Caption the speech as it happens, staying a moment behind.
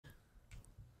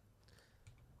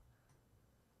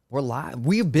We're live.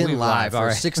 We've been live for all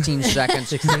right. 16 seconds.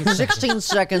 16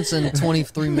 seconds and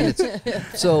 23 minutes.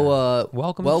 So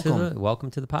welcome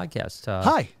to the podcast.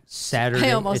 Hi. Saturday.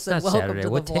 I almost it's said not welcome Saturday. to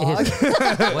What the day is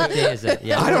it? What day is it?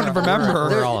 Yeah, I don't remember.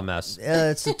 We're all a mess.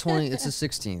 it's the 20. It's the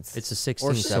 16th. It's the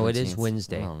Or 16th, so it is 17th.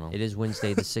 Wednesday. I don't know. It is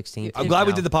Wednesday the 16th. I'm glad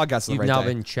we did the podcast on You've the right now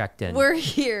day. been checked in. We're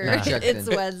here. Checked It's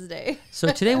in. Wednesday. So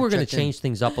today we're going to Checked in. change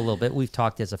things up a little bit. We've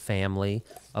talked as a family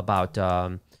about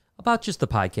just the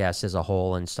podcast as a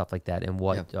whole and stuff like that, and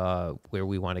what where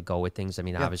we want to go with things. I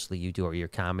mean, obviously you do your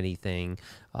comedy thing.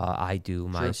 I do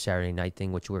my Saturday night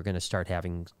thing, which we're going to start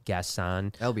having guests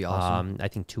on. That'll be awesome. I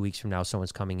think 2 weeks from now,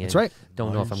 someone's coming in. That's right.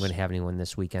 Don't know if I'm going to have anyone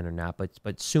this weekend or not,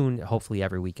 but soon, hopefully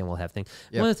every weekend we'll have things.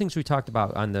 Yep. One of the things we talked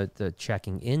about on the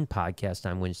checking in podcast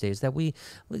on Wednesday is that we,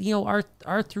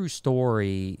 our through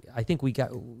story, I think we got,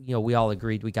 we all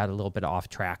agreed we got a little bit off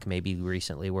track maybe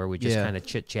recently where we just kind of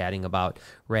chit-chatting about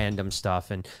random stuff.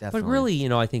 But Definitely.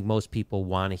 really, I think most people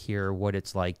want to hear what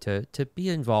it's like to be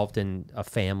involved in a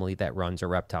family that runs a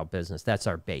reptile business. That's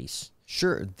our base.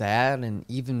 Sure, that, and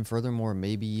even furthermore,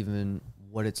 maybe even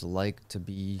what it's like to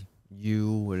be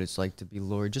you, what it's like to be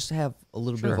Lori, just to have a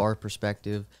little bit of our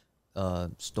perspective,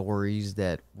 stories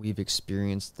that we've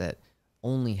experienced that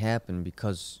only happened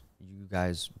because you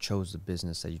guys chose the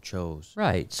business that you chose.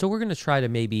 Right. So we're going to try to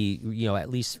maybe, at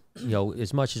least,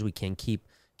 as much as we can keep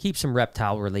some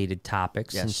reptile-related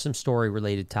topics and some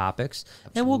story-related topics,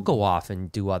 and we'll go off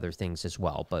and do other things as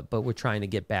well. But we're trying to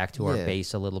get back to our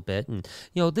base a little bit, and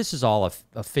this is all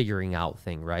a figuring out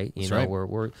thing, right? right.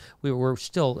 We're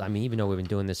still. I mean, even though we've been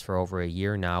doing this for over a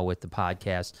year now with the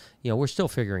podcast, we're still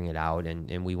figuring it out,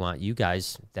 and we want you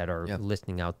guys that are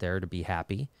listening out there to be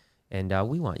happy, and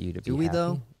we want you to be. Do we happy.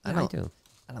 though? Yeah, I do.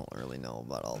 I don't really know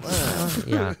about all that.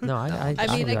 Yeah. No. I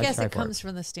I guess try it for comes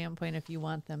from the standpoint if you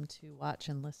want them to watch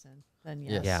and listen, then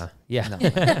yes. Yeah.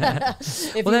 If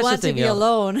Well, you that's want the to thing, be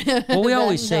alone, What we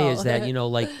always then say no. is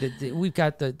that, we've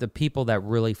got the people that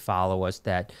really follow us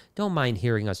that don't mind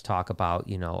hearing us talk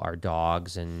about, our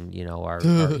dogs and, our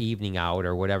evening out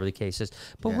or whatever the case is.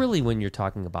 But really, when you're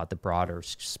talking about the broader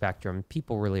spectrum,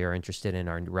 people really are interested in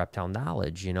our reptile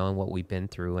knowledge, and what we've been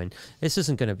through. And this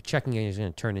isn't going to, checking in is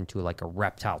going to turn into like a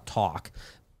reptile talk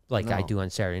like I do on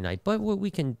Saturday night, but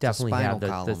we can definitely have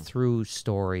the through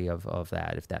story of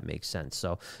that, if that makes sense.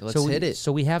 So Let's hit it.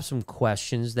 So we have some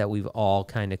questions that we've all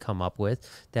kind of come up with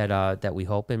that we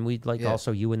hope, and we'd like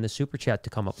also you in the super chat to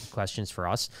come up with questions for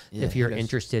us if you're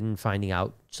interested in finding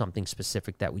out something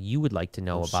specific that you would like to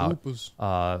know about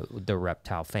the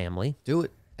reptile family. Do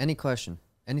it. Any question.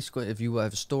 If you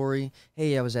have a story,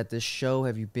 hey, I was at this show.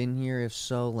 Have you been here? If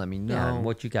so, let me know. Yeah, and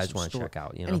what you guys Some want to check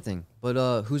out. Anything.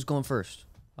 But who's going first?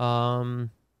 What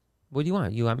do you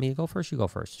want? You want me to go first? You go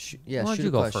first. Yeah, Why don't shoot you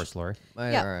a go question. first, Lori? All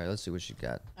right, let's see what you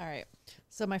got. All right.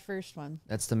 So my first one,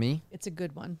 That's to me? it's a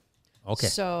good one. Okay.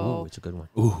 So- Ooh, it's a good one.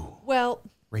 Well,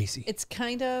 Racy. it's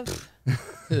kind of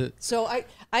so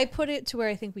I put it to where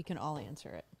I think we can all answer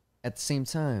it. At the same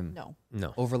time? No.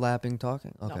 No. Overlapping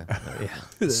talking?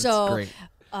 Okay. So great.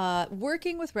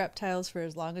 Working with reptiles for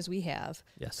as long as we have,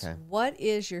 Yes. Okay. what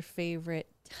is your favorite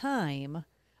time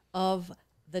of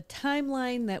the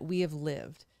timeline that we have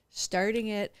lived, starting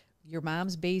at your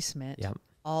mom's basement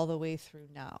all the way through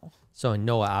now? So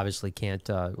Noah obviously can't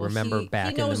remember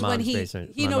back in the mom's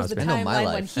basement. He my knows mom's the basement. I know my timeline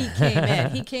when life. he came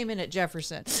in. He came in at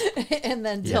Jefferson, and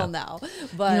then till now.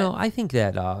 But I think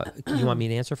that you want me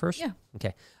to answer first? Yeah.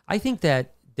 Okay. I think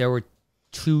that there were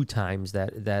two times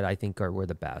that I think were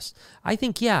the best. I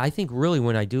think really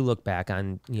when I do look back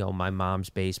on, my mom's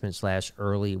basement /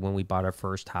 early when we bought our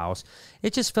first house,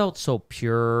 it just felt so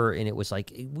pure, and it was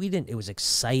like it was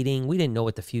exciting. We didn't know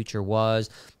what the future was.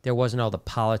 There wasn't all the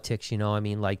politics,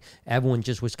 like everyone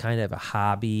just was kind of a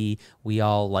hobby. We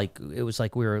all it was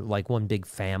like we were like one big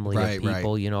family of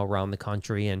people, around the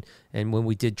country. And when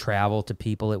we did travel to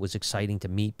people, it was exciting to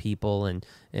meet people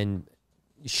and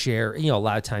share. A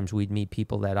lot of times we'd meet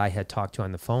people that I had talked to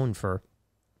on the phone for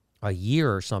a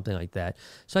year or something like that.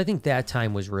 So I think that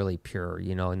time was really pure,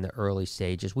 in the early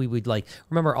stages. We would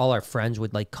remember all our friends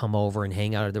would come over and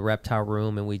hang out at the reptile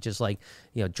room, and we just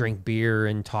drink beer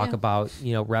and talk about,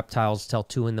 reptiles till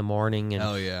 2 a.m. And,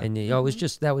 and it was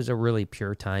just, that was a really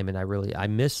pure time. And I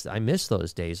miss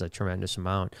those days a tremendous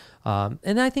amount.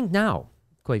 And I think now,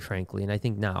 quite frankly, and I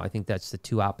think that's the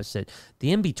two opposite.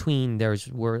 The in between,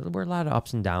 we're a lot of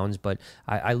ups and downs, but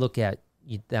I look at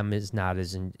them as not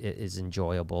as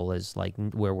enjoyable as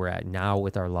where we're at now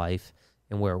with our life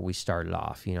and where we started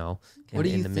off. What do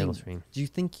you in the middle think? stream. Do you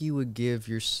think you would give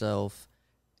yourself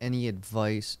any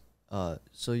advice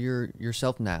So you're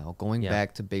yourself now, going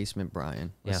back to Basement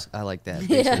Brian. I like that.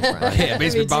 Basement Brian. Yeah,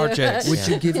 Basement Bar Chicks. Would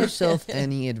you give yourself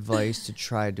any advice to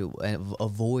try to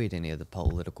avoid any of the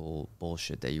political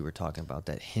bullshit that you were talking about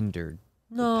that hindered?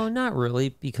 No, not really,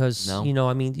 because, you know,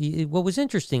 I mean, what was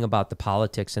interesting about the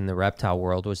politics in the reptile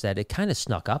world was that it kind of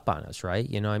snuck up on us, right?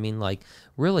 You know, I mean, like,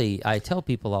 really, I tell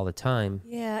people all the time.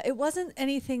 Yeah, it wasn't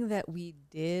anything that we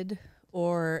did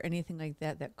or anything like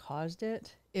that that caused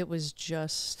it. It was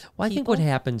just Well, I think people. what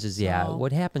happens is,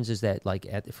 what happens is that, like,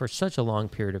 for such a long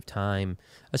period of time,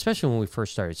 especially when we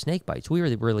first started Snake Bites, we were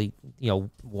really, you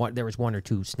know, there was 1 or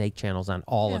 2 snake channels on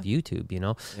all of YouTube, you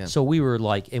know? Yeah. So we were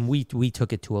like, and we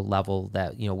took it to a level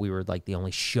that, you know, we were like the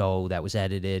only show that was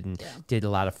edited and did a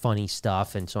lot of funny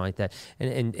stuff and so like that.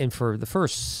 And for the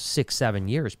first 6, 7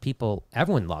 years,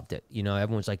 everyone loved it. You know,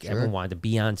 everyone's like, everyone wanted to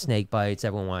be on Snake Bites.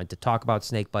 Everyone wanted to talk about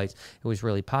Snake Bites. It was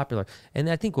really popular. And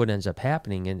I think what ends up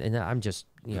happening, and I'm just,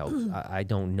 you know, I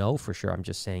don't know for sure. I'm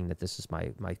just saying that this is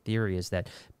my theory, is that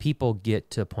people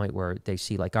get to a point where they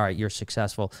see, like, all right, you're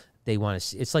successful. They want to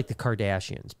see, it's like the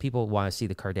Kardashians. People want to see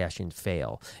the Kardashians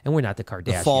fail. And we're not the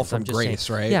Kardashians. The fall from grace,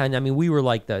 right? Yeah, and I mean, we were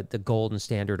like the golden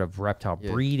standard of reptile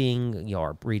breeding. You know,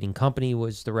 our breeding company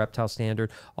was the reptile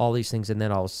standard, all these things. And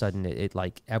then all of a sudden, it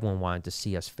like, everyone wanted to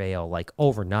see us fail, like,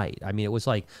 overnight. I mean, it was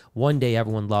like one day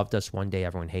everyone loved us, one day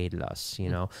everyone hated us, you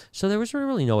know? So there was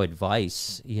really no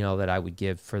advice, you know, that I would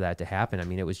give for that to happen. I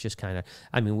mean, it was just kind of,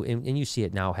 I mean, and you see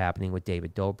it now happening with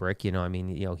David Dobrik, you know, I mean,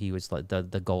 you know, he was like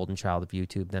the golden child of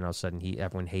YouTube. Then all of a sudden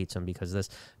everyone hates him because of this.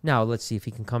 Now let's see if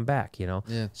he can come back, you know?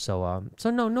 Yeah. So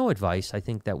no advice. I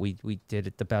think that we did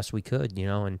it the best we could, you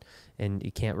know, and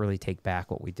you can't really take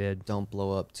back what we did. Don't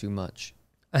blow up too much.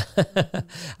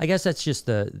 I guess that's just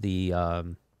that's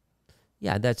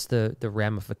the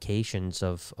ramifications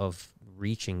of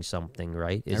reaching something,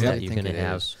 right? Is that you're going to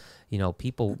have, you know,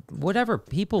 people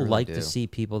really like to see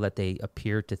people that they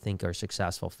appear to think are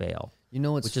successful fail. You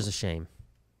know, which is a shame.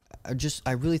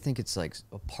 I really think it's like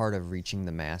a part of reaching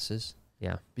the masses.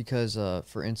 Yeah. Because,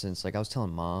 for instance, like I was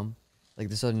telling Mom, like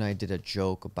this other night I did a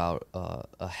joke about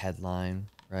a headline,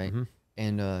 right? Mm-hmm.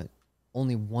 And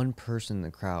only one person in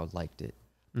the crowd liked it.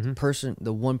 Mm-hmm.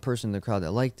 The one person in the crowd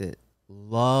that liked it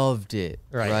loved it,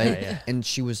 right? Yeah. And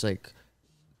she was like,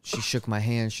 she shook my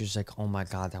hand. She was like, "Oh my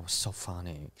God, that was so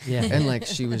funny." Yeah. And like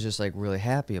she was just like really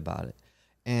happy about it.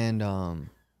 And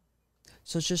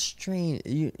so it's just strange,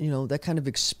 you know, that kind of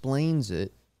explains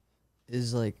it,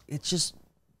 is like, it's just,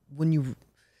 when you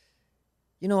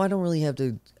know, I don't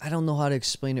know how to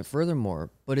explain it furthermore,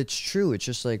 but it's true. It's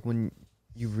just like when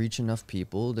you reach enough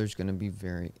people, there's going to be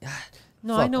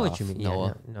no, I know what you mean.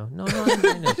 Noah. Yeah, no, I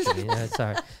know what you mean. That's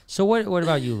all right. So what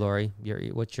about you, Lori?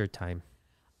 What's your time?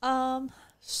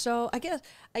 So I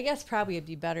guess probably it'd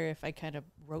be better if I kind of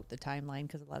wrote the timeline,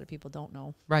 because a lot of people don't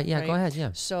know. Right. Yeah. Right? Go ahead.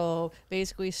 Yeah. So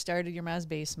basically, started Your Ma's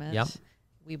Basement. Yep.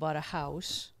 We bought a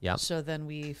house. Yep. So then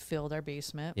we filled our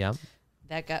basement. Yep.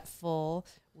 That got full.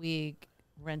 We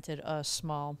rented a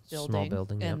small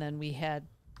building. And then we had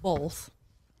both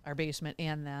our basement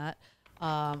and that.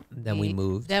 Then we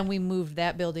moved. Then we moved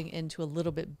that building into a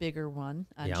little bit bigger one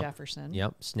on Jefferson.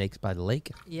 Yep, Snakes by the Lake.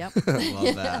 Yep.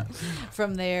 Love that.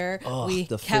 From there, we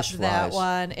kept that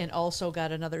one and also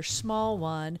got another small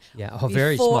one. Yeah,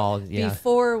 very small. Yeah.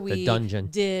 Before we the dungeon.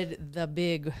 did the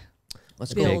big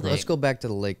building. Let's go back to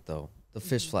the lake, though. The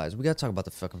fish flies. We got to talk about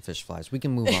the fucking fish flies. We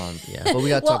can move on. But we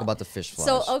got to talk about the fish flies.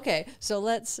 So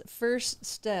let's first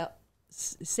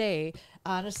say,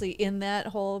 honestly, in that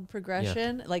whole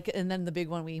progression, and then the big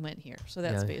one we went here. So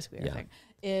that's basically our thing.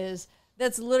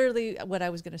 That's literally what I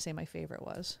was going to say. My favorite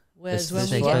was when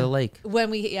Snakes by the Lake. When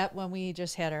we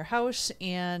just had our house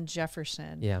and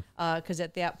Jefferson. Yeah. Because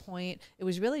at that point it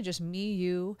was really just me,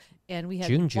 you, and we had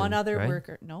June, one other right?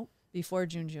 worker. No, before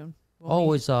June. It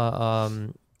was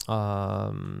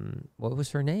what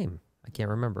was her name? I can't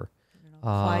remember.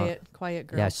 Quiet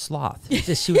girl. Yeah, sloth.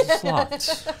 She was a sloth.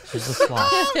 She was a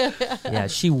sloth. Yeah,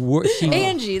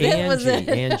 Angie. That was it.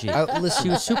 Angie. She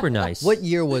was super nice. What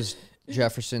year was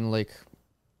Jefferson Lake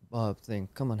thing?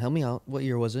 Come on, help me out. What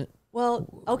year was it?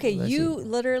 Well, okay, you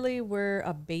literally were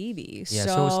a baby, yeah,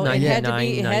 so it was 99,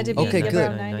 it had to be okay, good.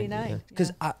 around 99.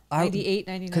 Because I 98,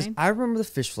 99. Because I remember the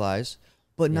fish flies,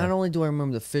 but not only do I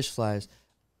remember the fish flies,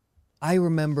 I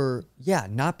remember,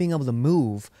 not being able to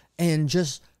move and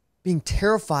just being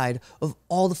terrified of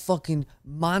all the fucking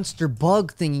monster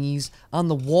bug thingies on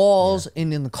the walls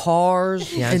and in the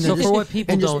cars. Yeah, and so for what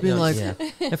people and don't just being know, like,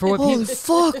 and for what holy people,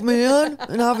 fuck, man.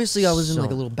 And obviously I was in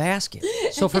like a little basket.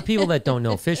 So for people that don't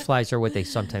know, fish flies are what they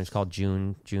sometimes call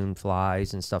June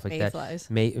flies and stuff like May that. flies.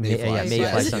 May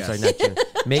flies. I'm sorry, not June.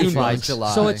 Mayfly.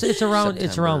 July, So it's around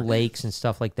September. lakes and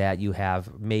stuff like that. You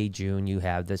have May, June. You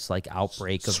have this like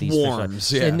outbreak of these Swarms,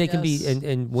 fish. yeah. And they can be Yes.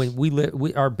 and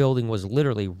when our building was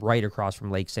literally right across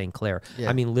from Lake St. Clair. Yeah.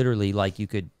 I mean, literally, like you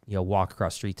could walk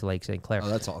across the street to Lake St. Clair. Oh,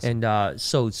 that's awesome. And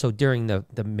so during the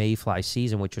mayfly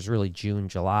season, which was really June,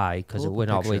 July, because it Pull up a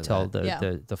went all the way picture till of the,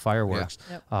 Yeah. the fireworks.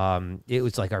 Yep. It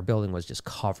was like our building was just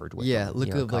covered with Yeah, them, look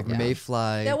at like covered.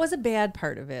 Mayfly. That was a bad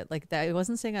part of it. Like that, I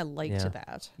wasn't saying I liked Yeah.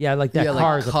 that. Yeah, like that Yeah, like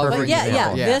car is a covering perfect But yeah,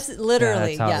 example. Yeah. this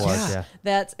literally, Yeah, that's how it yes. was, yeah.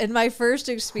 That's in my first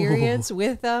experience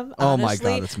with them. Oh my honestly.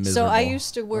 God, that's So I miserable.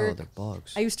 used to Oh, work. they're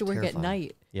bugs. I used to work at Terrifying.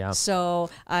 night. Yeah. So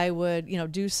I would,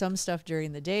 do some stuff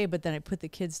during the day, but then I put the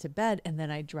kids to bed and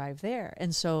then I drive there.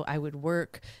 And so I would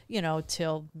work,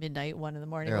 till midnight, 1 in the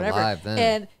morning, They're whatever. alive then.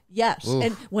 And yes. Oof.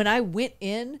 And when I went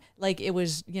in, like it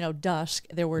was, dusk,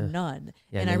 there were none.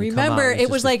 Yeah, and and I then you come out remember and it's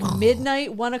it was just like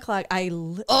midnight, 1 o'clock. I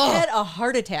had a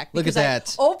heart attack. Look at because I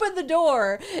that. opened the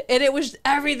door and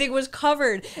everything was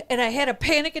covered. And I had a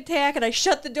panic attack and I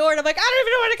shut the door and I'm like, I don't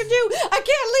even know what I can do. I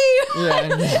can't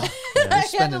leave. Yeah, I had to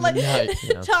spending like the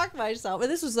night. talk myself. And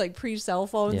this was like pre-cell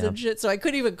phones Yeah. and shit, so I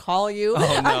couldn't even call you. no.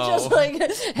 I'm just like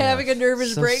having a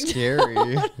nervous so breakdown.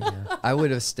 scary. I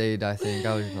would have stayed. I think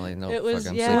I was like, no, It was-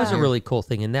 fuck, I'm yeah. It sleeping was a here. really cool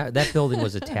thing, and that building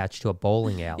was attached to a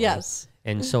bowling alley. Yes.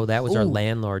 And so that was our Ooh.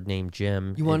 landlord named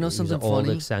Jim. You wanna and know he was something an old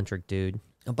funny? eccentric dude.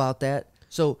 about that.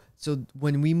 So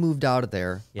when we moved out of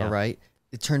there, Yeah. all right,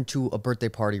 it turned to a birthday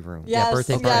party room. Yes, Yeah,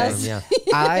 birthday yes. party.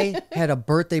 Yeah. I had a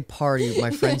birthday party with my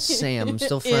friend Sam. I'm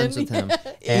still friends with him.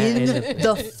 And- In and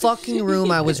the fucking room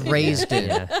I was raised in.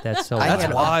 Yeah, that's so I wild.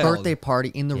 had wild. a birthday party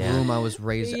in the Yeah. room I was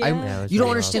raised in. Yeah. Yeah, it was You don't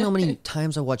pretty understand how many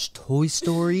times I watched Toy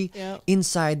Story Yeah.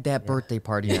 inside that birthday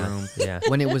party room. Yeah.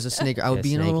 When it was a snake. I would Yeah,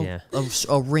 be in a snake,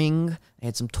 little a ring. I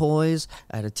had some toys.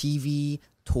 I had a TV.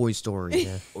 Toy Story.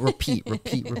 Repeat.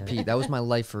 That was my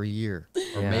life for a year,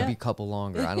 or Yeah. maybe a couple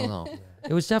longer. I don't know.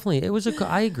 It was definitely,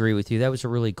 I agree with you. That was a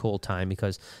really cool time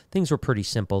because things were pretty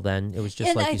simple then. It was just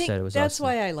And like I you think said, it was that's us.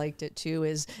 why I liked it too.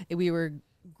 Is we were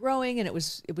growing and it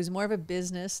was more of a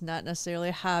business, not necessarily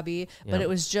a hobby, but Yeah. it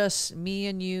was just me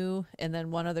and you and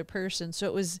then one other person. So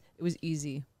it was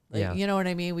easy. Like, Yeah. You know what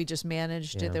I mean? We just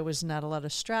managed Yeah. it. There was not a lot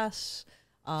of stress.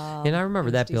 And I remember it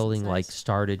was that decent building like size.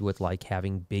 started with like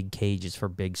having big cages for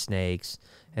big snakes,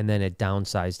 and then it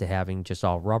downsized to having just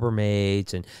all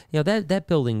Rubbermaids. And that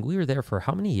building, we were there for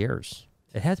how many years?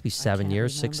 It had to be 7 can't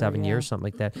years, 6, remember, 7 yeah. years, something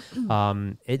like that.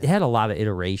 It had a lot of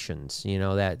iterations. The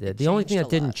only thing changed a that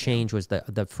didn't lot, yeah. change was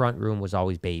the front room was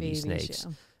always baby Babies, snakes.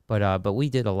 yeah. But we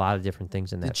did a lot of different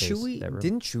things in that Did base, Chewy? that room.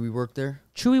 Didn't Chewy work there?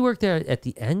 Chewy worked there at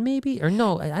the end, maybe, or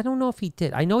no? I don't know if he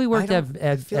did. I know he worked don't- I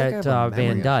at feel like I have a memory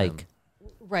Van of Dyke. him.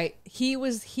 Right.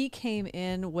 He came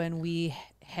in when we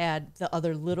had the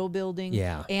other little building.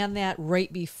 Yeah. And that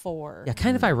right before. Yeah,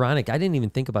 kind of ironic. I didn't even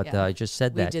think about Yeah. that. I just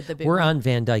said We that. did the big We're one. on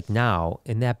Van Dyke now,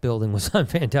 and that building was on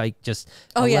Van Dyke just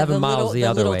Oh, yeah, 11 the miles little- the the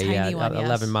other little way. Yeah, tiny one,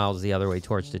 11 yes. miles the other way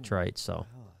towards Detroit. So,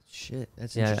 Shit,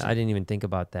 that's yeah, interesting. I didn't even think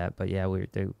about that. But yeah,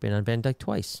 they've been on Van Dyke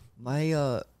twice.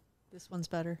 My This one's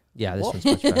better. Yeah, this What? one's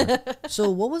much better. so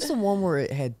what was the one where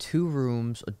it had 2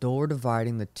 rooms, a door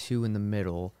dividing the 2 in the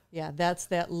middle? Yeah, that's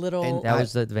that little. And That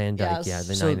was the Van Dyke. Yes. Yeah,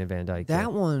 the So 9 in Van Dyke. That yeah.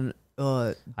 one,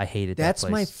 I hated that that's my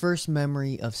place. first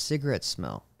memory of cigarette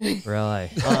smell. Really?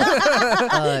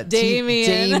 Damien.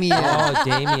 Damien. Oh,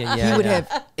 Damien. Yeah, He would yeah.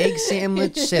 have egg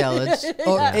sandwich salads,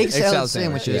 or egg salad salad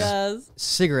sandwiches, Yes.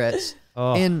 cigarettes,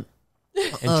 Oh, and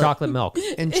chocolate milk.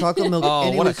 chocolate milk. Oh,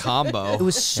 and what it a combo. It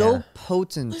was so Yeah.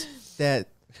 potent that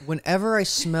whenever I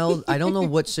smelled, I don't know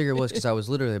what cigarette it was because I was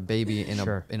literally a baby in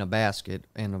Sure. a basket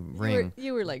and a ring,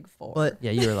 You were like 4. but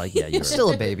Yeah, you were like, yeah, you were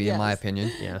still a baby in my Yes.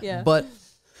 opinion. Yeah. yeah. But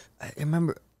I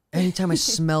remember anytime I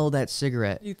smell that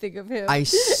cigarette, you think of him. I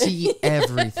see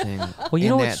everything Well, you in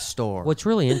know that what's- store. What's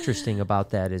really interesting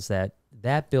about that is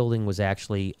that building was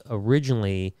actually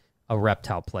originally a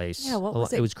reptile place. Yeah, what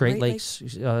was it? It was Great Great Lakes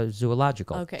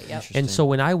Zoological. Okay, yep. And so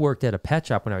when I worked at a pet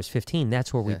shop when I was 15,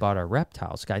 that's where we Yeah. bought our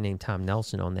reptiles. A guy named Tom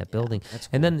Nelson owned that building.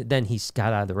 And then he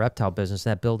got out of the reptile business.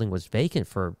 That building was vacant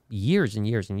for years and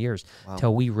years and years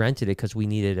till we rented it because we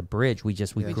needed a bridge. We grew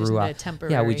just needed up. a Yeah,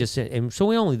 temporary. we just and so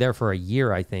we only there for a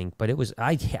year, I think. But it was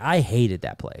I hated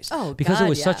that place. Oh, because it God,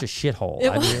 was such yeah. a shithole. It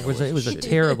I mean, it was a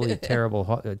terribly terrible.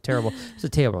 It was a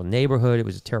terrible neighborhood. It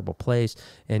was a terrible place.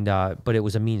 And but it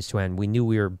was a means to end. We knew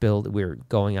we were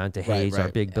going on to Hayes, our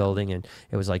right. big building, and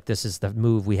it was like this is the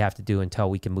move we have to do until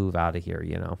we can move out of here.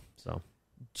 So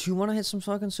Do you want to hit some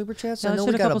fucking super chats? Yeah, I let's know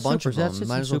hit we got a couple bunch of supers. them. Let's hit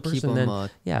Might some as well supers keep and them. then,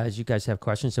 yeah, as you guys have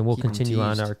questions, and we'll keep 'em continue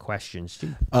on teased. our questions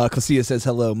too. Casilla says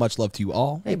hello, much love to you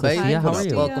all. Hey, babe. Casilla, how What's are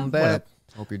you? up? Welcome back.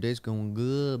 Hope your day's going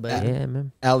good, baby. Yeah,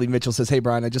 man. Allie Mitchell says, hey,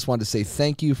 Brian, I just wanted to say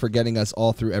thank you for getting us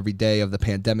all through every day of the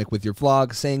pandemic with your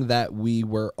vlog, saying that we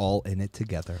were all in it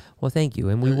together. Well, thank you.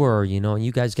 And we were, and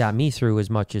you guys got me through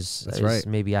as much as, right.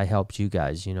 maybe I helped you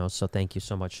guys, so thank you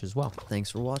so much as well.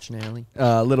 Thanks for watching, Allie.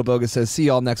 Little Bogus says, see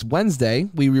y'all next Wednesday.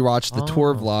 We rewatched the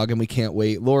tour vlog and we can't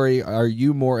wait. Lori, are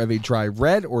you more of a dry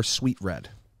red or sweet red?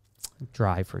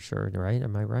 Dry for sure, right?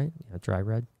 Am I right? Yeah, dry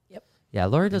red. Yep. Yeah,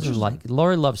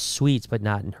 Lori loves sweets, but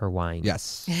not in her wine.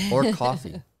 Yes. Or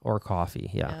coffee. Or coffee,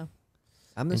 yeah.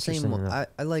 I'm the same. Interesting enough.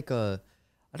 I like I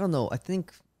don't know. I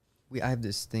think I have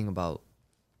this thing about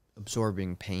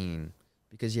absorbing pain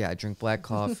because I drink black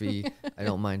coffee. I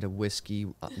don't mind a whiskey,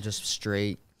 just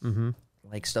straight,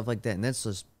 like stuff like that. And that's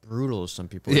just brutal. To some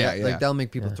people, like that'll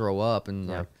make people throw up, and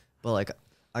but like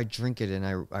I drink it and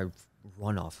I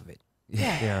run off of it.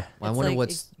 Yeah. I wonder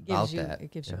what's about that.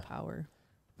 It gives you power.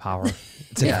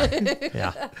 Yeah.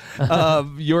 Yeah.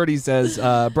 Yordi says,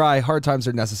 Bri, hard times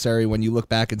are necessary. When you look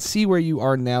back and see where you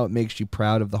are now, it makes you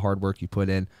proud of the hard work you put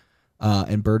in.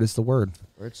 And bird is the word.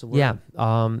 Bird's the word.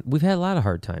 Yeah. We've had a lot of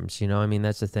hard times,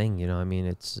 that's the thing,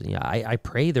 it's, I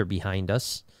pray they're behind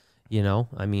us, I don't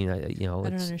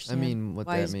understand. what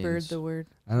why that is means. bird the word?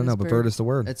 I don't know, but bird is the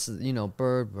word. It's, bird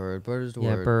is the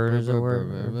Yeah, word. bird is the word.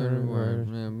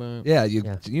 Bird. Yeah,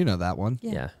 you know that one.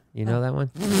 Yeah. You know that one?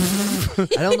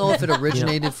 I don't know if it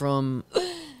originated from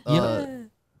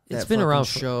It's been around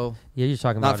show. Yeah, you're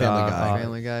talking Not about Family Guy.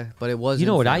 Family Guy, but it was. You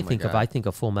know what I Family think of? Guy. I think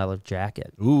of Full Metal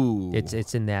Jacket. Ooh.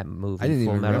 It's in that movie. I didn't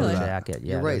Full even Metal remember that. Jacket.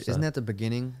 Yeah, You're right. there's Isn't a- that the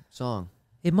beginning song?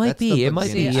 It might That's be. the It might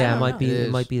be. beginning. Yeah, I it might don't be. know.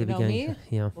 It might be the You know beginning. me?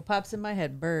 Yeah. What pops in my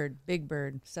head? Bird, Big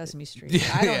Bird, Sesame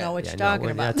Street. I don't know what you're Yeah, talking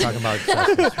we're about. not talking about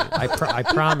Sesame Street. I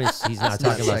promise he's not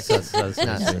talking about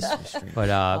Sesame Street.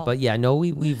 But yeah, no,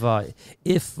 we've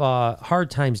if hard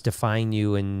times define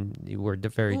you, and we're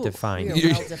very defined.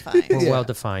 We are well defined. We're well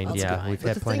defined. Well Yeah, defined. we've But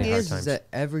had the plenty thing of hard is times. that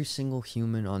every single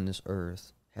human on this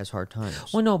earth has hard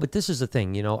times. Well, no, but this is the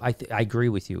thing. I agree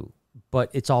with you, but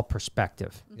it's all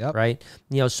perspective, Yep. right?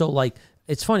 So like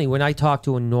it's funny when I talk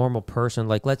to a normal person,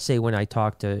 like let's say when I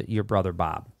talk to your brother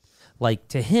Bob, like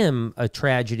to him a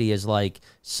tragedy is like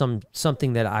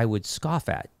something that I would scoff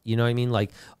at. You know what I mean?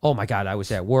 Like, oh my God, I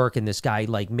was at work and this guy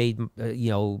like made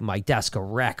my desk a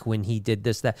wreck when he did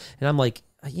this, that, and I'm like,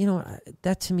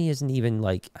 that to me isn't even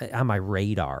like on my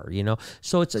radar,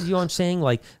 So it's, what I'm saying?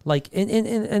 Like,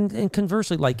 and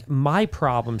conversely, like my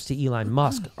problems to Elon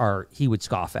Musk he would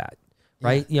scoff at,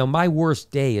 right? My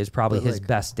worst day is probably But, his like,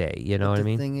 best day. You know what I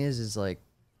mean? The thing is like,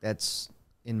 that's,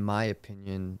 in my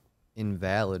opinion,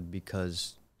 invalid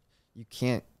because you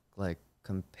can't like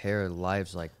compare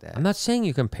lives like that. I'm not saying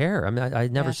you compare. I mean, I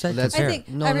never said That's- compare. I think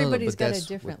No, everybody's but got a that's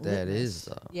different what that litmus. is,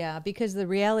 though. Yeah, because the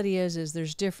reality is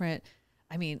there's different.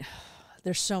 I mean,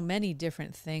 there's so many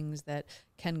different things that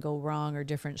can go wrong or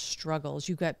different struggles.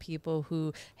 You've got people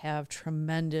who have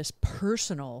tremendous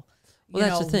personal. Well,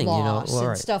 that's the thing, loss well, and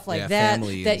right. stuff like Yeah, that.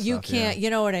 family That and you stuff, can't, yeah. you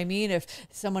know what I mean? If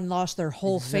someone lost their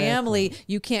whole family,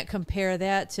 you can't compare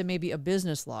that to maybe a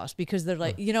business loss because they're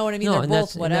like, you know what I mean? No, they're and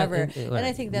both that's- whatever. and And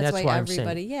I think that's why I'm saying-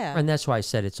 everybody, yeah. And that's why I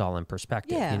said it's all in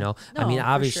perspective, Yeah. I mean, No, for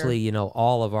obviously,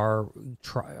 all of our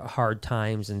hard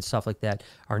times and stuff like that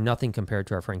are nothing compared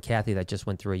to our friend Kathy that just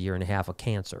went through a year and a half of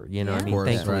cancer, what I Yeah. mean? Of course,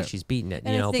 Thankfully, right. she's beaten it,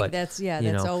 And I think but that's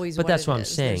always but what that's it what I'm is.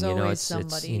 saying, There's always it's,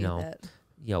 somebody that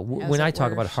when has I it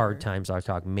talk about worse hard or- times, I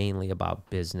talk mainly about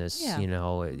business,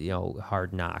 Yeah.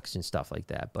 hard knocks and stuff like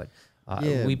that. But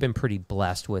Yeah. we've been pretty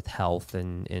blessed with health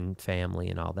and family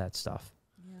and all that stuff.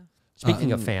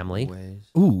 Speaking of In family, ways.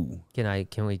 Ooh.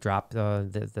 can we drop the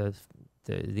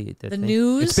thing?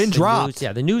 news. It's been The dropped. news,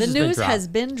 yeah, the news, The has been news dropped. has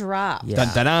been dropped. Yeah. Dun,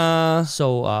 dun, dun.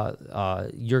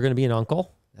 So you're going to be an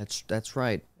uncle, That's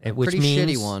right. A which pretty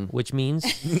means shitty one. which means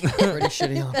Pretty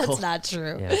shitty uncle. That's not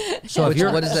true. yeah. So Which-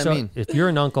 what does that mean? If you're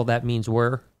an uncle, that means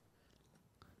we're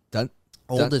Dun.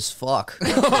 Old as fuck.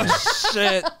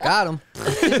 Shit. Got him.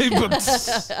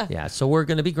 yeah. So we're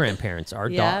going to be grandparents. Our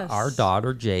Yes. our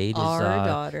daughter Jade Our is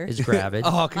daughter. is gravid.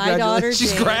 Oh, My daughter, congratulations.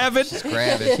 She's Jade. gravid.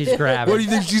 Grab it. She's gravid. What do you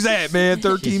think she's at, man?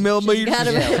 13 millimeters? Got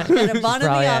a bun in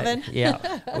Probably the at- oven.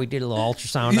 Yeah, we did a little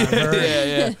ultrasound on her.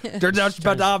 yeah. Turns out she's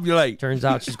about to ovulate. Turns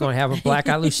out she's going to have a black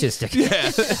eye leucistic.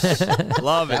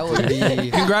 Love That would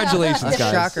be Congratulations, a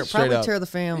guys. shocker. Straight Probably up. tear the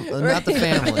family, not the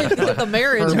family. The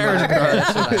marriage.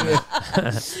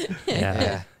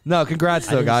 Yeah. No, congrats,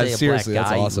 I though, didn't guys. say a Seriously, black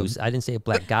that's guy awesome. I didn't say a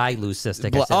black guy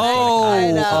leucistic. I said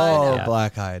Oh, Yeah.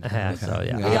 black-eyed. Yeah, so,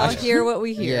 yeah. We all hear what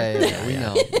we hear. Yeah, we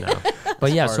know. no.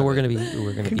 But yeah, Part so of we're it. gonna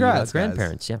be Congrats, guys.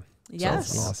 grandparents. Yeah.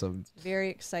 Yes. Awesome. Very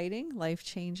exciting, life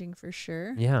changing for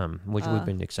sure. Yeah, which we've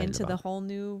been excited into about. the whole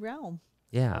new realm.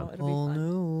 Yeah. So it'll be Whole fun.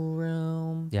 new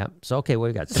realm. Yeah. So okay, what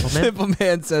we got? Simple Man? Simple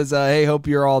Man says, "Hey, hope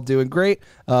you're all doing great.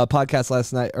 Great podcast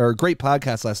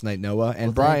last night, Noah and Well,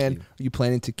 thank Brian. you. Are you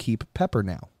planning to keep Pepper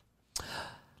now?"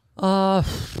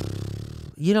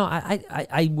 You know,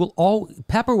 I will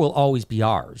Pepper will always be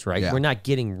ours, right? Yeah. We're not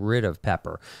getting rid of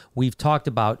Pepper. We've talked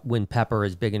about when Pepper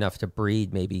is big enough to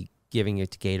breed, maybe giving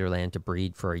it to Gatorland to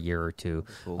breed for a year or two.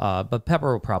 But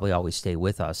Pepper will probably always stay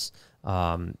with us.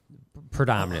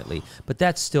 Predominantly, but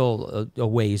that's still a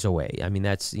ways away. I mean,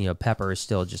 that's, you know, Pepper is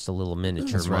still just a little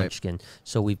miniature right. munchkin,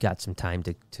 so we've got some time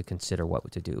to consider what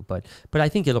to do. But I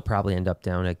think it'll probably end up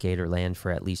down at Gatorland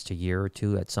for at least a year or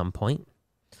two at some point.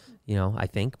 You know, I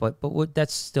think, but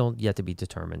that's still yet to be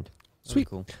determined. Sweet.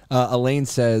 Cool. Elaine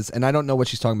says, and I don't know what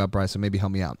she's talking about, Bryce, so maybe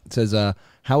help me out. It says,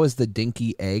 how is the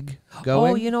dinky egg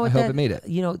going? Oh, you know I what? hope it made it.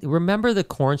 You know, remember the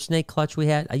corn snake clutch we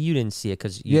had? You didn't see it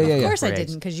because Yeah. Of course I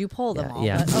didn't, because you pulled them all.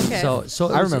 Yeah. But okay. So I it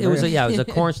was, remember, it was yeah. it was a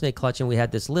corn snake clutch, and we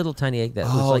had this little tiny egg that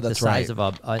was Oh, like the that's size right.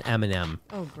 of an M&M.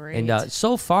 Oh, great. And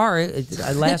so far,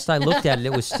 last I looked at it,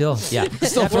 it was still Still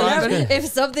Whatever- thriving. if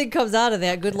something comes out of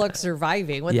that, good luck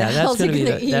surviving. What Yeah, the that's hell's gonna he be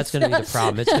gonna eat? that's gonna be the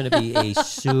problem. It's gonna be a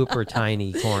super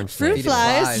tiny corn Fruit snake.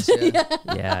 flies. Yeah.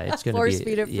 Yeah, it's gonna Force be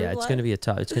feed it fruit it's fly. gonna be a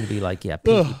tough. It's gonna be like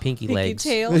pinky Pinky legs.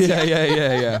 tails.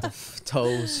 Yeah.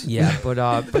 Toes. Yeah,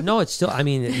 but no, it's still. I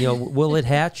mean, you know, will it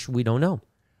hatch? We don't know.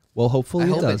 Well, hopefully I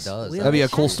it hope does. it does. That'd be a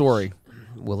cool story.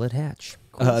 Will it hatch?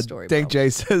 Cool story, Dank bro. J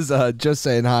says, just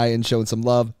saying hi and showing some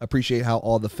love. Appreciate how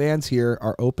all the fans here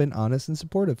are open, honest, and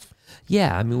supportive.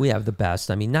 Yeah, I mean, we have the best.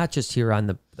 I mean, not just here on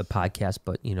the podcast,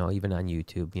 but, you know, even on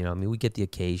YouTube. You know, I mean, we get the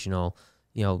occasional,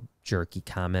 you know, jerky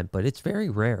comment, but it's very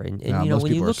rare. And Yeah, you know, most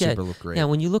when you people are look at super great. yeah,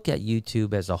 when you look at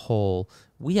YouTube as a whole,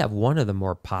 we have one of the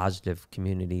more positive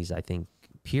communities, I think.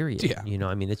 Period. Yeah. You know,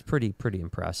 I mean, it's pretty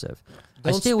impressive. I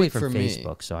Don't stay away speak from for me.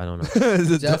 Facebook, so I don't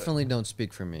know. Definitely don't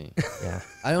speak for me. Yeah,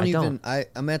 I don't I even. don't.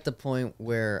 I'm at the point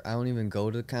where I don't even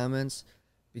go to the comments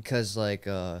because like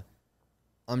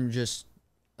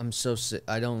I'm so sick.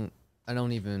 I don't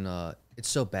even. It's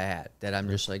so bad that I'm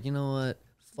just like, you know what?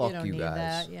 Fuck don't you need guys.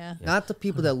 that, yeah. Not the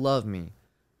people that love me,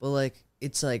 but like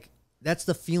it's like that's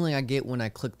the feeling I get when I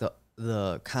click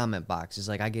the comment box. Is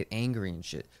like I get angry and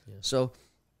shit. So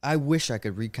I wish I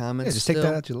could read comments. Yeah, just take that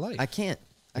still. out your life. I can't.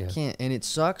 I Yeah. can't, and it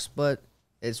sucks, but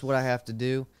it's what I have to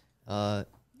do. Yeah,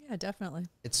 definitely.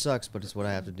 It sucks, but it's what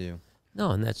I have to do.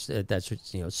 No, and that's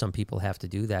what, you know, some people have to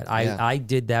do that. Yeah. I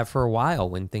did that for a while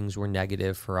when things were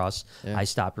negative for us. Yeah. I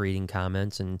stopped reading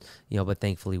comments, and you know, but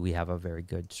thankfully we have a very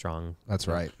good, strong. That's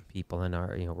you know, right. people in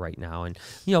our, you know, right now, and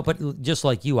you know, but just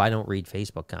like you, I don't read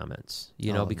Facebook comments.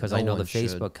 You know, Oh, because no I know the one should.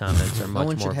 Facebook comments are No much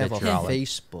one more should have a vitriolic.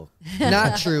 Facebook.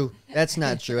 Not true. That's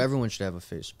not true. Everyone should have a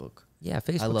Facebook. Yeah,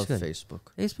 Facebook's I love good. Facebook.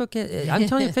 Facebook, I'm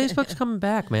telling you, Facebook's coming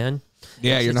back, man.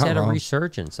 Yeah, you're it's not had a wrong.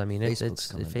 resurgence. I mean, Facebook's it's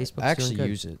coming back. Facebook's I actually doing good.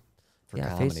 use it for Yeah,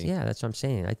 comedy. yeah, that's what I'm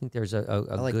saying. I think there's a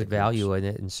like the good value in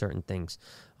it in certain things.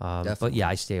 But Definitely. yeah,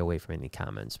 I stay away from any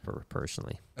comments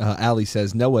personally. Allie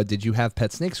says, Noah, did you have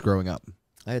pet snakes growing up?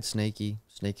 I had Snakey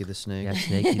the snake. Yeah,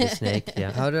 Snakey the snake.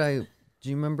 Yeah. How did I? Do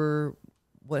you remember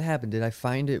what happened? Did I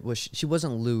find it? Was she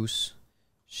wasn't loose?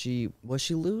 Was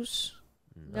she loose?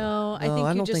 No, I No, think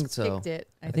I you don't just think so. picked it.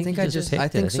 I think you I just just. picked I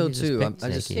it. think I so think you just too. picked I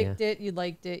just Snakey. picked it. You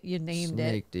liked it. You named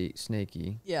it.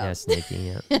 Snakey. Yeah, Snakey.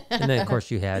 Yeah. And then of course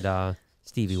you had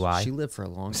Stevie Y. She lived for a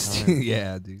long time.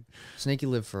 Yeah, dude. Snakey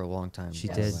lived for a long time. She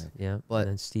by did. the way. Yeah. But and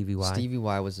then Stevie Y. Stevie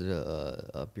Y was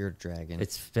a bearded dragon.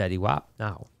 It's Fetty Wap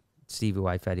now. Stevie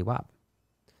Y, Fetty Wap.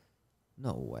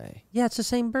 No way. Yeah, it's the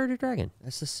same bearded dragon.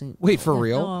 That's the same. Wait, for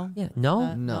real? No, Yeah.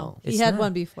 No. No. He It's had not.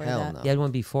 one before Hell that. no. You had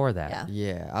one before that.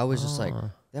 Yeah. Yeah, I was just like, Oh.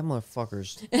 that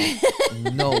motherfucker's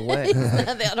no way.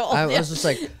 That old- I was just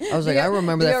like, I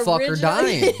remember the that fucker original-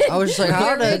 dying. I was just like,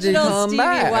 how The did he original come Stevie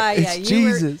back? Y, yeah, It's you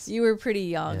Jesus. you were pretty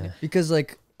young. Yeah. Because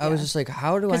like I was Yeah. just like,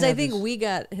 how do I? Because I have think this- we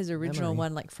got his original memory?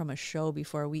 one like from a show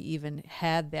before we even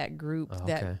had that group Oh,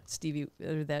 that okay. Stevie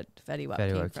or that Fetty Wap Fetty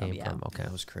came Wap from. came Yeah. from. Okay.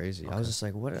 That was crazy. I was just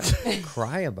like, what did I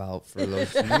cry about for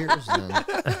those years? Then? Like,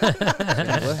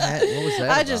 what was that?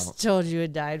 I about? just told you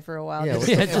it died for a while. Yeah, Just-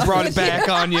 what the Yeah, fuck? Brought it back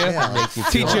on you. Make you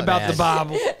Teach feel you about bad. the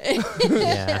Bible.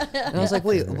 Yeah. And I was like,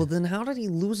 wait, well then how did he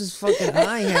lose his fucking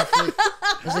eye halfway?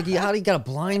 I was like, how did he got a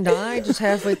blind eye just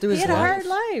halfway through he his had a life? hard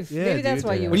life. Yeah, Maybe that's dude.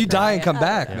 why you. When were you die and crying. come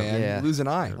back, Yeah. man, Yeah. you lose an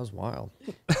eye. That was wild.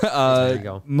 There you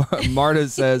go. Marta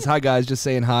says, hi, guys. Just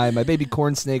saying hi. My baby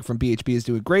corn snake from BHB is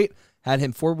doing great. Had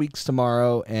him 4 weeks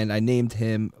tomorrow, and I named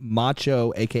him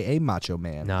Macho, a.k.a. Macho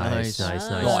Man. Nice. Nice.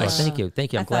 Well, Nice. thank you.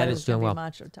 Thank you. I'm I thought glad it it's was gonna doing be well.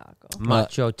 Macho Taco.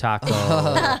 Macho Taco.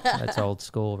 That's old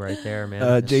school right there,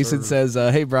 man. Jason says,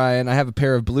 hey, Brian, I have a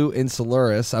pair of blue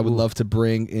Insularis I would love to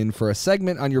bring in for a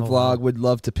segment on your vlog. wow. Would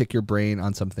love to pick your brain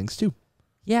on some things, too.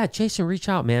 Yeah, Jason, reach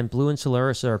out, man. Blue and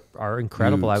Solaris are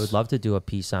incredible. I Dudes. would love to do a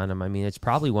piece on them. I mean, it's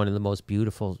probably one of the most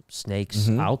beautiful snakes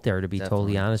out there, to be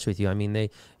totally honest with you. I mean,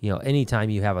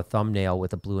 anytime you have a thumbnail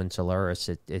with a Blue and Solaris,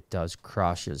 it does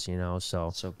crushes,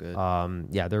 So good.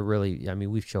 Yeah, they're really. I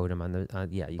mean, we've showed them on the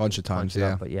you Bunch of can punch times, it up,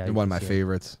 yeah. but yeah, They're you one of can my see 'em.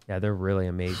 favorites. Yeah, they're really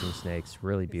amazing snakes.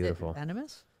 Really beautiful. Is it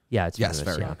venomous? Yeah, it's Yes,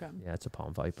 venomous, very. yeah. Okay. Yeah, it's a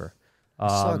palm viper. I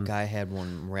saw a guy had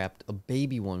a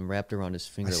baby one wrapped around his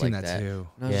finger seen like that too.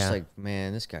 And I was Yeah. just like,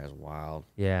 man, this guy's wild.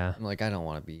 Yeah, I'm like, I don't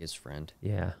want to be his friend.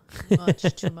 yeah. Too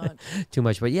much. Too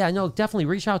much. But yeah, no, definitely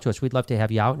reach out to us. We'd love to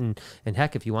have you out. And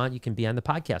heck, if you want, you can be on the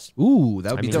podcast. Ooh,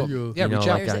 that would I be mean, dope. you Yeah, know, reach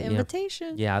out. like, There's an yeah.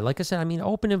 invitation. Yeah, like I said, I mean,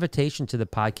 open invitation to the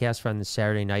podcast on the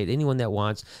Saturday night. Anyone that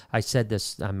wants, I said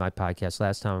this on my podcast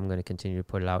last time, I'm going to continue to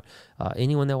put it out.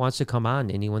 Anyone that wants to come on,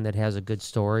 anyone that has a good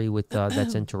story with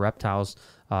that's into reptiles,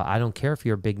 I don't care if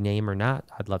you're a big name or not.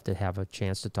 I'd love to have a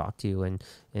chance to talk to you.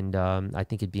 And I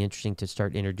think it'd be interesting to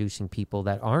start introducing people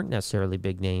that aren't necessarily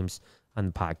big names on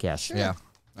the podcast. Yeah.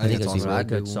 I think that's it'd be awesome. really I'd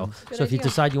do good. So, one. so if you idea.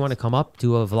 decide you want to come up,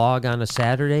 do a vlog on a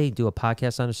Saturday, do a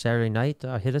podcast on a Saturday night,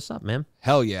 hit us up, man.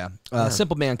 Hell yeah.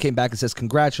 Simple Man came back and says,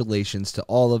 congratulations to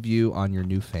all of you on your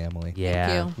new family.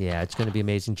 Yeah, you. yeah, it's going to be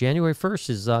amazing. January 1st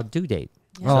is due date.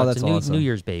 Oh, it's that's a new, awesome. New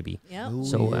Year's baby. Yep.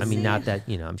 So I mean, not that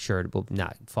I'm sure it will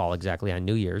not fall exactly on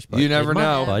New Year's, but You never it might,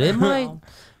 know. But it Never might.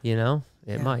 know.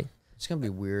 It might. It's gonna be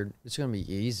weird. It's gonna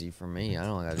be easy for me. I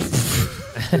don't gotta do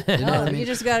shit. You know what I You mean?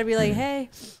 just got to be like, hey,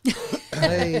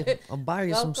 Hey, I'll buy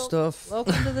you some Welcome. stuff.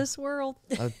 welcome to this world.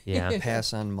 I'll Yeah.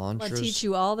 pass on I'm going mantras. to teach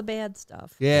you all the bad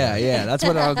stuff. Yeah, yeah. That's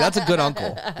that's a good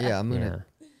uncle. Yeah, I'm Yeah. gonna.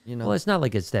 You know, Well, it's not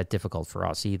like it's that difficult for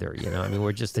us either. I mean,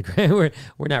 we're just we're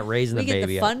not raising We the get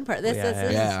baby. the fun part. That's, Yeah,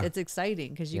 that's, yeah. It's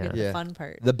exciting because you Yeah. get Yeah. the fun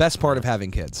part. The best part of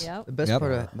having kids. Yep. the best Yep.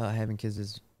 part about having kids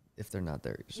is if they're not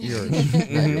there. Yours.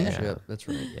 Yeah. Yep, that's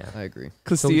right. Yeah. I agree. So,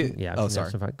 Castilla, yeah. oh, that's sorry.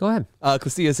 fine. Go ahead.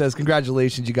 Castilla says,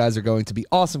 congratulations. You guys are going to be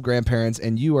awesome grandparents,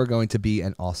 and you are going to be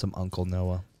an awesome Uncle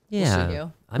Noah. Yeah. see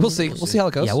you. I We'll mean, see. We'll see how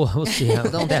it goes. Yeah, we'll see how.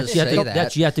 Don't that's just yet say to, that.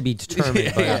 that's yet to be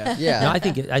determined. But, Yeah. No, I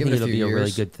think Give it it'll few be a really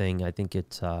years. good thing. I think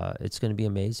it's going to be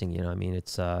amazing. I mean,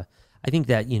 it's. I think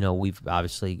that we've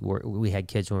obviously we had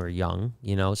kids when we were young.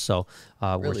 So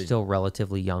we're Really? still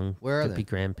relatively young Where are to they? be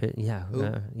grandparents. Yeah,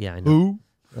 Who? yeah. I know. Who?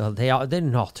 They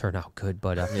didn't all turn out good,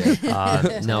 but no,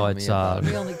 Tell it's me about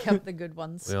We only kept the good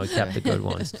ones. we only kept the good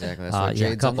ones. Exactly. That's why Yeah, a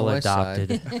Jade's on the couple west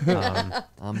adopted. side.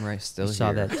 I'm right still You here.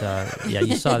 saw that?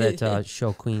 You saw that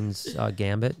show Queen's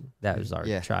Gambit. That was our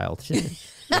Yeah. child.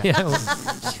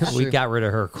 We got rid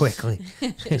of her quickly.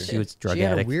 She was drug She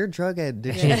had a addict. weird drug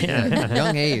addiction at a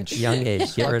young age. Young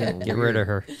age. Get rid Fucking of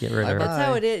her. Get rid of her. That's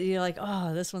how Bye. it is. You're like,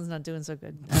 oh, this one's not doing so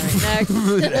good. All right, next.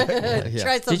 Yeah.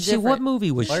 Try something Did you see what different.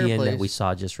 movie was she in that Fireplace. we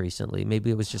saw just recently?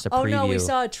 Maybe it was just a Oh preview. no, we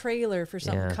saw a trailer for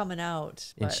something Yeah. coming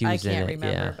out, And but she I was in can't it,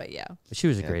 remember. yeah. But yeah, She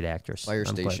was a Yeah. great actress. Fire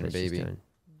I'm glad station, that she's baby. doing-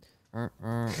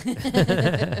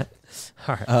 Uh.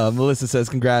 All right. Melissa says,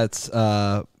 congrats.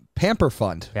 Pamper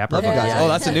Fund. Pamper Love you Fund, guys. yeah. Oh,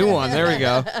 that's a new one. There we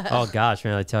go. Oh gosh,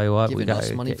 man! I tell you what, we Giving got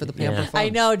us money for the Pamper Fund. I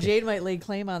know Jade might lay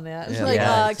claim on that. Yeah. Like,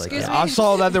 Yeah, it's like, excuse yeah. me. I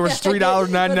saw that there was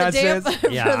 $3.99. For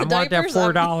the Yeah, I want that diapers,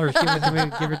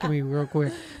 $4. Give it to me real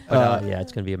quick. But, yeah,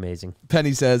 it's gonna be amazing.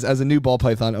 Penny says, as a new ball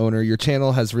python owner, your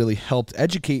channel has really helped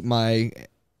educate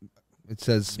it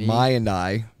says Me? my and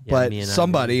I, Yeah, but me and I.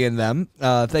 somebody in them.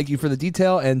 Thank you for the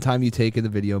detail and time you take in the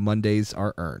video. Mondays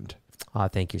are earned.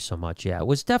 Thank you so much. Yeah, it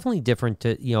was definitely different.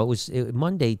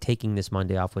 Monday, taking this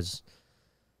Monday off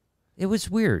it was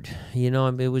weird.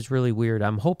 It was really weird.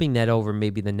 I'm hoping that over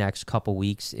maybe the next couple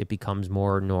weeks, it becomes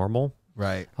more normal.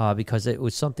 Right. Because it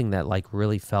was something that like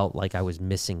really felt like I was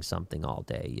missing something all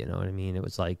day. You know what I mean? It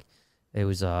was like, it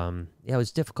was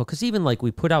difficult because even like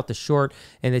we put out the short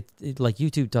and it like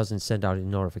YouTube doesn't send out a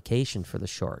notification for the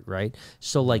short, right?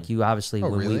 So like you obviously Oh,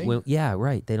 when really? yeah,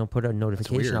 right, they don't put a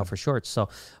notification weird. out for shorts. So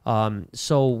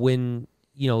so when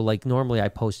like normally I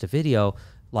post a video,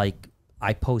 like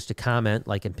I post a comment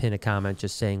like and pin a comment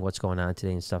just saying what's going on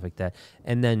today and stuff like that,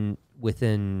 and then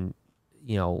within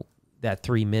that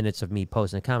 3 minutes of me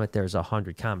posting a comment, there's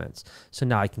 100 comments. So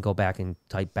now I can go back and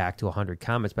type back to 100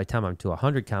 comments. By the time I'm to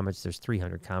 100 comments, there's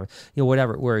 300 comments,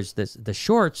 whatever. Whereas the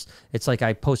shorts, it's like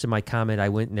I posted my comment, I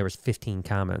went and there was 15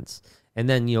 comments. And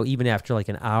then, even after like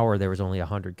an hour, there was only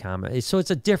 100 comments. So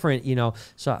it's a different,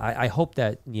 so I hope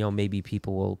that, maybe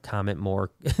people will comment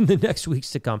more in the next weeks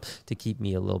to come to keep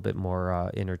me a little bit more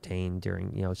entertained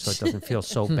during, so it doesn't feel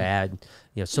so bad,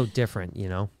 so different,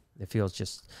 It feels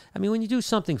just, I mean, when you do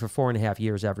something for 4.5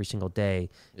 years every single day,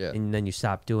 Yeah. and then you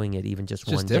stop doing it even just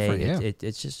It's one just day, different, yeah.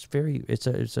 it's just very,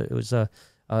 it was a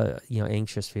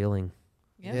anxious feeling.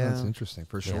 Yeah. That's interesting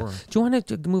for sure. Do you want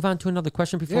to move on to another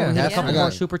question before we hit a definitely. couple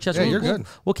more super chats? Yeah, you're good.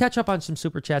 We'll catch up on some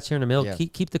super chats here in a minute. Yeah.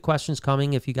 Keep the questions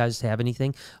coming if you guys have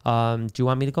anything. Do you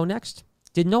want me to go next?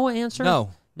 Did Noah answer?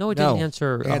 No. Noah didn't No.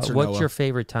 answer. Answer, What's Noah. your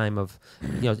favorite time of,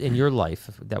 in your life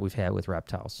that we've had with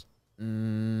reptiles?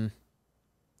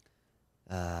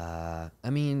 I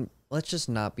mean, let's just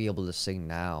not be able to say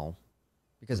now,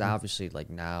 because obviously, like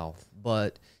now.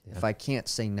 But if I can't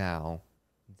say now,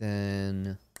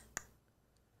 then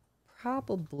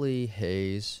probably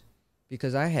Hayes,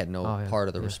 because I had no part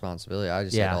of the responsibility. I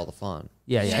just had all the fun.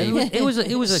 Yeah. It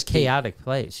was a chaotic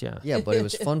place. Yeah. Yeah, but it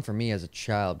was fun for me as a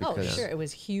child Oh, because sure. It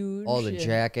was huge. all the and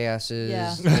jackasses,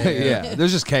 Yeah. Yeah,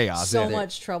 there's just chaos. So in it.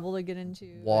 much trouble to get into.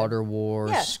 water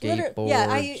wars, skateboards. Yeah,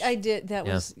 I did. That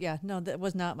Yeah. was, no, that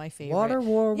was not my favorite. Water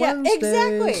war Yeah, Wednesdays.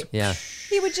 exactly. Yeah.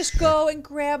 He would just go and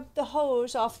grab the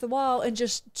hose off the wall and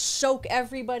just soak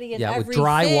everybody and Yeah, with everything.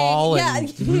 drywall Yeah. and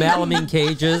melamine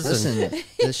cages. Listen,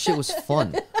 this shit was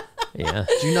fun. Yeah.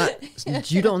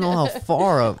 You don't know how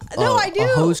far No, I do. a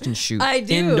hose can shoot. I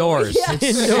do. Indoors.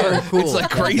 Yes. So cool. It's like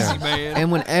crazy, man. And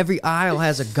when every aisle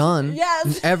has a gun,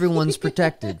 Yes. everyone's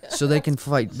protected, so they can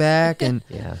fight back. And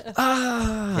Yeah.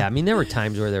 Yeah, I mean, there were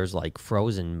times where there was like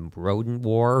frozen rodent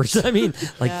wars. I mean,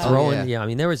 like Yeah. throwing. Oh, yeah. I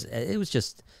mean, it was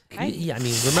just. I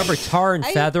mean, remember tar and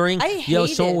feathering? I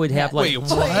someone would have like. Wait,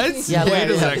 what? Yeah, Wait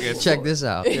a like- second. check this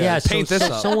out. Yeah, paint this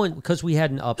up. someone, because we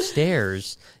had an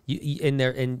upstairs, you in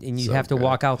there, and you have to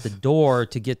walk out the door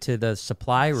to get to the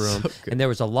supply room, and there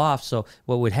was a loft. So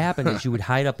what would happen is you would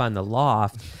hide up on the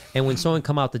loft, and when someone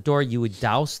come out the door, you would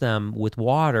douse them with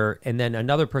water, and then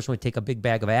another person would take a big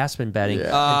bag of aspen bedding and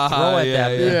throw at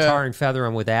them and tar and feather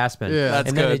them with aspen, That's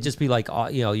and then good. it'd just be like,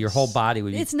 your whole body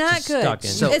would be It's not just good. stuck in.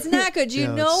 So- It's not good. You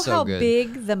No, know it's so how good.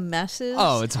 big the mess is?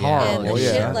 Oh, it's Yeah. horrible. And the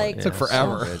Yeah, shit, like- it took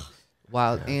forever. So good.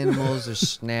 Wild animals, there's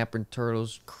snapping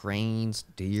turtles, cranes,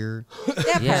 deer.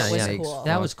 That part was cool.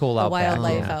 That was cool the out back.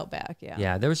 wildlife Yeah. out back, yeah.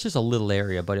 Yeah, there was just a little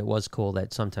area, but it was cool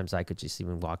that sometimes I could just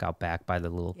even walk out back by the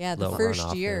little. Yeah, the little first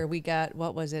runoff year there. we got,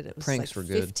 what was it? It was Pranks like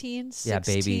were good. 15, Yeah,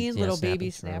 16 baby- little yeah, baby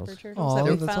snapping snapper turtles. turtles that we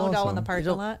that's found all in the awesome.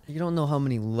 parking lot. You don't know how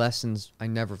many lessons I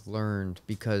never learned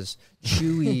because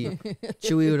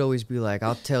Chewy would always be like,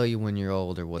 "I'll tell you when you're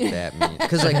older what that means."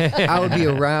 Because like I would be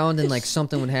around and like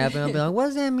something would happen. I'd be like, "What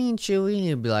does that mean, Chewy?" And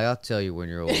he'd be like, "I'll tell you when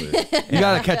you're older." You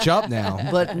got to catch up now.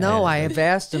 But no, I have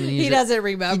asked him. And he's He like- doesn't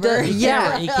remember.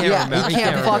 Yeah, He can't yeah, remember. He He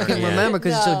can't can't fucking remember, yeah. remember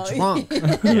because he's No. so drunk.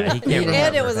 Yeah, he can't remember.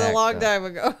 And it was back a long then. time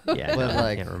ago. Yeah, But, no, I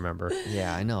like- can't remember.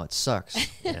 Yeah, I know it sucks.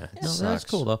 Yeah, no, that's sucks.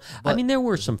 cool though. I But- mean, there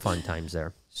were some fun times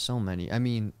there. So many. I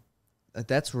mean,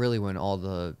 that's really when all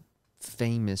the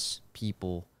famous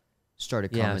people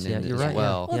started Yes, coming yeah, in you're as right, yeah.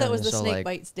 well. Well, that was the So, snake like,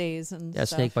 bites days and Yeah,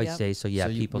 stuff. snake bites yep. day. So yeah,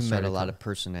 so people we met started a lot coming. of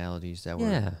personalities that were.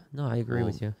 Yeah, no, I agree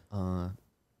with you.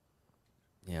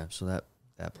 Yeah, so that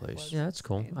place. Yeah, that's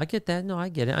cool. I get that. No, I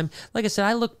get it. I'm like I said.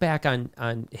 I look back on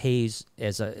Hayes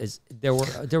as there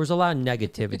was a lot of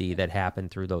negativity that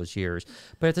happened through those years,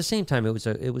 but at the same time, it was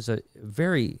a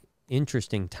very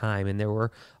interesting time, and there were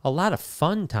a lot of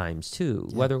fun times too.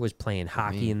 Whether it was playing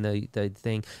hockey in the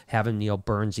thing, having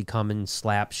Burnsy come and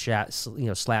slap shots,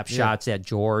 shots at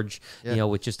George,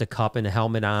 with just a cup and a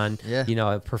helmet on. Yeah.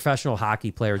 A professional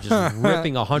hockey player just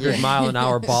ripping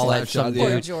 100-mile-an-hour ball Slap at some shot, yeah.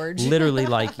 dude. George. Literally,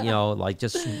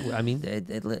 I mean,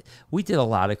 we did a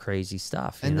lot of crazy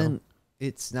stuff. And then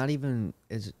it's not even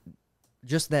as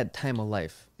just that time of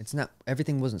life. It's not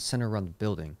everything wasn't centered around the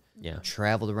building. Yeah.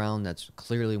 Traveled around. That's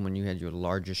clearly when you had your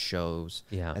largest shows.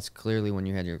 Yeah. That's clearly when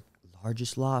you had your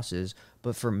largest losses.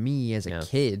 But for me as a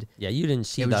kid, yeah, you didn't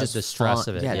see it was the just stress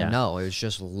fun. of it. Yeah, Yeah, no, it was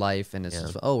just life, and it's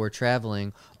just, oh, we're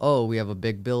traveling. Oh, we have a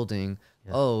big building.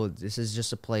 Oh, this is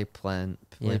just a playpen.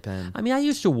 I mean, I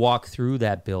used to walk through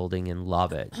that building and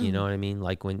love it. You know what I mean?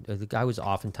 Like when I was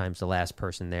oftentimes the last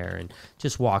person there, and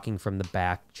just walking from the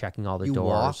back, checking all the You doors.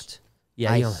 walked.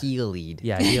 Yeah, I heeled.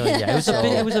 Yeah, it was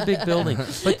it was a big building.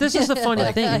 But this is the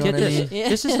funny thing. you know Get what I this. mean?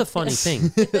 This is the funny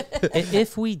thing.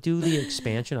 If we do the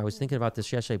expansion, I was thinking about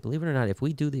this yesterday. Believe it or not, if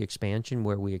we do the expansion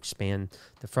where we expand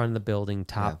the front of the building,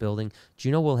 top building, do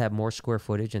you know we'll have more square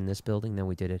footage in this building than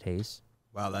we did at Hayes?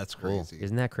 Wow, that's crazy.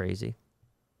 Isn't that crazy?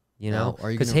 Now, are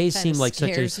you Because gonna- Hayes Kinda seemed like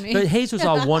such a. scares me. But Hayes was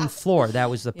all one floor.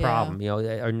 That was the Yeah. problem,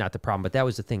 or not the problem, but that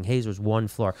was the thing. Hayes was one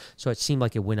floor, so it seemed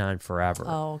like it went on forever.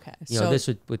 Oh, okay. This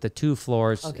with the 2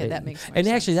 floors. Okay, that makes more And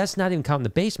actually, sense. that's not even counting the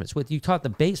basements. With you taught the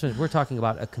basements, we're talking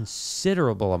about a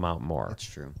considerable amount more. That's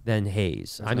true. Than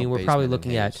Hayes. I no mean, we're probably basement in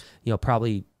looking Hayes. at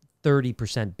probably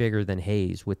 30% bigger than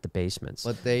Hayes with the basements.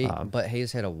 But but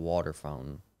Hayes had a water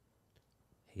fountain.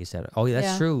 He said, "Oh, yeah,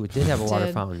 that's Yeah. true. It did have a water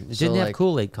Did. fountain. It So, didn't have like-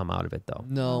 Kool-Aid come out of it though."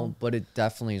 No, but it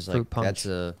definitely is like Fruit punch. that's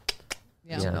a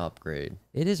It's an upgrade.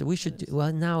 It is. We should.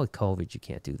 Well, now with COVID, you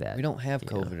can't do that. We don't have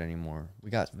COVID anymore. We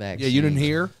got vaccines. Yeah, you didn't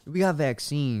hear? We got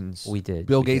vaccines. We did.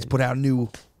 Bill we Gates did. put out a new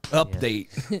update.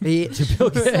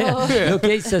 Bill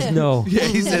Gates says no. Yeah,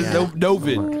 he says no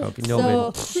vid. Okay,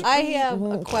 no. So I have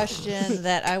a question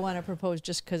that I want to propose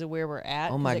just because of where we're at.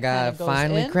 Oh 'cause my it kinda God! goes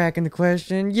Finally in. cracking the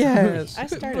question. Yes. I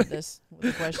started this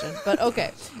with a question, but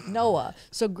okay, Noah.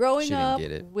 So growing She didn't up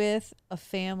get it. with a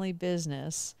family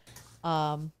business,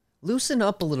 Loosen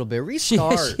up a little bit. She,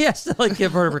 Restart. she has to like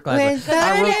give her class.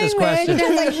 I wrote this question.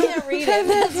 because I can't read it.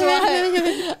 That's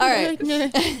why. All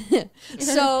right.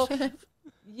 So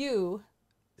you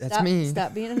That's stop, me.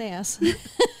 Stop being an ass.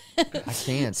 I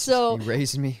can't. So- you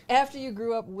raised me. After you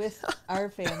grew up with our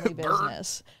family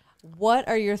business, what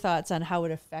are your thoughts on how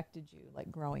it affected you,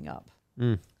 like growing up?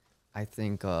 I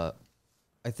think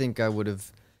I would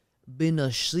have been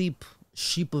a sheep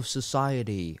of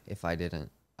society if I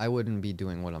didn't. I wouldn't be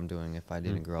doing what I'm doing if I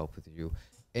didn't grow up with you.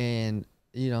 And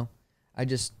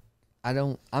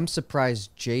I'm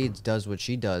surprised Jade does what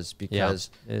she does because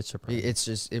it's surprising. it's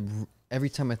just every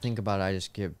time I think about it, I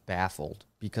just get baffled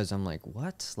because I'm like,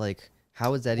 what? Like,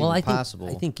 how is that even possible?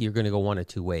 I think you're going to go one of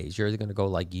two ways. You're either going to go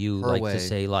like you, Her like way to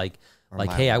say like, my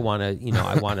hey, way. I want to,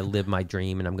 I want to live my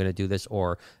dream and I'm going to do this.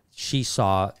 Or she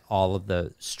saw all of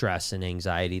the stress and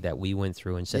anxiety that we went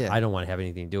through and said, Yeah. I don't want to have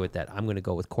anything to do with that. I'm going to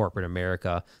go with corporate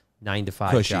America,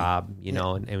 9-to-5 Cushy. job,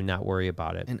 and not worry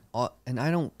about it. And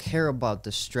I don't care about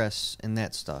the stress and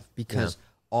that stuff because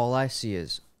all I see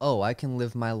is, oh, I can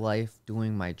live my life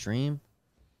doing my dream,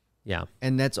 Yeah.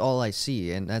 and that's all I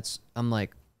see, and I'm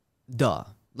like, duh.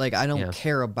 Like I don't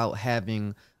care about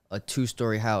having a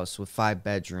 2-story house with 5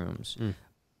 bedrooms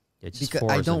It's just because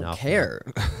 4 I is don't enough, care.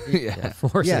 Yeah.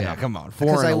 4 is Yeah. enough. Come on. 4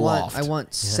 Because in I a want loft. I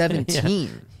want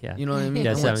 17. Yeah. You know what I mean?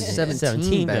 Yeah, I want 17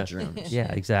 17 yeah. bedrooms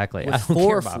Yeah, exactly. I with don't care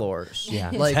 4 about it. floors. Yeah.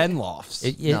 Like 10 lofts.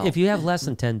 No. If you have less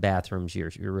than 10 bathrooms,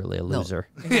 you're really a loser.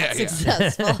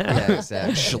 Successful. yeah,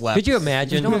 exactly. Schlep. Could you If you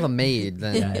imagine? don't have a maid,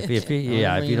 then if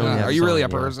you don't have Are you really a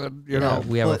someone, person? You know,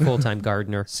 we have a full-time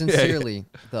gardener. sincerely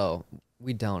though,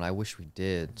 we don't. I wish we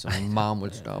did. So my mom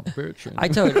would stop bitching. I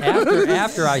tell you,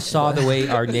 after I saw the way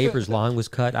our neighbor's lawn was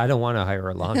cut, I don't want to hire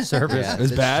a lawn service. Yeah, It's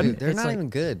that's bad? true. They're It's not like-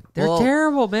 even good. They're Well,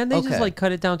 terrible, man. They just okay. like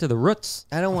cut it down to the roots.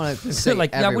 I don't want to They're say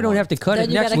like, yeah, we don't have to cut Then it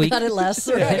you next gotta week. cut it less,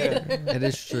 right? It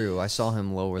is true. I saw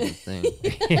him lower the thing.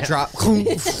 Drop.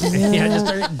 Yeah,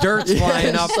 just dirt's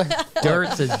flying up.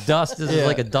 Dirt's as dust. This is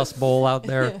like a dust bowl out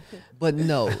there. But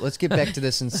no, let's get back to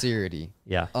the sincerity.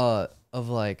 Yeah. Of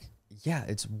like, yeah,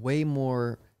 it's way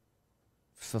more.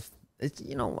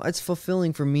 It's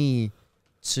fulfilling for me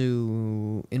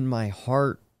to, in my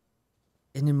heart,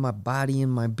 and in my body,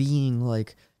 and my being,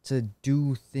 like to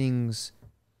do things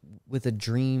with a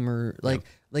dream or like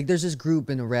there's this group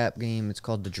in a rap game. It's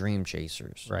called the Dream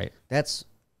Chasers. Right. That's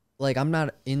like I'm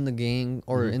not in the gang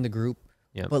or in the group,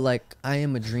 Yeah. but like I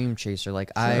am a dream chaser.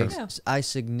 Like Yeah.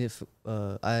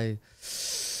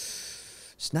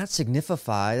 it's not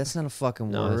signify. That's not a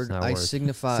fucking No, that's word. not a I word.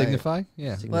 signify. Signify?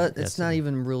 Yeah. But Yeah, it's not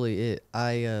even really it.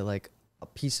 I like a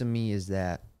piece of me is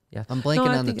that. Yeah. I'm blanking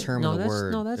No, I on the think- term no, of the that's-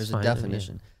 word. no, that's There's fine, a yeah.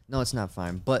 definition. No, it's not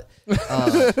fine. But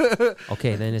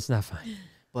Okay, then it's not fine.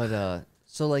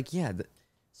 so like yeah,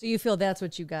 So you feel that's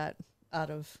what you got out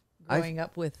of growing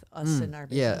up with us in our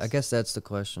business? yeah. I guess that's the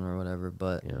question or whatever.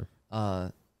 But Yeah.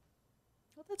 Well,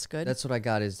 that's good. that's what I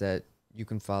got is that you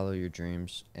can follow your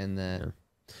dreams and that Yeah.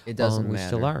 it doesn't we matter.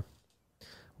 still are.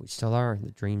 We still are.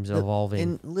 The dream's evolving.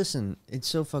 And listen, it's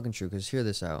so fucking true because hear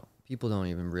this out. People don't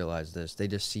even realize this. They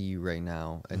just see you right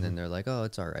now and then they're like, oh,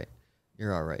 it's all right.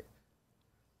 You're all right.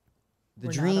 The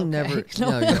We're not dream okay. never.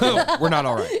 No. No, We're not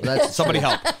all right. that's Somebody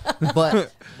help.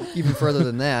 But even further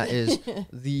than that is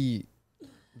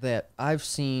that I've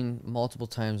seen multiple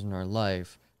times in our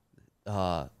life,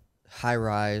 high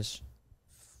rise,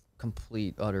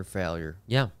 complete utter failure.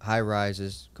 yeah. High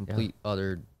rises, complete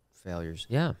utter failures.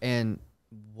 Yeah. And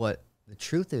what the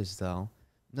truth is, though,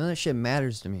 none of that shit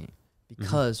matters to me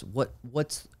because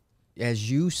what's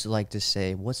as you like to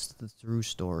say, what's the through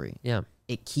story? Yeah.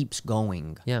 It keeps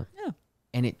going, Yeah.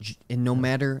 and no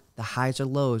matter the highs or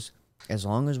lows, as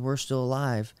long as we're still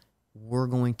alive, we're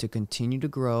going to continue to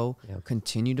grow,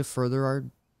 continue to further our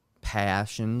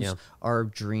passions, our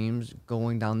dreams,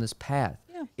 going down this path.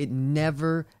 Yeah. It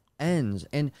never ends,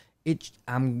 and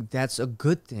that's a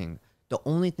good thing. The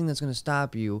only thing that's going to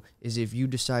stop you is if you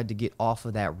decide to get off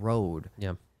of that road.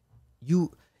 Yeah.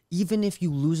 Even if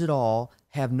you lose it all,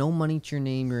 have no money to your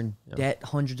name, you're in debt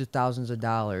hundreds of thousands of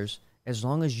dollars, as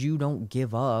long as you don't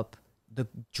give up, the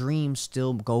dream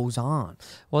still goes on.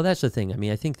 Well, that's the thing. I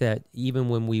mean, I think that even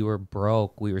when we were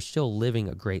broke, we were still living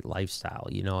a great lifestyle.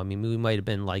 You know, I mean, we might have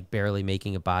been like barely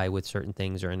making it by with certain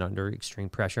things or under extreme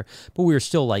pressure, but we were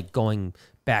still like going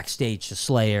backstage to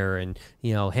Slayer and,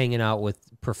 you know, hanging out with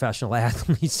professional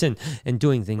athletes and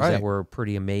doing things that were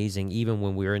pretty amazing, even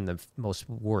when we were in the most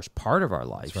worst part of our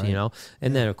lives, you know?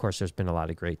 And then, of course, there's been a lot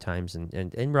of great times.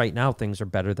 And right now, things are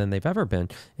better than they've ever been.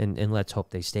 And let's hope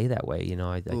they stay that way. You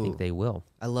know, I think they will.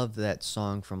 I love that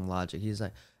song from Logic. He's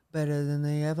like, better than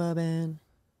they ever been.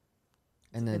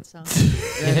 And then,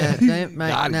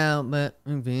 right now, but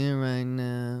I'm being right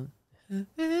now.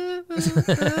 Yeah,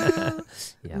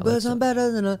 but I'm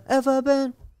better than I've ever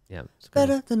been. Yeah, it's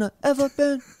better than I've ever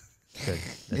been. Good.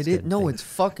 It is, no, it's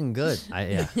fucking good.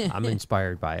 I'm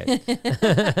inspired by it.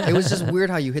 It was just weird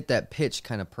how you hit that pitch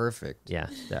kind of perfect. Yeah,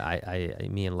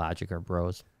 me and Logic are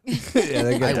bros.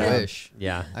 I wish.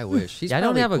 Yeah, I wish. He's I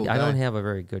don't have a don't have a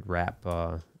very good rap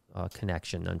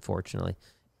connection, unfortunately.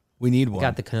 We need one. I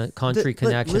got the country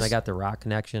connection. listen, I got the rock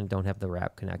connection. Don't have the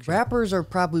rap connection. Rappers are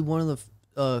probably one of the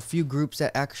few groups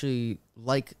that actually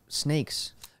like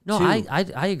snakes. No, too.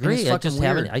 I agree. I just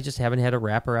weird. haven't had a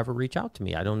rapper ever reach out to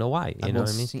me. I don't know why. You know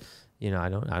what I mean? You know, I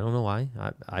don't know why.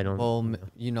 I don't. Well,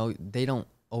 you know, they don't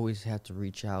always have to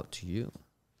reach out to you.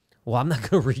 Well, I'm not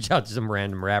going to reach out to some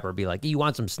random rapper and be like, "You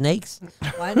want some snakes?"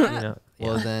 Why not? You know?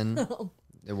 Well, then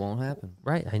it won't happen.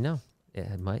 Right? I know.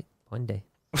 Yeah, it might one day.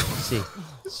 Let's see.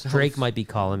 Drake might be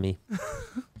calling me.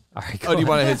 All right. Do you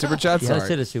want to hit super chat? Yeah, let's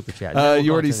hit a super chat.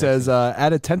 You already says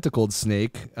add a tentacled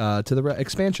snake to the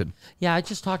expansion. Yeah, I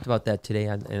just talked about that today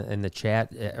in the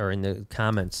chat or in the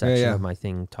comments section of my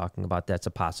thing, talking about that's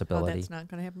a possibility. Oh, that's not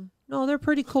going to happen? No, they're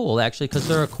pretty cool actually because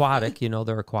they're aquatic. You know,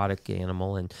 they're aquatic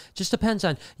animal, and just depends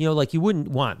on, you know, like you wouldn't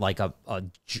want like a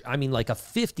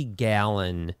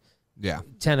 50-gallon. Yeah.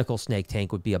 Tentacle snake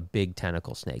tank would be a big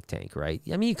tentacle snake tank, right?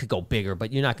 I mean, you could go bigger,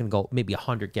 but you're not going to go. Maybe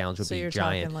 100 gallons would so be you're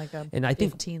giant. Talking like a and I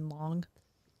think 15 long.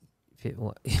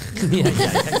 Exactly.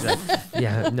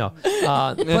 Yeah, no.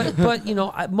 But you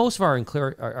know, most of our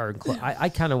I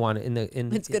kind of want it in the.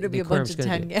 It's going to be a bunch of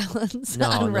 10 gallons.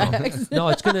 No,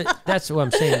 it's gonna. That's what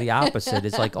I'm saying. The opposite.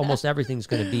 It's like almost everything's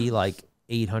going to be like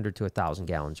 800 to 1,000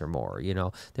 gallons or more. You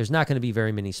know, there's not going to be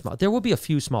very many small. There will be a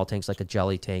few small tanks, like a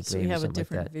jelly tank. So maybe we have a something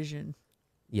different like that. vision.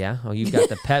 Yeah. Oh, you've got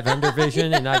the pet vendor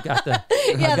vision, and I've got the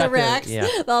the racks.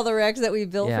 All the racks that we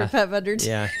built for pet vendors.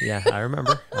 Yeah. I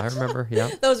remember.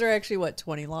 Yeah. Those are actually what,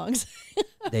 20 longs.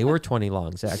 They were 20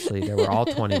 longs. Actually, they were all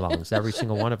 20 longs. Every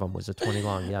single one of them was a 20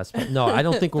 long. Yes. But no, I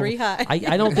don't think we're. 3 high.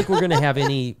 I don't think we're going to have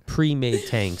any pre-made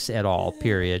tanks at all.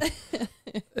 Period.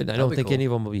 And I don't think any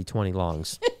of them will be 20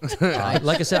 longs.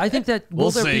 Like I said, I think that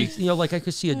we'll see. You know, like I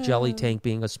could see a jelly tank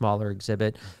being a smaller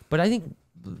exhibit, but I think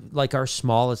like our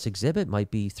smallest exhibit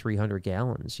might be 300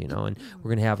 gallons. You know, and we're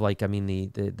going to have like, I mean,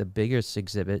 the biggest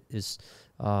exhibit is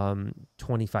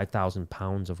 25,000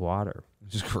 pounds of water,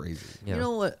 which is crazy. You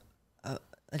know what?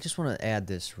 I just want to add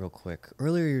this real quick.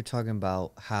 Earlier, you were talking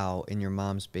about how in your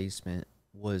mom's basement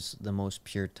was the most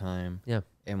pure time. Yeah.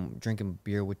 And drinking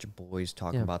beer with your boys,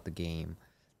 talking about the game.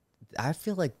 I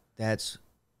feel like that's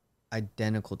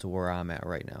identical to where I'm at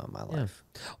right now in my life.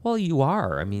 Well, you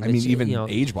are. I mean, even you know,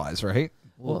 age-wise, right?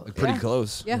 Well, like pretty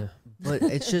close. Yeah. But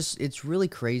it's really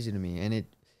crazy to me, and it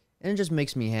just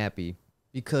makes me happy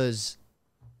because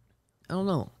I don't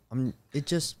know. It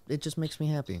just makes me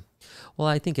happy. Well,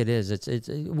 I think it is.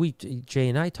 Jay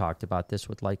and I talked about this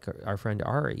with like our friend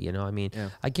Ari. You know, I mean,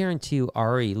 I guarantee you,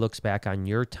 Ari looks back on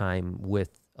your time with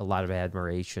a lot of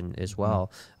admiration as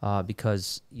well,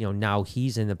 because you know now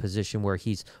he's in a position where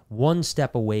he's one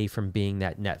step away from being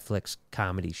that Netflix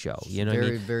comedy show. You know, what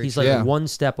I mean? He's like one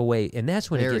step away, and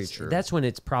that's when that's when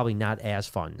it's probably not as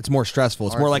fun. It's more stressful.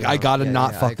 It's more like I gotta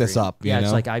not fuck this up. You know?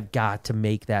 It's like I've got to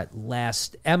make that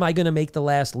last. Am I going to make the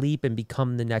last leap and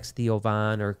become the next Theo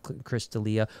Von or Chris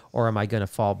D'Elia, or am I going to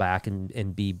fall back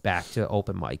and be back to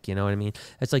open mic? You know what I mean?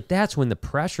 It's like that's when the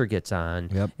pressure gets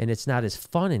on, and it's not as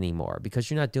fun anymore because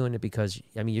you're not doing it because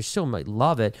I mean you still might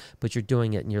love it, but you're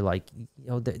doing it and you're like, you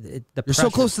know, the you're pressure, so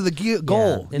close to the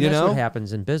goal. And you that's know what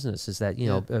happens in business is that you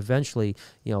know eventually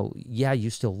you know you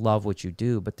still love what you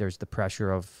do, but there's the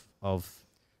pressure of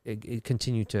it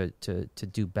continue to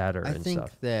do better. I and think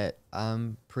stuff. that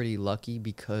I'm pretty lucky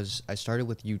because I started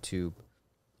with YouTube,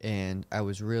 and I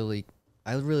really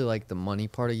like the money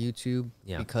part of YouTube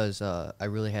because I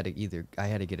really had to I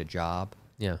had to get a job.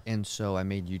 Yeah. And so I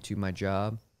made YouTube my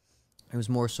job. It was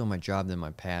more so my job than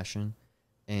my passion.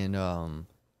 And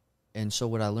so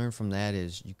what I learned from that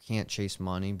is you can't chase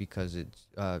money because it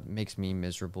makes me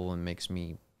miserable and makes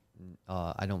me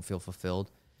I don't feel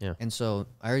fulfilled. Yeah. And so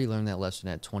I already learned that lesson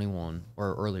at 21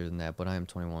 or earlier than that, but I am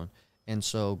 21. And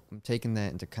so taking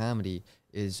that into comedy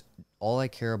is all I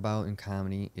care about in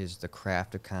comedy is the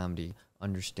craft of comedy,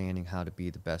 understanding how to be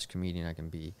the best comedian I can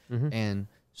be. And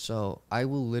so I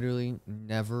will literally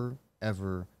never,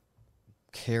 ever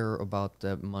care about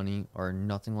the money or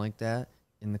nothing like that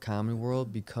in the comedy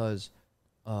world, because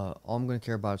all I'm going to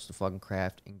care about is the fucking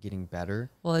craft and getting better.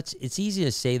 Well, it's easy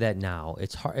to say that now.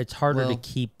 It's harder to Well,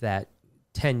 keep that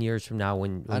 10 years from now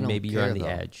when I don't maybe you're on care, the though.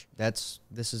 edge.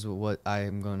 This is what I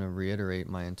am going to reiterate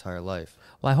my entire life.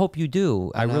 Well, I hope you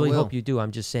do. I And I really will. hope you do.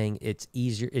 I'm just saying it's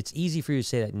easier. It's easy for you to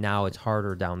say that now. It's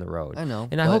harder down the road. I know,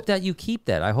 and I but- hope that you keep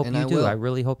that. I hope and you I do. will. I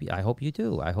really hope you. I hope you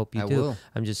do. I hope you I do. will.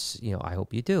 I'm just, I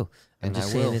hope you do. I'm And just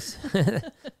I saying will. this.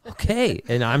 Okay,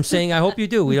 and I'm saying I hope you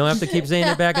do. We don't have to keep saying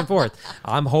it back and forth.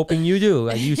 I'm hoping you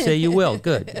do. You say you will.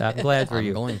 Good. I'm glad for I'm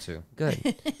you. going to.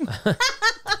 Good.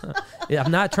 Yeah,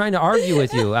 I'm not trying to argue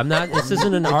with you. I'm not. This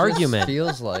isn't an argument.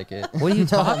 Feels like it. What are you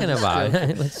talking about?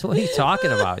 What are you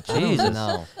talking about? I don't Jesus,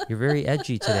 know. you're very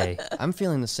edgy today. I'm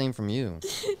feeling the same from you.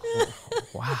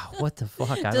 Wow, what the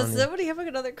fuck? I Does don't. somebody have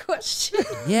another question?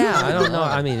 Yeah, I don't know.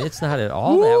 I mean, it's not at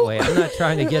all that way. I'm not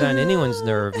trying to get on anyone's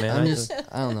nerve, man. I'm just,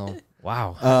 I don't know.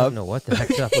 Wow, I don't know what the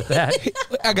heck's up with that.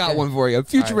 I got one for you.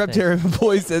 Future All right, Reptarian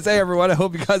employee says, "Hey everyone, I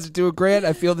hope you guys are doing great.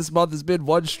 I feel this month has been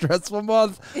one stressful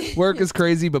month. Work is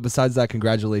crazy, but besides that,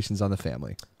 congratulations on the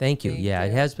family." Thank you. Thank Yeah, it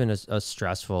you. has been a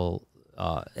stressful,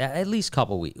 at least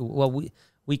couple weeks. Well,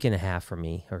 week and a half for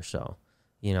me or so.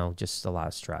 Just a lot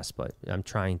of stress, but I'm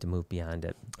trying to move beyond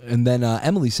it. And then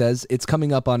Emily says, "It's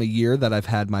coming up on a year that I've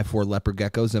had my 4 leopard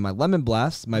geckos and my lemon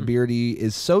blast. My beardie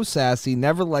is so sassy,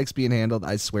 never likes being handled.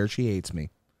 I swear she hates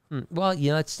me." Well,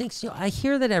 it stinks. I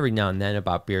hear that every now and then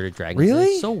about bearded dragons. and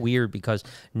Really? It's so weird because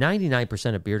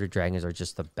 99% of bearded dragons are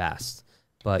just the best.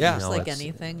 But Yeah. Just like it's-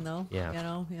 anything, though. Yeah.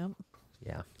 Yeah.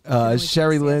 Yeah. Uh, Definitely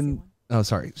Sherry sassy Lynn. one. Oh,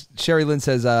 sorry. Sherry Lynn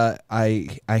says, I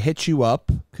hit you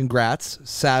up. Congrats.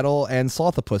 Saddle and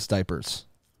Slothopus diapers.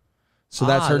 So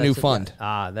that's her new fund.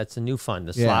 That's a new fund,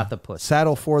 the Yeah. Slothopus.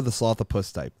 Saddle for the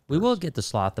Slothopus diaper. We will get the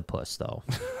Slothopus, though,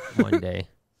 one day.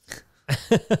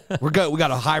 We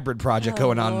got a hybrid project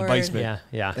going on in Lord. Basement.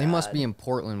 Yeah. They must be in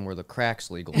Portland where the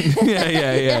crack's legal.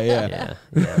 Yeah.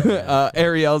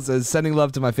 Ariel says, "Sending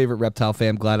love to my favorite reptile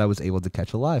fam. Glad I was able to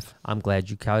catch a live." I'm glad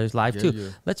you caught us live, too. yeah.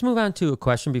 Let's move on to a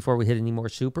question before we hit any more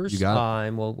supers. You got it.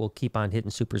 And we'll keep on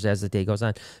hitting supers as the day goes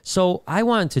on. So I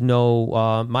wanted to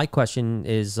know, my question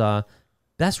is,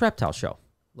 best reptile show,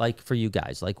 like for you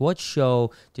guys. Like, what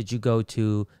show did you go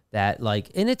to that,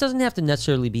 and it doesn't have to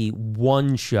necessarily be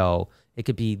one show. It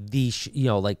could be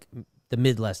like the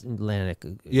Midwest Atlantic.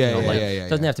 Yeah. It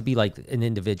doesn't have to be like an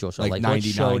individual show. Like Like what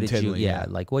show 99 did you? Tinley, Yeah, yeah.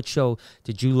 like what show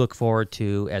did you look forward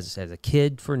to as a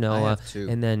kid for Noah, have two.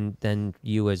 and then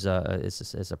you as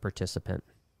a participant?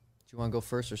 Do you want to go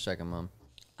first or second, Mom?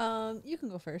 You can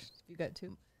go first if you got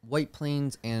to. White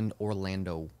Plains and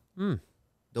Orlando.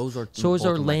 Those are So was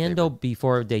both of my Orlando favorite.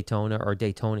 before Daytona, or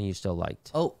Daytona you still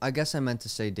liked? Oh, I guess I meant to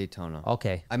say Daytona.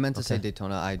 Okay. I meant to say Okay.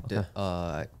 Daytona. I did.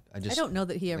 I just. I don't know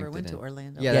that he ever linked went it to in.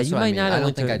 Orlando. Yeah, Yeah, that's you what I might mean. not I have don't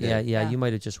went think to, I did. Yeah, Yeah. you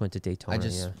might have just went to Daytona.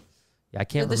 just- yeah, I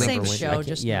can't They're the remember same when. show, I can't-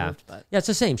 just yeah, moved, but yeah, it's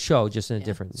the same show, just in a Yeah.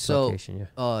 different So, location.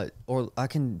 Yeah. or I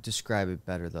can describe it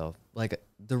better though. Like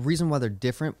the reason why they're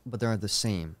different, but they're the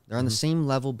same. They're on the same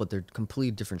level, but they're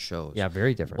completely different shows. Yeah,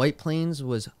 very different. White Plains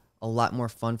was a lot more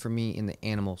fun for me in the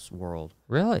animals world.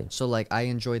 Really? So like I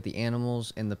enjoyed the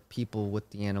animals and the people with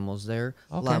the animals there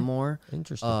a Okay. lot more.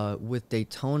 Interesting. With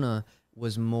Daytona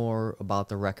was more about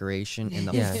the recreation and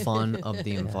the Yeah. fun of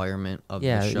the environment of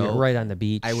Yeah, the show. you're right on the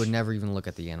beach. I would never even look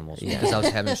at the animals because I was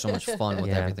having so much fun with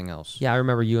Yeah. everything else. Yeah, I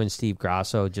remember you and Steve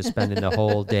Grasso just spending the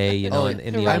whole day, Oh, in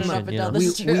the running ocean. up and You down know?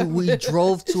 the We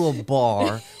drove to a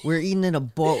bar. We were eating at a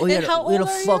bar. We had, how we had a old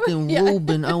are you? fucking Yeah.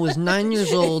 Reuben. I was 9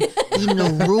 years old eating a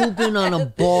Reuben on a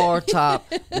bar top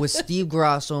with Steve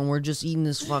Grasso, and we're just eating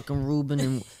this fucking Reuben,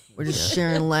 and we're just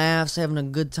sharing laughs, having a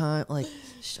good time. Like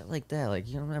shit like that.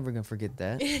 Like you're never gonna forget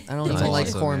that. I don't That's even like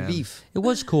awesome, corned man. beef. It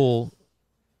was cool,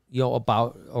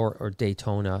 about or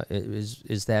Daytona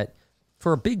is that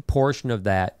for a big portion of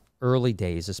that early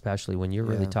days, especially when you're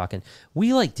really Yeah. talking, we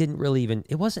didn't really even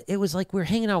it was like we were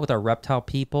hanging out with our reptile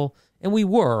people, and we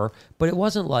were, but it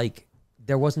wasn't like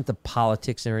there wasn't the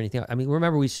politics or anything. I mean,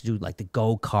 remember we used to do like the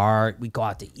go-kart, we'd go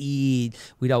out to eat,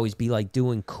 we'd always be like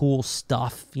doing cool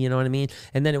stuff, you know what I mean?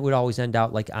 And then it would always end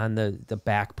out like on the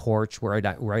back porch right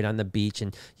on the beach,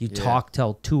 and you talk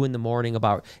till 2 a.m.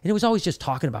 about, and it was always just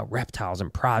talking about reptiles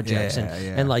and projects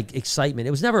and like excitement.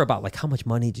 It was never about like how much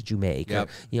money did you make, or,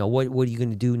 you know, what are you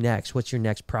going to do next? What's your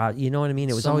next project? You know what I mean?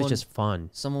 It was always just fun.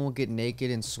 Someone will get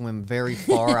naked and swim very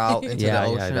far out into the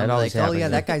ocean. That like, oh yeah,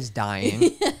 that guy's dying.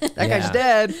 That guy's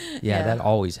dead. Yeah, that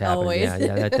always happened. Always.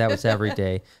 Yeah, that was every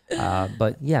day.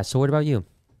 But yeah, so what about you?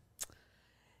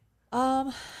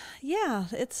 Yeah,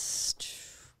 it's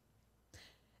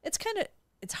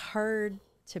hard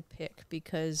to pick,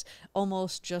 because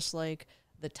almost just like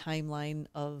the timeline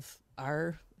of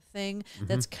our thing,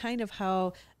 that's kind of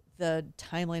how the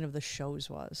timeline of the shows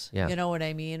was. Yeah. You know what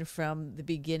I mean? From the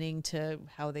beginning to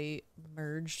how they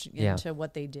merged into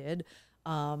what they did.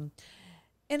 And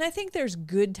I think there's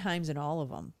good times in all of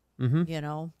them, you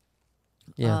know?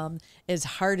 Yeah. As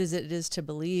hard as it is to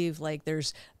believe, like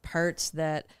there's parts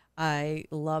that I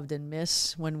loved and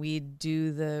miss when we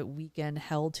do the weekend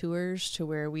hell tours, to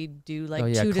where we do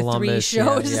like 2 to 3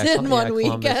 shows in one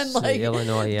weekend, like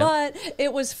Illinois. But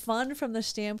it was fun from the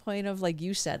standpoint of, like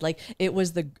you said, like it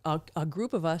was a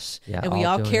group of us, and we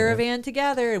all caravan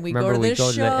together, and we go to this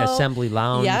show, to the Assembly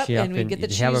Lounge, and we get the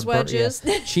cheese wedges,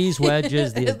 cheese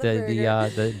wedges,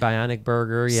 the bionic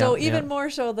burger. So even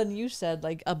more so than you said,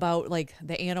 like about like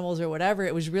the animals or whatever,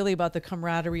 it was really about the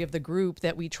camaraderie of the group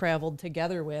that we traveled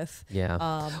together with.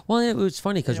 Yeah. Well, it was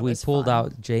funny because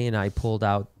Jay and I pulled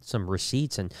out some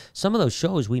receipts, and some of those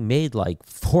shows we made like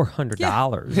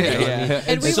 $400.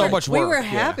 And so much work. We were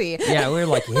happy. Yeah, we were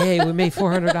like, hey, we made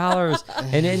 $400,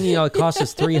 and then it cost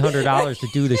us $300 to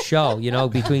do the show.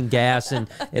 Between gas and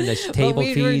the table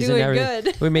fees and everything,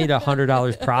 good. We made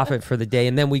 $100 profit for the day,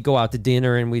 and then we'd go out to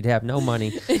dinner and we'd have no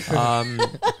money.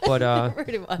 But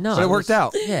it worked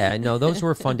out. Yeah, no, those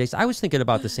were fun days. I was thinking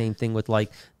about the same thing with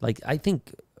like I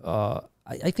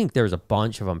think there's a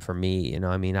bunch of them for me.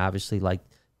 I mean, obviously like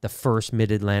the first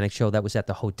Mid-Atlantic show that was at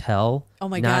the hotel. Oh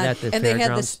my not God. At the and they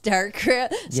had the Star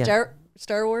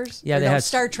Wars? Yeah, they had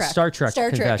Star Trek. Star Trek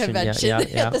convention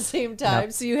at the same time.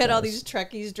 So you had all these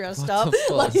Trekkies dressed up,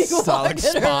 like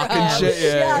Spock and shit.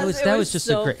 Yes, that was just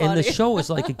so a great. funny. And the show was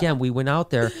like, again, we went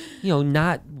out there,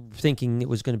 not thinking it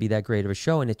was going to be that great of a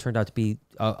show, and it turned out to be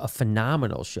a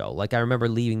phenomenal show. Like I remember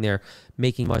leaving there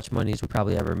making much money as we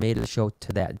probably ever made of the show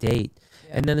to that date.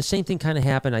 And then the same thing kind of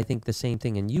happened. I think the same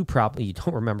thing, and you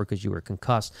don't remember because you were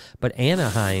concussed. But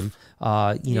Anaheim,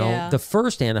 the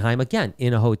first Anaheim, again,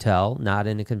 in a hotel, not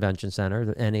in a convention center,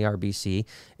 the NARBC.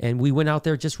 And we went out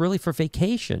there just really for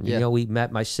vacation. Yeah. We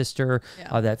met my sister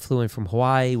that flew in from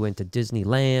Hawaii, went to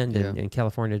Disneyland and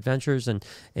California Adventures and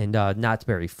Knott's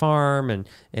Berry Farm.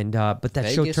 But that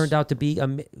Vegas? show turned out to be,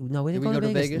 no, we didn't Did we go to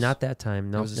to Vegas. Vegas? Not that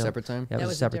time. No, It was a separate time? Yeah, it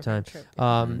was a separate time. Trip.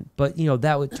 But,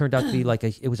 that turned out to be like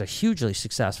it was a hugely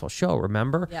successful show,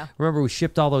 remember? Yeah. Remember we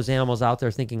shipped all those animals out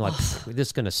there thinking like, this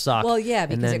is going to suck. Well, yeah,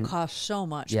 because then, it cost so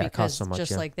much. Yeah, because it cost so much,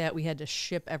 just like that, we had to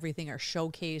ship everything, our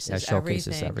showcases,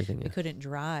 everything. We couldn't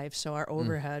drive, so our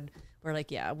overhead, we're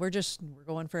like, we're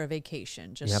going for a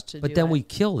vacation just to But do then it. we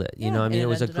killed it. I mean, it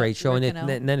was a great show. And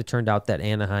then it turned out that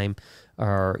Anaheim,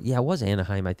 it was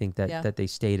Anaheim, I think, that they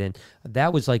stayed in.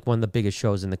 That was like one of the biggest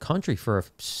shows in the country for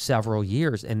several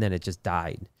years, and then it just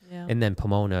died. Yeah. And then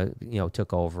Pomona,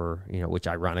 took over, which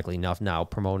ironically enough, now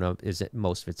Pomona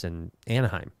most of it's in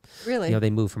Anaheim. Really? They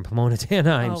moved from Pomona to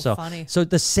Anaheim. Oh, funny. So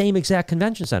the same exact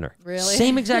convention center. Really?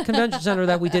 Same exact convention center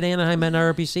that we did Anaheim and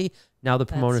RBC. Now the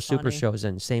Pomona That's Super funny. Show's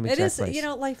in same exact place.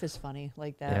 Life is funny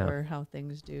like that, or how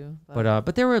things do.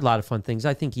 But there were a lot of fun things.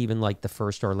 I think even like the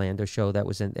first Orlando show that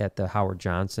was at the Howard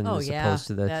Johnson as opposed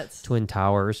to the Twin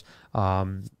Towers. I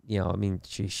mean,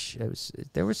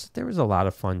 there was a lot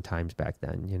of fun times back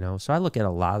then. So I look at a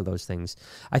lot of those things.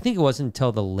 I think it wasn't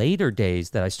until the later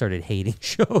days that I started hating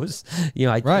shows.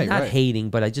 Hating,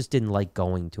 but I just didn't like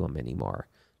going to them anymore.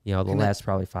 Last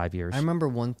probably 5 years. I remember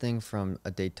one thing from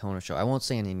a Daytona show. I won't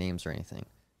say any names or anything,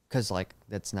 because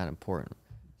that's not important,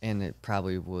 and it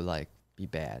probably would be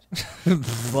bad.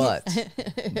 but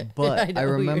I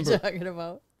remember. Who you're talking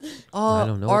about. I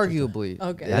don't know. Arguably,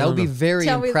 okay, that would be very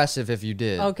Tell me- impressive if you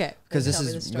did. Okay, because this tell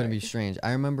me the is going to be story. strange.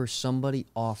 I remember somebody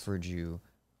offered you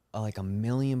like $1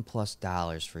 million+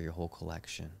 for your whole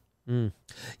collection.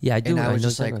 Yeah, I do. And I was know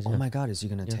just like, exactly, oh my God, is he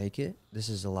going to take it? This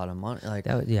is a lot of money. Like,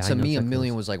 I to know me, $1 exactly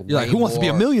million was like, You're way like, who wants to be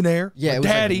a more- millionaire? Yeah, My it was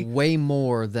daddy. like way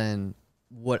more than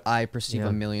what I perceive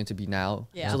a million to be now.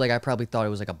 Yeah. So like I probably thought it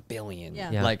was like $1 billion,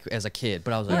 like as a kid.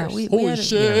 But I was like, holy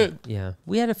shit!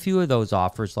 We had a few of those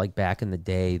offers like back in the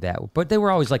day but they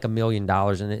were always like $1 million,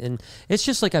 and it's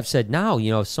just like I've said now.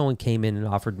 If someone came in and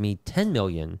offered me $10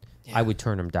 million, I would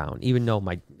turn them down, even though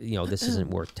this isn't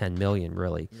worth $10 million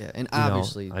really. Yeah, and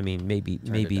obviously, I mean maybe.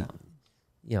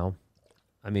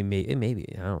 I mean,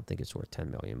 maybe I don't think it's worth $10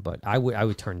 million, but I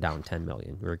would turn down $10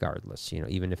 million regardless.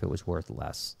 Even if it was worth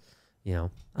less.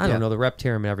 I don't know. The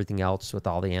reptarium and everything else with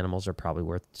all the animals are probably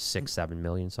worth $6-7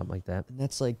 million, something like that. And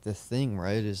that's like the thing,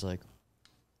 right? Is like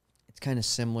it's kind of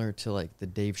similar to like the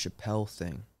Dave Chappelle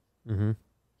thing. Mm-hmm.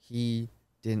 He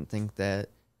didn't think that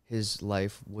his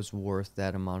life was worth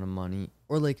that amount of money,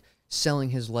 or like selling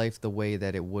his life the way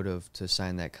that it would have to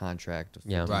sign that contract of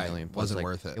 $50 million. Wasn't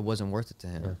worth it. It wasn't worth it to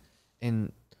him,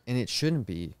 and it shouldn't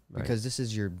be, because this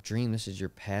is your dream, this is your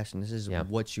passion, this is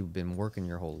what you've been working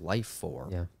your whole life for.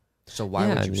 Yeah. So why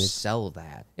would you sell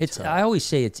that? I always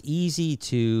say it's easy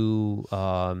to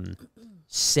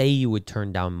say you would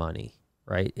turn down money,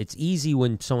 right? It's easy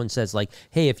when someone says like,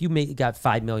 "Hey, if you got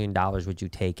 $5 million, would you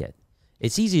take it?"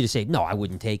 It's easy to say, "No, I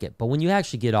wouldn't take it." But when you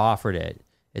actually get offered it,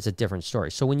 it's a different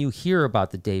story. So when you hear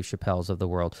about the Dave Chappelles of the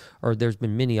world, or there's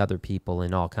been many other people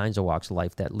in all kinds of walks of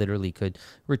life that literally could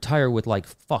retire with like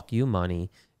 "fuck you" money.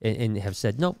 And have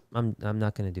said, nope, I'm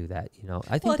not going to do that.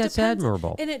 I think that's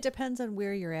admirable. And it depends on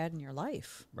where you're at in your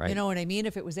life. Right. You know what I mean?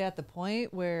 If it was at the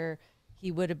point where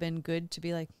he would have been good to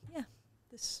be like, yeah,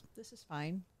 this is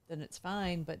fine, then it's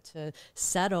fine. But to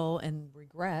settle and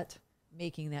regret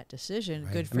making that decision,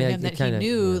 good for him that he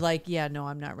knew, no,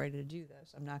 I'm not ready to do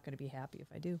this. I'm not going to be happy if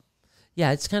I do.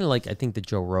 Yeah, it's kind of like I think the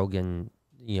Joe Rogan,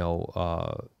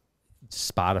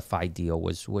 Spotify deal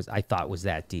was I thought was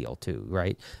that deal too,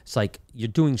 right? It's like you're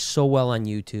doing so well on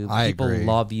YouTube. People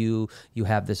love you. You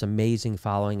have this amazing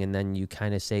following, and then you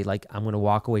kind of say like, I'm going to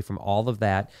walk away from all of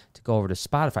that to go over to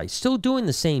Spotify. Still doing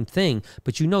the same thing,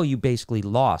 but you basically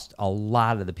lost a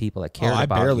lot of the people that cared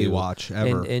about you. I barely watch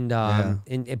ever.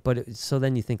 So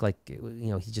then you think like,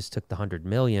 he just took the $100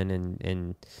 million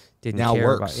and didn't now care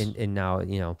works. about, and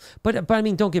now but I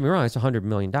mean, don't get me wrong, it's $100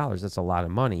 million. That's a lot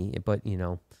of money, but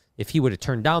if he would have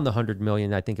turned down the $100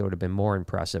 million, I think it would have been more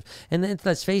impressive. And then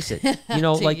let's face it,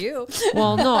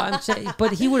 well, no, I'm saying,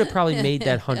 but he would have probably made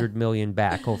that $100 million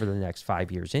back over the next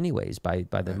 5 years, anyways, by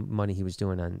the money he was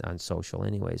doing on social,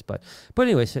 anyways. But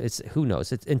anyways, it's who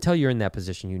knows? Until you're in that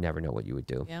position, you never know what you would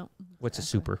do. Yeah. What's a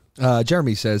super?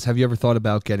 Jeremy says, "Have you ever thought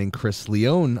about getting Chris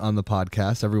Leone on the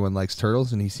podcast? Everyone likes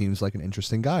turtles, and he seems like an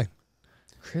interesting guy."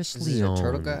 Chris Is Leone. he a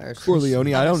turtle guy or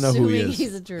Leone? I don't know who he is.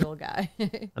 He's a turtle guy.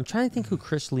 I'm trying to think who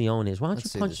Chris Leone is. Why don't Let's you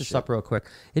see punch this this shit. up real quick?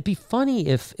 It'd be funny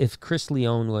if Chris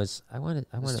Leone was. I want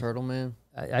This to. turtle man.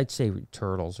 I'd say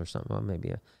turtles or something. Well,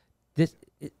 maybe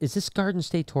is this Garden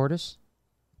State tortoise?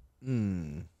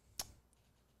 Why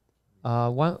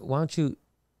don't you?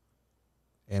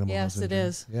 Animal Yes, it husbandry.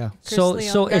 is. Yeah. Chris So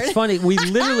Leone it's funny. We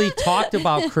literally talked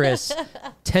about Chris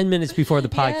 10 minutes before the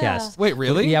podcast. Wait,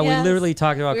 really? Yeah, Yes. we literally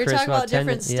talked about We were Chris talking about 10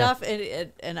 different minutes. stuff,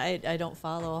 and I don't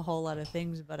follow a whole lot of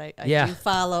things, but I Yeah. do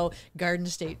follow Garden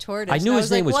State Tortoise. I knew And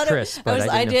his name was what Chris, but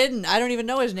I I didn't. I don't even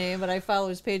know his name, but I follow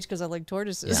his page because I like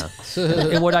tortoises. Yeah.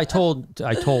 And what I told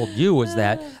you was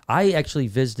that I actually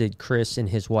visited Chris and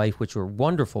his wife, which were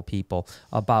wonderful people,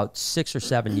 about 6 or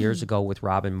 7 years ago with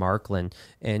Robin Markland,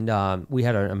 and we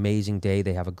had an amazing day.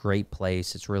 They have a great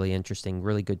place. It's really interesting,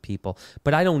 really good people.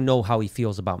 But I don't know how he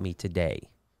feels about me today.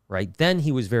 Right then,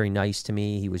 he was very nice to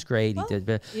me. He was great. Well, he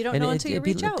did. you don't know until you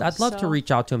reach out, I'd love to so. reach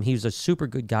out to him. He was a super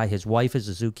good guy. His wife is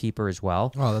a zookeeper as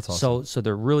well. Oh, that's awesome. So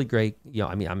they're really great.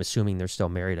 I mean, I'm assuming they're still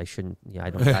married. I shouldn't.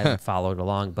 I haven't followed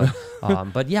along,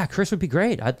 but yeah, Chris would be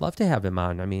great. I'd love to have him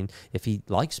on. I mean, if he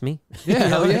likes me, Yeah,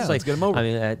 hell yeah. it's Let's get him over. I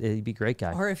mean, he'd be a great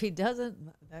guy. Or if he doesn't,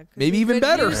 that could Maybe be even good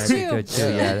better. news, That'd be too. good too.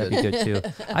 Yeah, that'd be good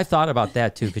too. I thought about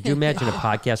that too. Could you imagine a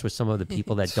podcast with some of the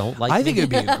people that don't like? I think me? it'd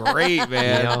be great,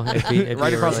 man. It'd Right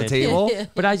be across the really- table.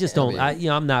 But I just don't.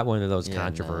 I'm not one of those Yeah,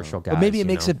 controversial no. guys. But maybe it you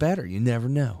makes know? it better. You never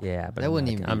know. Yeah, but That I'm wouldn't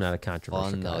not, even I'm be not a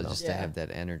controversial fun guy. though, though. just to have that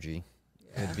energy.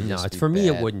 It'd be No, just it's be for me.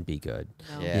 It bad. wouldn't be good.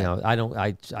 No. Yeah. I don't.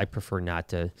 I prefer not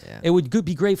to. Yeah. It would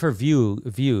be great for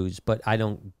views, but I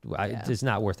don't. Yeah. It's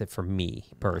not worth it for me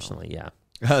personally. Yeah.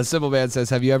 Simple Man says,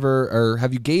 have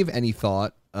you gave any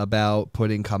thought about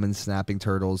putting common snapping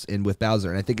turtles in with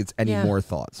Bowser? And I think it's any more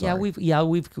thought. Sorry.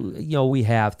 We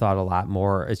have thought a lot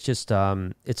more. It's just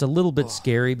it's a little bit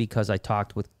scary because I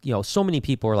talked with so many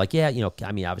people are like, I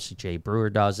mean, obviously Jay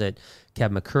Brewer does it,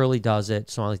 Kevin McCurley does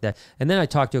it, so on like that. And then I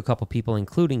talked to a couple people,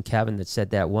 including Kevin, that said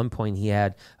that at one point he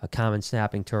had a common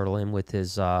snapping turtle in with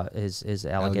his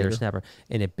alligator snapper,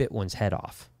 and it bit one's head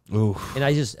off. Oof. And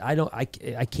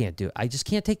I can't do it. I just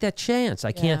can't take that chance.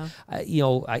 I can't,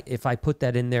 if I put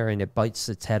that in there and it bites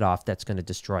its head off, that's going to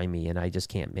destroy me. And I just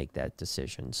can't make that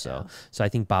decision. So I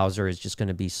think Bowser is just going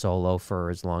to be solo for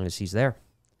as long as he's there.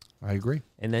 I agree.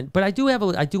 And then, but I do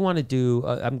want to do,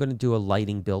 I'm going to do a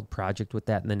lighting build project with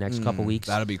that in the next couple weeks.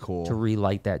 That'll be cool. To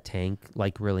relight that tank,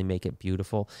 like really make it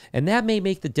beautiful. And that may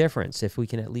make the difference if we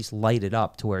can at least light it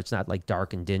up to where it's not like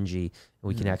dark and dingy and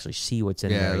we can actually see what's in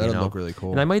there. Yeah, that'll look really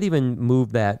cool. And I might even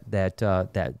move that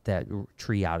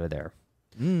tree out of there.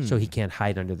 So he can't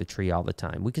hide under the tree all the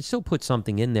time. We can still put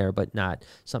something in there, but not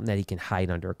something that he can hide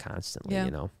under constantly,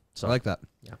 So I like that.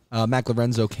 Yeah. Mac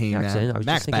Lorenzo came Mac's in. I was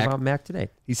just thinking about Mac today.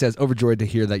 He says, overjoyed to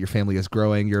hear that your family is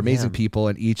growing. You're amazing people,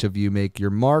 and each of you make your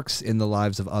marks in the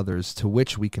lives of others, to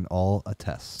which we can all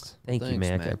attest. Thanks, you,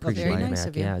 Mac. I appreciate very you, nice Mac.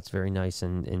 of you. Yeah, it's very nice,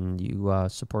 and you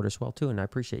support us well, too, and I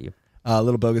appreciate you.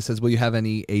 Little Bogus says, will you have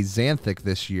any Axanthic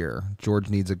this year? George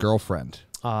needs a girlfriend.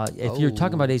 If you're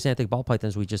talking about Axanthic ball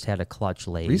pythons, we just had a clutch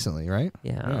laid. Recently, right?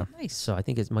 Yeah. Nice. So I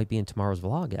think it might be in tomorrow's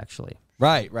vlog, actually.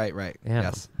 Right. Yeah.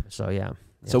 Yes. So, yeah.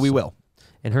 So we will.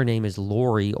 And her name is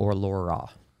Lori or Laura.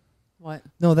 What?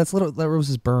 No, that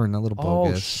Rose's burn, not Little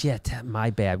Bogus. Oh, shit. My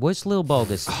bad. What's Little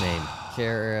Bogus' name?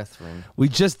 Catherine. We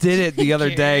just did it the other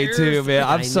day, too, man.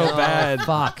 I'm so bad.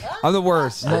 Fuck. I'm the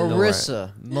worst.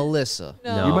 Melissa.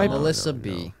 No. You might- Melissa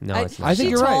B. No, it's not. I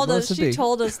think you're right. She Melissa B.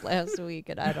 told us last week,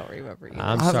 and I don't remember either.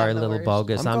 I'm I'm sorry, the Little worst.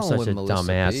 Bogus. I'm going such with a Melissa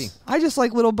dumbass. B. I just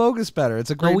like Little Bogus better. It's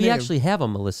a great No, we name. actually have a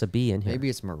Melissa B in here. Maybe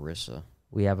it's Marissa.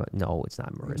 We have a no. It's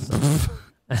not Marissa.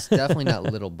 It's definitely not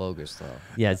Little Bogus though.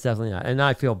 Yeah, it's definitely not. And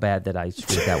I feel bad that I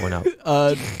screwed that one up.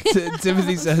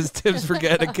 Timothy says Tim's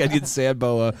forgetting a Kenyan sand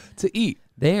boa to eat.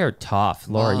 They are tough,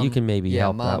 Laura. You can maybe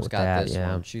help out Mom's with got that. this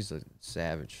Yeah. one. She's a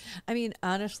savage. I mean,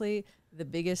 honestly, the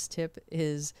biggest tip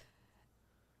is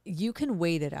you can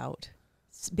wait it out.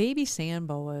 Baby sand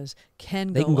boas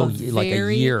can They go, can go a like a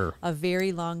very, year. a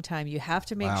very long time. You have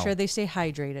to make Wow. sure they stay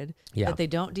hydrated, Yeah. that they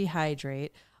don't dehydrate.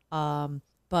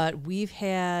 But we've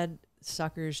had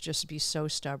suckers just be so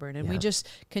stubborn, and we Yeah. just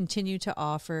continue to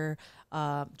offer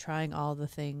trying all the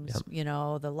things.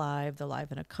 Yep. The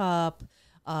live in a cup.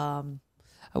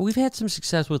 We've had some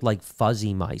success with like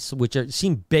fuzzy mice, which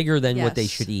seem bigger than what they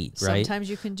Yes. should eat, right? Sometimes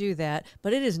you can do that,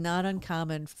 but it is not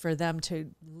uncommon for them to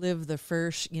live the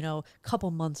first, couple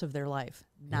months of their life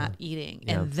not eating,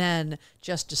 Yeah. and then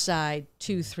just decide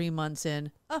 2-3 months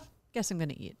in, guess I'm going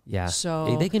to eat. Yeah.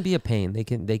 So they can be a pain. They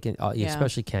can,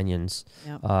 especially Kenyans,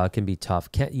 Yep. can be tough.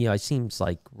 It seems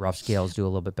like rough scales do a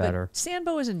little bit better. But sand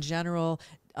boas in general,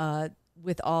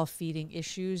 with all feeding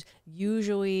issues,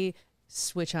 usually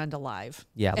switch on to live.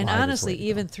 Yeah, and live is honestly, the way to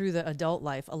even through the adult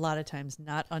life, a lot of times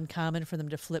not uncommon for them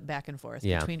to flip back and forth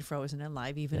Yeah. between frozen and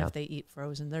live, even Yeah. if they eat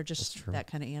frozen. They're just true. that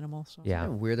kind of animal. So. Yeah.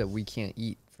 Isn't it weird that we can't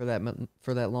eat for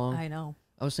that long? I know.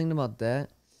 I was thinking about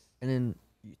that, and then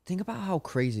you think about how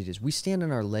crazy it is. We stand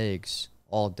on our legs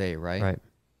all day, right? Right.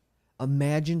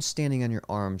 Imagine standing on your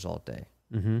arms all day.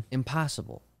 Mm-hmm.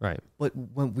 Impossible. Right. But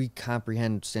when we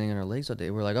comprehend standing on our legs all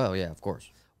day, we're like, oh yeah, of course.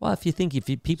 Well,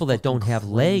 people that don't have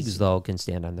legs though can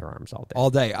stand on their arms all day. All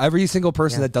day. Every single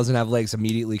person Yeah. that doesn't have legs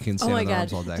immediately can stand Oh my on their God!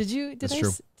 arms all day. Did That's I?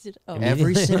 true.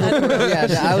 Every single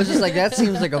I was just like, that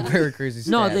seems like a very crazy.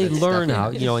 No, stat. they That's learn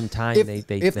definitely- how in time If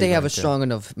they have learn a to. strong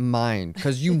enough mind,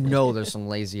 because there's some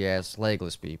lazy ass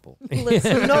legless people.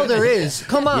 Listen, No, there is.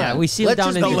 Come on. Yeah, we see them Let's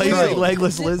down just in The be Detroit. lazy real.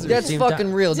 legless lizard. That's Seem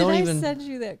fucking real. did Don't I even. send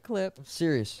you that clip?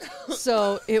 Serious.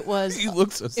 So it was. He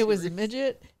looks so It was a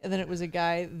midget, and then it was a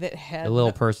guy that had A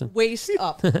little person. waist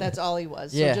up. That's all he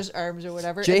was. Yeah. So just arms or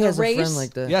whatever. Jay and the has race, a friend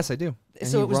like that. Yes, I do. and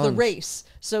So he it was the runs. race.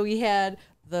 So he had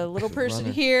the little person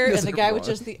Runner. here and the doesn't guy with run.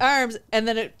 just the arms, and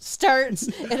then it starts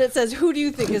and it says, "Who do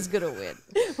you think is gonna win?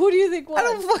 Who do you think won?" I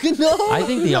don't fucking know. I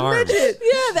think the arms. Yeah,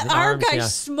 the arm arms, guy yeah.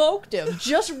 smoked him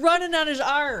just running on his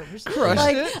arms. Crushed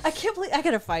it. I can't believe I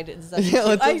gotta find it and stuff. Yeah,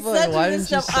 what's I so funny? sent Why you this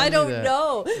didn't you stuff. I send me don't that?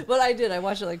 know, but I did. I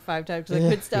watched it like 5 times because I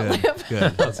couldn't stop laughing.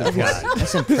 Good.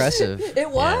 That's impressive. It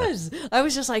was. I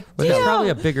was just like, But damn. it's probably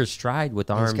a bigger stride with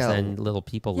arms got a- than little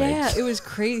people Yeah, legs. it was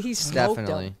crazy. He smoked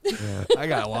Definitely. him. I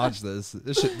gotta watch this.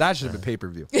 That should have been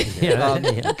pay-per-view. Yeah.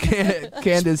 Yeah.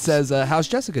 Candace says, "How's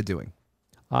Jessica doing?"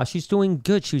 She's doing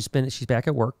good. She's back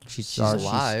at work. She's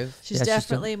alive. She's Yeah, she's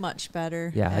definitely much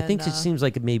better. Yeah, I think and, it seems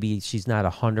like maybe she's not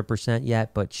 100%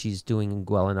 yet, but she's doing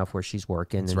well enough where she's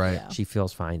working. That's and right. Yeah. She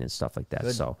feels fine and stuff like that.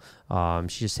 Good. So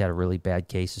she just had a really bad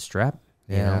case of strep.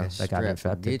 You Yeah. know, that got Strep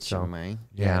infected. gets you, So man.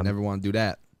 Yeah, I Yeah. never want to do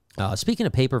that. speaking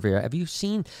of pay-per-view, have you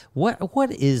seen what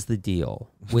is the deal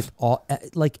with all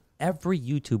like every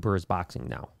YouTuber is boxing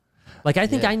now? Like I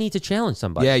think Yeah. I need to challenge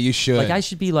somebody. Yeah, you should. Like I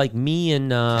should be like me and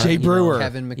Jay you know, Brewer.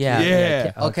 Kevin McKee. Yeah, Yeah.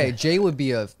 yeah. Okay, Jay would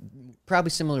be a probably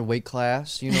similar weight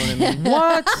class. You know what I mean?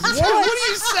 What? What are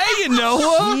you saying,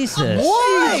 Noah? Jesus.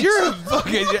 What?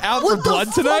 You're out for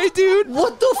blood tonight, dude?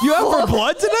 What the You out for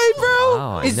blood tonight, bro?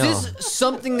 Oh, I Is know. this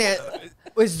something that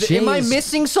am I Jay's-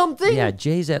 missing something? Yeah,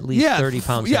 Jay's at least 30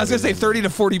 pounds. Yeah, I was going to say heavier 30 to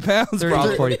 40 pounds, 30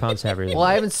 bro. to 40 pounds heavier than Well,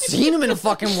 I me. haven't seen him in a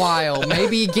fucking while.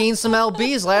 Maybe he gained some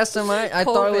lbs last time. I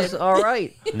thought it was COVID. all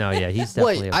right. No, yeah, he's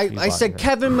definitely. Wait, a few I said bucks.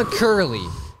 Kevin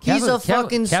McCurley. He's a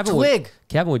fucking Kevin twig.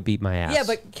 Kevin would beat my ass. Yeah,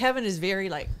 but Kevin is very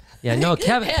like. yeah, no,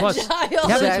 Kevin. Plus, Agile.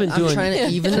 Kevin's been I'm doing. trying to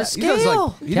even the He does scale.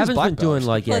 like, he does Kevin's black been doing belts.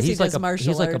 like Plus he he's like does martial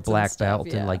he's like a arts and black stuff, belt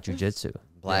in yeah. like jujitsu.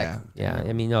 Black. Yeah,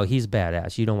 I mean, no, he's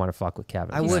badass. You don't want to fuck with Kevin.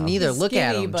 I you wouldn't know? either. He's Look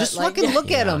at skinny, him. but, Just like, fucking look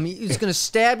at Yeah. him. He's gonna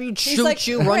stab you, He's shoot like,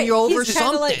 you, run right, you over, he's kinda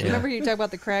something. Like, remember you talk about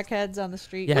the crackheads on the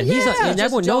street? Yeah, Like, and he's yeah, and just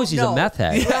everyone knows he's a don't know. meth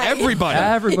head. Yeah, everybody.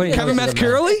 Everybody Kevin knows Meth he's a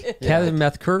Curly? Kevin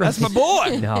Meth Curly. That's my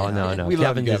boy. No. We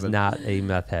love Kevin is Kevin. not a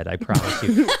meth head. I promise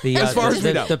you. The, As far as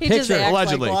we know. the He just picture, acts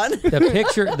allegedly. like one.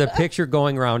 the picture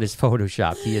going around is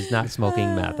photoshopped. He is not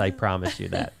smoking meth. I promise you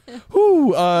that.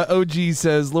 Whew, OG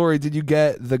says, Lori, did you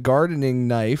get the gardening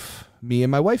knife me and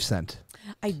my wife sent?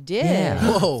 I did. Yeah.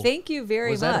 Whoa. Thank you very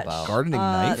What's much. that about? Gardening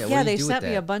knife? Yeah, what Yeah, do they you do with sent me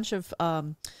that? a bunch of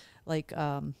like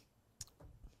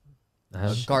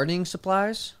Gardening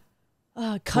supplies.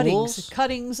 cuttings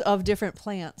Tools? of different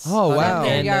plants. Oh, in wow.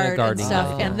 their And then a yard and gardening stuff.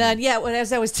 knife, yeah. And then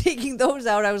as I was taking those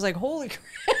out, I was like, holy crap.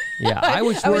 Yeah, I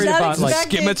was I was worried not about like.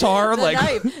 expecting scimitar, the like-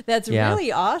 knife. That's Yeah.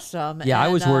 really awesome. Yeah, I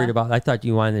And, was worried about. I thought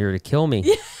you wanted her to kill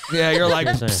me. Yeah, you're like,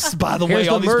 Here's "Psst, by the here's way,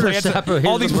 all the these murder plants, sapper, here's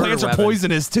all the these murder plants are weapon."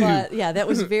 poisonous too. But yeah, that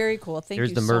was very cool. Thank Here's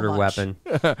you the so murder much. weapon.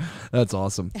 That's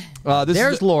awesome. This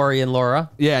There's is Lori and Laura.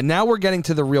 yeah, now we're getting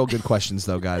to the real good questions,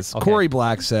 though, guys. Okay. Corey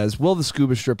Black says, will the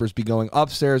scuba strippers be going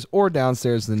upstairs or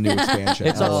downstairs in the new expansion?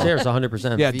 It's LOL. upstairs,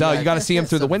 100%. Yeah, duh, you got to see him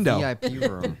through the window. VIP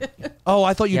room. Oh,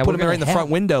 I thought you Yeah, put we're him gonna right in the have- front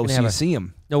window we're so gonna you have a- see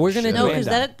him. No, we're gonna No, do. because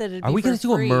that'd Are we going gonna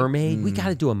do a mermaid? We got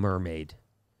to do a mermaid,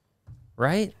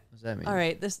 right? What does that mean? All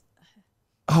right, this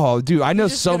Oh, dude, I know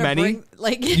just so gonna many. bring,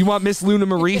 like You want Miss Luna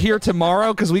Marie here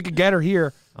tomorrow? Because we could get her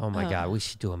here. Oh my God, we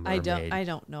should do a mermaid. I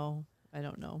don't know. I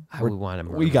don't know. I would want a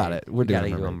mermaid. We got it. We're we doing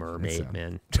gotta a do a mermaid. mermaid,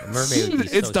 man. A mermaid would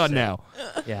be It's so done sick. now.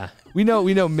 Yeah. We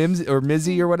know Mims or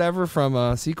Mizzy or whatever from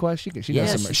Sequest. She knows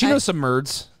Yes, some. She knows some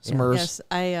merds. Some Yeah. mers.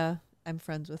 Yes, I'm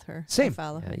friends with her. Same. I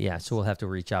follow her. Yeah, so we'll have to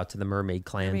reach out to the mermaid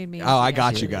clan. Oh, I yeah.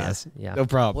 got you Yeah, guys. yeah. No What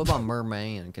problem. about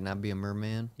merman? Can I be a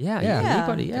merman? Yeah, Yeah. yeah,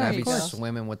 anybody, Yeah, yeah, Can I of be there you course. go.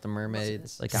 swimming with the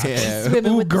mermaids? Like, Yeah.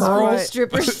 Swimming Ooh, with the girls.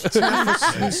 strippers.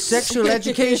 Sexual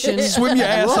education. Swim your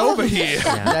ass over here.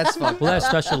 yeah. That's fun. We'll have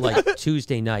special like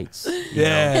Tuesday nights. you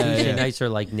Yeah, know? Tuesday yeah. nights are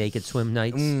like naked swim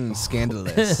nights.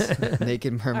 Scandalous.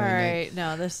 Naked All mermaid. night. right,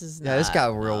 no, this is Yeah, this not- got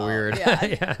real weird.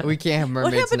 Yeah. We can't have What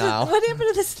mermaids happened, now. what happened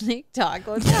to the snake talk?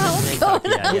 What the hell's going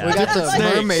Yeah, on? yeah. We got the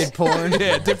Snakes. mermaid porn.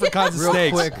 yeah, different kinds of Real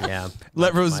snakes. quick. Yeah.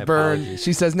 Let My Rose burn. apologies.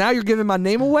 She says, "Now you're giving my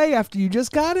name away after you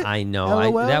just got it." I know.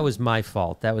 LOL. That was my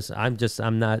fault.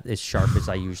 I'm not as sharp as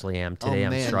I usually am today. Oh,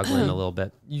 I'm man. struggling a little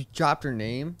bit. You dropped her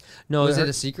name? No, Was her, it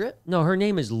a secret? no, her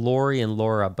name is Lori and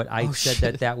Laura, but I Oh, said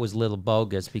shit. that was little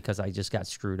bogus because I just got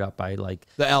screwed up by like.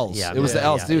 The L's. Yeah, it was the yeah,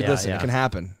 L's, yeah, dude. yeah, Listen, yeah. it can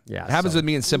happen. Yeah, it happens so- with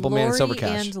me and Simple Man and Lori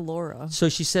Silvercash. and Laura. So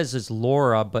she says it's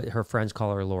Laura, but her friends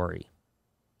call her Lori,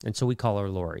 and so we call her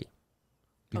Lori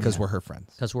Because we're her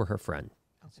friends. because we're her friend,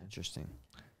 That's interesting.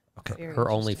 Okay. Very her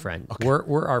only interesting. friend.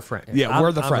 We're our friend. Yeah,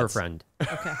 we're the I'm her friends. friend.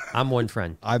 Okay. I'm one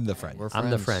friend. I'm the friend. We're I'm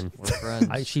the friends. friend. We're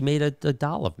friends. She made a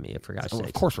doll of me. For God's Oh, sake.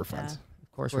 of course we're friends.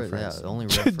 Of course, We're- we're friends. Yeah, only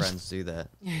real friends do that.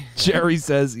 Jerry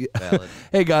says, Valid.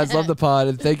 "Hey guys, love the pod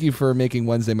and thank you for making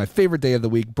Wednesday my favorite day of the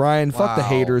week. Brian, fuck the Wow.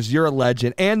 haters. You're a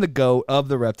legend and the GOAT of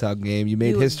the Reptile Game. You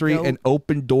made You a history goat. and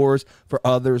opened doors for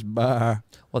others. Bah."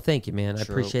 Well, thank you, man. I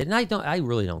True. appreciate it. And I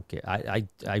really don't get.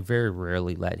 I very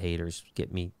rarely let haters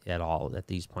get me at all at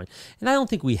these points. And I don't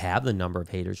think we have the number of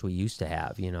haters we used to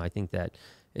have. You know, I think that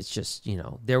it's just, you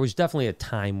know, there was definitely a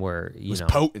time where, you know,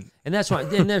 potent. and that's why,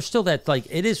 and there's still that, like,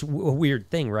 it is a weird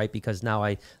thing, right? Because now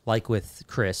I, like with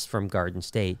Chris from Garden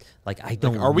State, like, I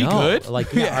don't are we know. good?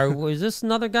 Like, is this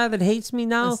another guy that hates me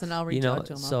now? Listen, I'll reach out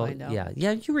to him. I'll So, find out.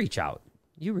 yeah, you reach out.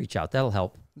 You reach out. That'll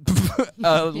help.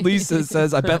 Lisa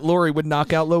says, "I bet Lori would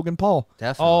knock out Logan Paul."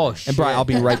 Definitely. Oh, And Brian, I'll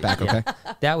be right back. Okay.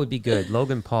 That would be good.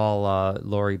 Logan Paul,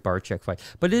 Lori Barczyk fight.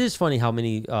 But it is funny how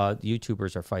many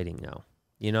YouTubers are fighting now.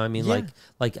 You know what I mean? Yeah.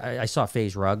 Like I saw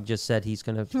FaZe Rug just said he's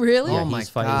gonna Really? Oh my he's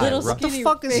fighting God. Little Rug. What the skinny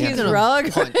fuck is he FaZe gonna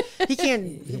Rug. punch? He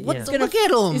can't. What Yeah. the, look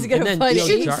at him. He's gonna then, fight you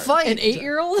know, an Jar- fight. an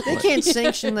 8-year-old. They can't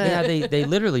sanction that. Yeah, they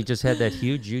literally just had that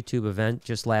huge YouTube event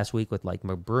just last week with like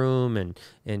McBroom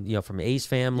and you know from Ace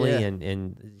Family Yeah.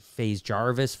 and FaZe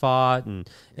Jarvis fought and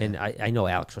I know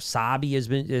Alex Wasabi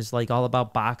is like all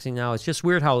about boxing now. It's just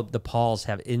weird how the Pauls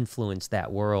have influenced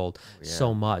that world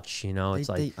so much. You know, it's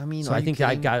I mean, so are I you think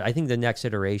kidding? I think the next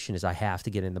iteration is I have to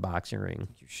get in the boxing ring.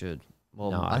 You should.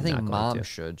 Well, No, I I'm think not going Mom to.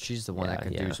 should. She's the one Yeah, that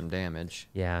could yeah. do some damage.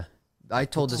 Yeah. I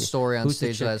told the story on Who's the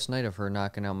stage chick? last night of her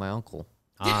knocking out my uncle.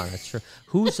 Ah, that's true.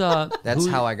 Who's That's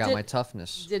how I got Did- my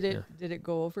toughness. Did it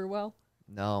go over well?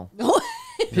 No.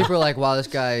 People are like, wow, this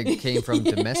guy came from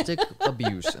domestic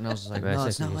abuse. And I was like, no, Domestic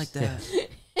it's not like abuse.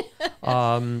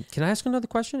 that. Can I ask another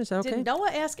question? Is that okay? Did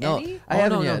Noah ask No, Eddie? I Oh,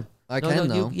 haven't no, yet. I No, can,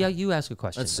 no, though. you ask a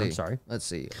question. Let's see. I'm sorry. Let's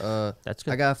see. That's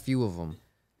good. I got a few of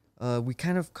them. We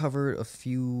kind of covered a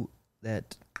few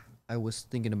that I was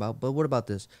thinking about, but what about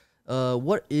this?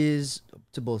 What is,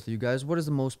 to both of you guys, what is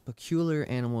the most peculiar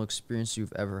animal experience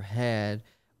you've ever had,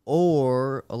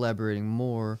 or, elaborating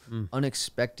more,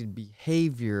 unexpected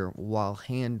behavior while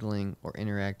handling or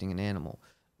interacting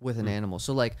with an animal?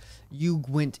 So, like, you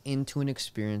went into an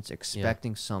experience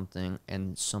expecting something,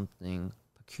 and something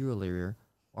peculiar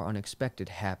or unexpected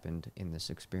happened in this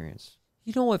experience.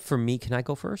 You know what? For me, can I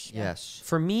go first? Yes.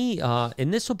 For me,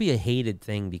 and this will be a hated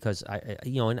thing because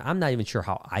and I'm not even sure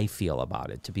how I feel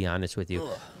about it, to be honest with you.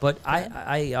 But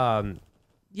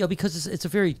because it's a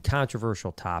very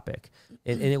controversial topic,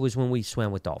 and it was when we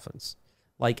swam with dolphins.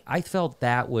 Like I felt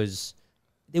it was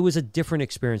a different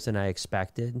experience than I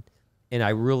expected, and I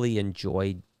really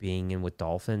enjoyed being in with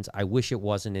dolphins. I wish it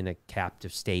wasn't in a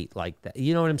captive state like that.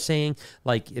 You know what I'm saying?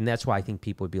 Like, and that's why I think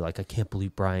people would be like, I can't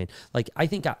believe Brian. Like, I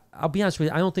think I'll be honest with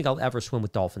you. I don't think I'll ever swim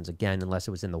with dolphins again unless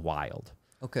it was in the wild.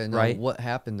 Okay, now Right? what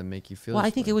happened to make you feel Well,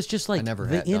 this I think way? it was just like never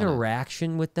the had done it.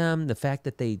 interaction with them, the fact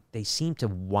that they seemed to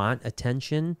want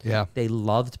attention. Yeah. They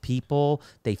loved people.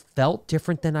 They felt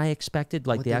different than I expected.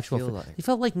 Like What'd the they actual, feel like? they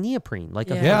felt like neoprene,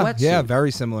 like a Yeah, wetsuit. yeah, very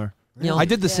similar. You know, I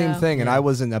did the same Yeah. thing, and I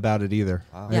wasn't about it either.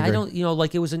 Yeah, I agree. don't.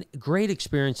 Like it was a great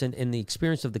experience, and the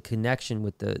experience of the connection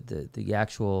with the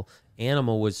actual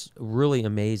animal was really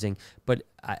amazing. But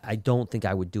I don't think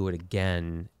I would do it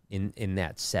again in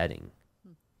that setting.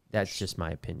 That's just my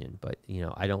opinion. But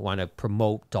I don't want to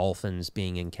promote dolphins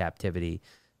being in captivity,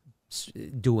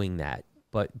 doing that.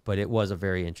 But it was a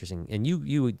very interesting, and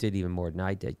you did even more than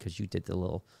I did because you did the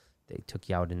little. They took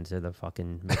you out into the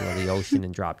fucking middle of the ocean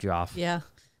and dropped you off. Yeah.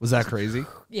 Was that crazy?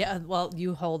 Yeah, well,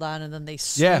 you hold on and then they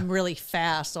Yeah. swim really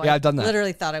fast. So Yeah, I I've done that.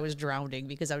 literally thought I was drowning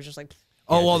because I was just like,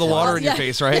 Oh, all the water in your Yeah.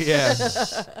 face, right? Yeah.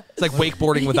 It's like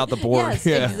wakeboarding without the board. yes,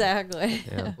 yeah. exactly.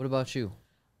 Yeah. What about you?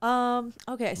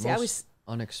 Okay, see, I was Most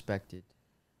unexpected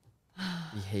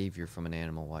behavior from an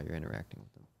animal while you're interacting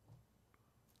with them.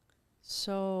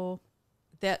 so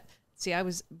that I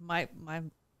was my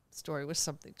story was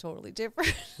something totally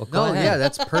different. Well, go No, ahead. yeah,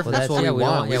 that's perfect. Well, that's what we we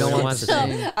want. We don't want to the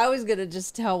see. same. I was gonna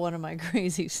just tell one of my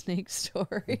crazy snake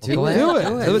stories. Do it. Do it.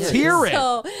 Do it, Let's yeah. hear it.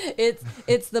 So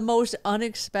it's the most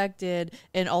unexpected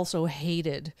and also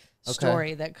hated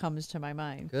story that comes to my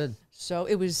mind. Good. So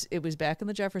it was back in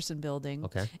the Jefferson Building.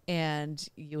 Okay. And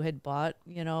you had bought,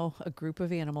 a group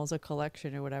of animals, a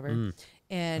collection or whatever. Mm.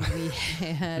 And we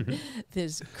had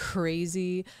this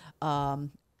crazy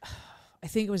I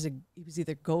think it was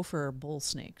either gopher or bull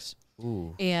snakes.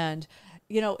 Ooh. And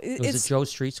Was it's it Joe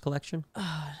Street's collection?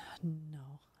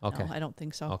 no. Okay. No, I don't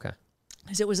think so. Okay.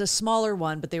 Because it was a smaller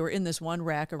one, but they were in this one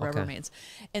rack of rubber Okay. mains.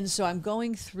 And so I'm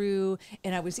going through,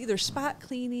 and I was either spot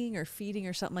cleaning or feeding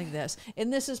or something like this.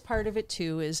 And this is part of it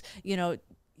too, is,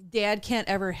 Dad can't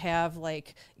ever have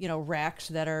racks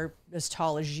that are as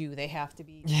tall as you. They have to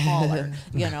be taller,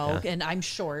 and I'm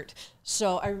short.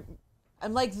 So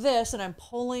I'm like this, and I'm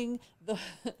pulling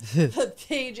the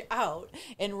cage out.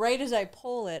 And right as I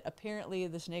pull it, apparently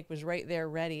the snake was right there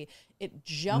ready. It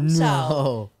jumps out.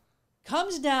 No.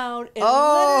 Comes down and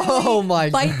Oh, literally my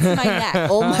bites my neck.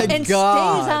 Oh my and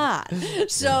God. stays on.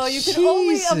 So you can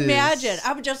only Jesus. imagine.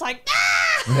 I'm just like,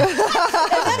 ah! And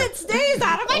then it stays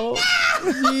on. I'm like,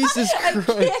 nah! Jesus I Christ.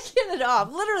 can't get it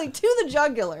off. Literally to the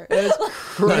jugular. That's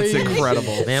Crazy.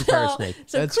 incredible. Vampire So, snake.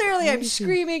 so That's clearly I'm crazy.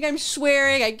 screaming, I'm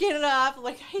swearing, I get it off. I'm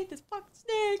like, I hate this fucking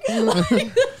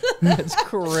snake. That's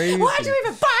crazy. Why'd you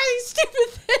even buy these stupid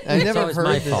things? I never always heard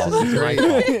my this. fault. This is great.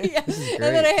 Yeah. This is And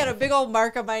then great. I had a big old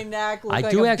mark on my neck. I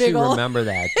like do a actually big old- remember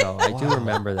that, though. I do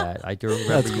remember that. I do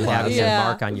remember you having Yeah. that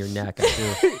mark on your neck. I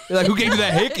do. You're like, who gave you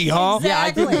that hickey, huh? Yeah,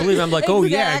 I didn't believe it. I'm like, oh,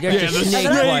 yeah, I Exactly. get Yeah, the the snake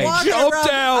And then snake. bite. Jumped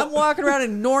out. I'm walking around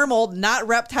in normal, not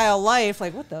reptile life.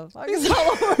 Like, what the fuck is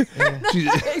all over?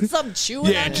 Something chewing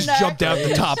on Yeah, your just neck. jumped out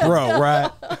the top row,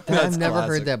 right? I've never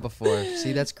heard that before.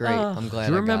 See, that's great. I'm glad.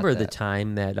 Do you I remember got the that.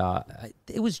 time that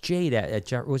it was Jade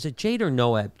at was it Jade or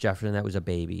Noah at Jefferson that was a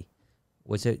baby?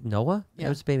 Was it Noah? Yeah. That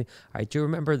was a baby. All right. Do you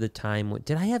remember the time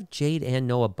did I have Jade and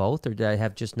Noah both, or did I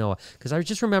have just Noah? Because I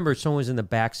just remember someone was in the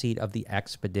back seat of the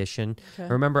Expedition. Okay. I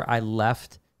remember I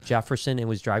left Jefferson and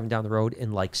was driving down the road,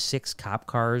 and like 6 cop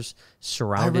cars I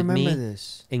surrounded remember me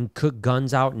this. and cooked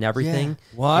guns out and everything.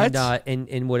 Yeah. What?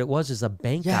 And what it was is a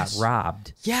bank Yes. got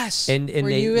robbed. Yes. And Were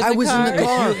they you in I the was in the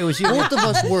car? car. It was you. Both of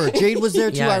us were. Jade was there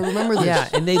too. I remember this. Yeah,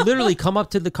 and they literally come up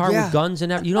to the car Yeah. with guns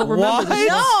and everything. You don't remember this?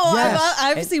 No, Yes. I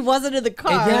obviously wasn't in the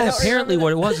car. And I then don't apparently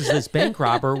remember what it was is this bank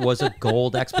robber was a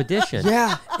gold expedition.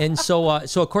 Yeah. And so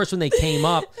of course when they came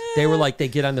up, they were like, they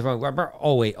get on the phone.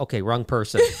 Oh wait, okay, wrong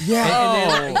person.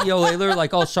 Yeah. And then, they were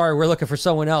like, oh sorry, we're looking for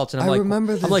someone else. And I'm I like,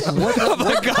 remember I'm like, this. what? Oh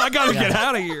my God, I gotta get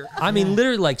out of here. I mean,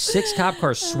 literally like 6 cop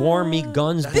cars swarm me,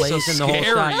 guns blazing the whole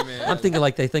scary, side. man. I'm thinking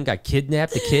like they think I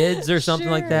kidnapped the kids or something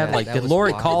like that. Yeah, Like, that did was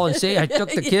Lori wild. call and say I took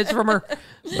the kids from her?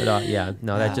 But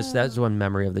that's one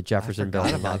memory of the Jefferson Forgot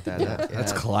building. about that.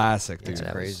 That's Yeah. classic, dude. It's That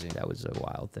was- crazy. That was a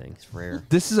wild thing. It's rare.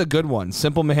 This is a good one.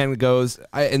 Simple Man goes,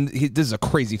 this is a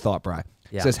crazy thought, Bri.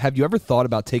 Yeah. Says, have you ever thought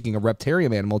about taking a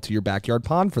reptarium animal to your backyard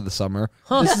pond for the summer?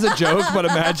 This is a joke, but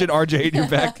imagine RJ in your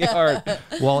backyard.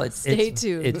 Well, it's Stay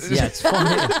tuned. It's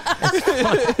funny.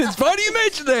 It's funny you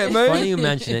mentioned that, man. Funny you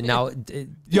mention it. Now,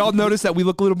 Y'all notice that we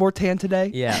look a little more tan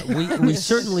today? yeah, we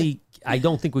certainly. I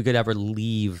don't think we could ever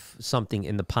leave something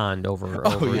in the pond over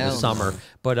the yeah. summer.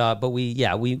 But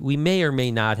we may or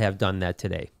may not have done that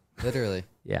today. Literally.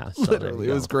 Yeah, so there Literally,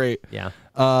 we it was go. great. Yeah.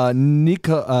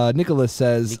 Nicholas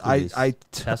says, Nicholas.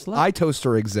 Tesla?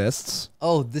 iToaster exists.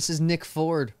 Oh, this is Nick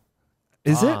Ford.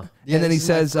 Is it? Ah. Yeah, And then he this is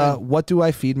my says, friend. what do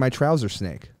I feed my trouser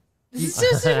snake? This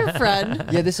is your friend.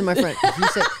 Yeah, this is my friend.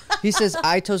 He says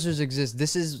iToasters exist.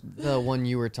 This is the one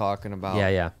you were talking about.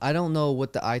 Yeah. I don't know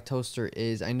what the iToaster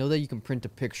is. I know that you can print a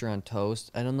picture on toast.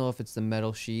 I don't know if it's the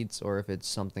metal sheets or if it's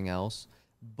something else.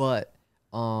 But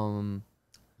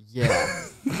yeah.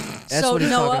 That's what he's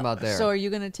talking about there. So are you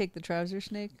going to take the trouser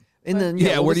snake? And then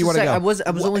Yeah, where do you want to go? I was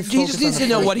only He just focused needs on to the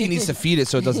know first- what he needs to feed it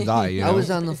so it doesn't die. You know? I was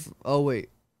on the oh wait.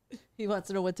 He wants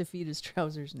to know what to feed his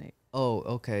trouser snake. Oh,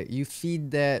 okay. You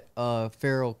feed that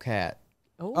feral cat.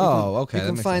 Oh, okay. You that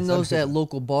can makes find sense. those at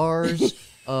local bars,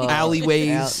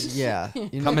 Alleyways. yeah, you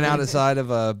know, Coming out inside of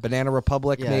a Banana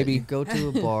Republic, yeah, maybe. You go to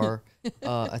a bar.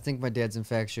 I think my dad's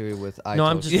infatuated with iToast. No,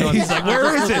 I'm just. Yeah, he's like,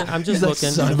 "Where is it?" I'm just He's like, looking.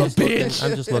 "Son I'm of a just looking. bitch."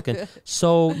 I'm just looking.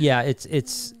 So yeah,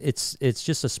 it's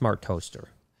just a smart toaster,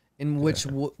 in which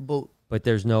but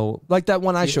there's no. Like that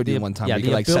one I showed you one time. yeah, where you the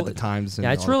could like set the ability- times. And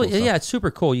Yeah, it's all that really cool stuff. it's super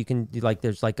cool. You can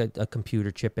there's like a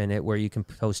computer chip in it where you can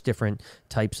post different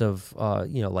types of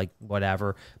like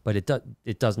whatever, but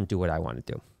it doesn't do what I want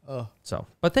to do. Oh. So,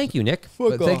 but thank you, Nick.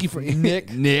 But thank you for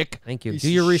Nick. Nick. Thank you. Piece Do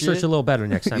your of research shit. a little better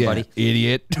next time, Yeah, buddy.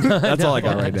 idiot. That's all I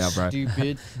got right now, bro.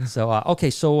 Stupid. So okay,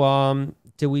 so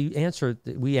did we answer?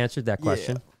 We answered that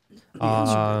question.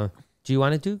 Do you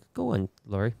want to go on,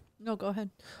 Lori? No, go ahead.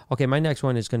 Okay, my next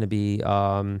one is going to be,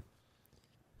 and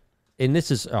this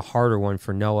is a harder one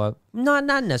for Noah. Not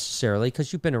necessarily,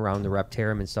 because you've been around the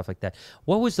Reptarium and stuff like that.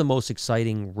 What was the most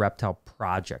exciting reptile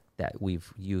project that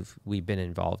we've been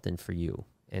involved in for you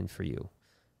and for you?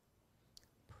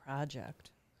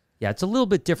 Project. Yeah, it's a little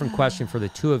bit different question for the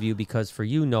two of you because for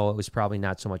you, Noah, it was probably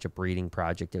not so much a breeding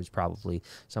project. It was probably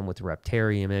some with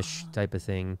Reptarium-ish type of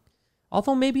thing.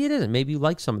 Although maybe it isn't. Maybe you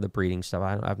like some of the breeding stuff.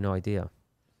 I have no idea.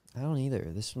 I don't either.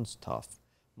 This one's tough.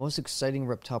 Most exciting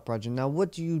reptile project. Now,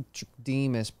 what do you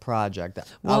deem as project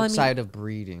outside of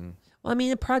breeding? Well, I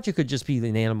mean, a project could just be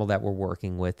an animal that we're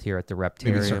working with here at the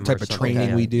Reptarium. some type or of something training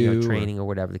like we that, you know, do, or- training or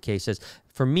whatever the case is.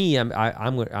 For me,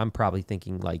 I'm probably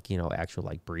thinking like actual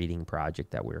like breeding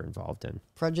project that we're involved in.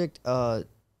 Project. I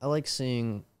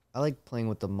like playing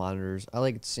with the monitors. I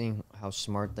like seeing how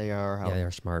smart they are. How Yeah,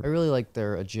 they're smart. I really like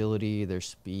their agility, their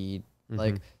speed.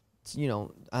 Like,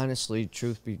 honestly,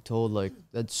 truth be told, like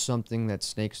that's something that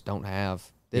snakes don't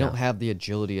have. They Yeah. don't have the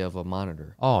agility of a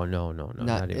monitor. Oh no,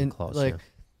 not even close. Like,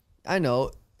 I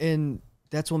know, and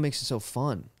that's what makes it so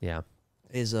fun. yeah.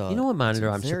 Is You know what monitor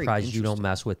it's I'm very surprised you don't interesting.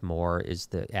 mess with more is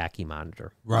the Ackie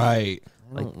monitor. Right.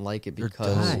 I don't like it They're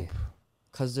because Why?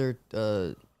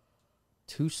 they're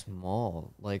too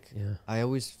small. Like, Yeah. I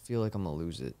always feel like I'm gonna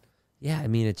lose it. Yeah, I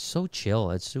mean, it's so chill.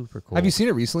 It's super cool. Have you seen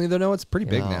it recently though? No, it's pretty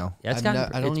big No. now. Yeah, it's I've gotten,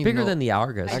 not- I don't it's even bigger know- than the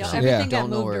Argus. I know Actually, everything don't got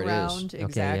know moved where it is. around. Okay,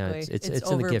 Exactly. yeah, it's in the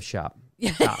over- gift shop.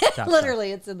 Yeah, Top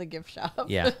literally, it's in the gift shop.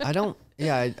 Yeah. I don't.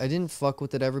 Yeah, I didn't fuck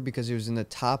with it ever because it was in the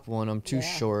top one. I'm too Yeah.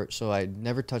 short, so I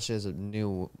never touched it as a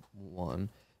new one.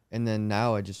 And then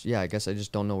now I guess I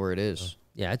just don't know where it is.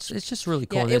 Yeah, it's just really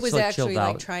cool. Yeah, and it it's was like actually chilled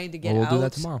like out. trying to get Well, we'll do that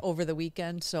out tomorrow. over the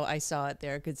weekend, so I saw it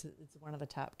there because it's one of the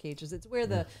top cages. It's where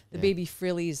the Yeah. baby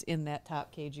frillies in that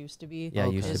top cage used to be. Yeah,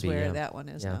 it used to is be, where yeah. that one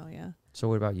is Yeah. now. Yeah. So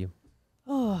what about you?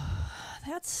 Oh,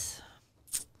 that's.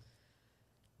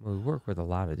 Well, we work with a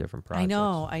lot of different projects.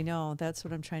 I know. That's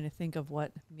what I'm trying to think of.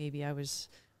 What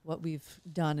we've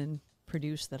done and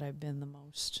produced that I've been the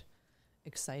most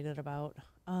excited about.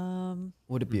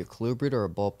 Would it be a colubrid or a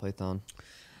ball python?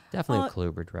 Definitely Uh, a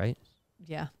colubrid, right?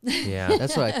 Yeah. Yeah.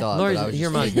 That's what I thought. Lori, but I was your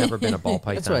just mom's thinking- never been a ball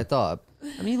python. That's what I thought.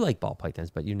 I mean, you like ball pythons,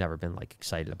 but you've never been like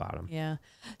excited about them. Yeah.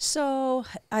 So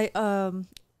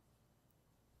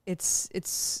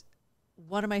it's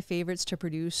one of my favorites to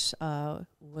produce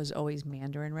was always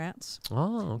mandarin rats.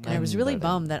 Oh, okay. And I was really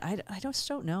Mandarin. bummed that I just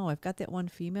don't know. I've got that one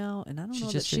female, and I don't She know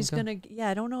that just she's didn't gonna. Yeah,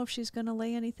 I don't know if she's gonna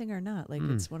lay anything or not. Like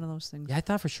it's one of those things. Yeah, I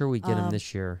thought for sure we'd get them Um,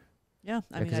 this year. Yeah,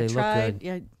 I Yeah, mean, 'cause I they look tried. good.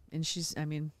 Yeah, and she's. I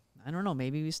mean, I don't know.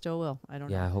 Maybe we still will. I don't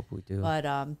Yeah, I know. hope we do.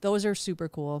 But those are super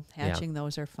cool. Yeah. Hatching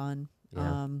those are fun.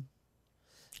 Yeah. I'm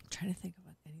trying to think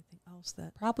about anything else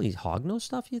that Probably hognose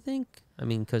stuff, you think? I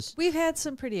mean, because we've had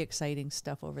some pretty exciting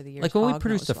stuff over the years. like when we hognose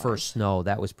produced the wise. first snow,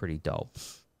 that was pretty dope.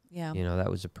 Yeah. You know, that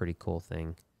was a pretty cool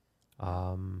thing.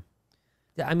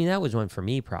 Yeah, I mean, that was one for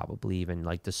me probably even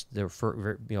like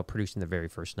producing the very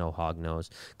first snow hognose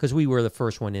because we were the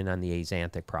first one in on the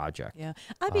Axanthic project. Yeah.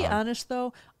 I'll be honest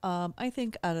though. I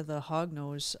think out of the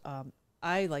hognose,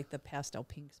 I like the pastel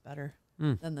pinks better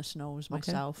than the snows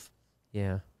myself.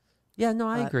 Yeah. Yeah, no,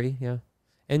 I But- agree. Yeah.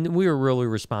 And we were really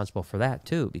responsible for that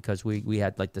too, because we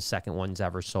had like the second ones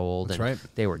ever sold. That's and right.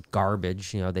 They were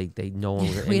garbage. You know, they no one.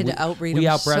 We had to outbreed We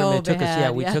them outbred them. so It took us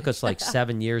bad, we yeah. took us like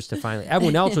 7 years to finally.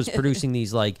 Everyone else was producing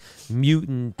these like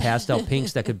mutant pastel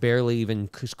pinks that could barely even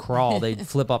crawl. They'd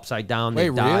flip upside down. Wait,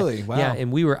 They'd die. really? Wow. Yeah, and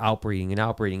we were outbreeding and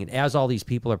outbreeding. And as all these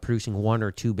people are producing 1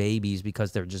 or 2 babies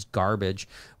because they're just garbage,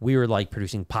 we were like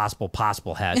producing possible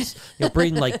heads. You know,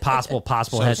 breeding like possible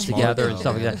So heads smart, together and though,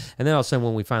 stuff like man. that. And then all of a sudden,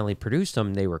 when we finally produced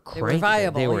them, they were They were cranky.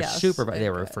 viable, They were yes. super. They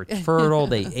were fertile.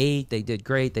 They ate. They did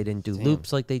great. They didn't do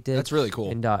loops like they did. That's really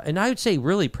cool. And I would say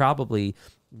really probably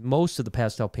most of the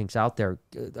pastel pinks out there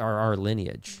are our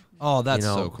lineage. Oh, that's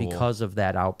you know, so cool. because of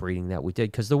that outbreeding that we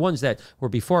did. Because the ones that were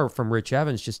before from Rich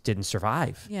Evans just didn't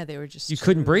survive. Yeah, they were just. You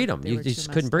couldn't breed them. they You were just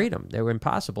too couldn't messed breed up. them. They were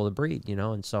impossible to breed. You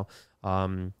know, and so.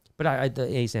 But the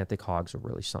Axanthic hogs are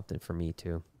really something for me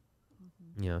too.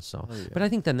 Mm-hmm. You know, so. Oh, yeah. But I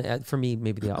think then for me,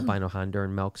 maybe the albino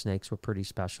Honduran milk snakes were pretty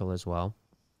special as well.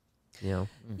 You know.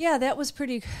 Yeah, that was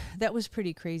pretty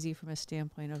crazy from a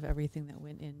standpoint of everything that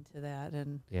went into that,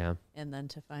 and Yeah. then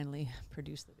to finally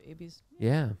produce the babies.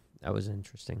 Yeah, that was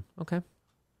interesting. Okay.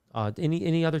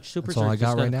 Any other supers? That's all or I got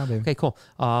just, right now, baby. Okay, cool.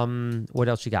 What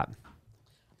else you got?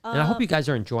 And I hope you guys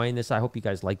are enjoying this. I hope you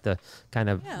guys like the kind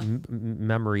of Yeah.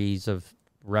 memories of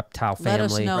Reptile Let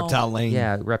us Family. know. Reptile Lane.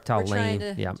 Yeah, Reptile We're trying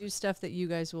Lane. to Yeah. do stuff that you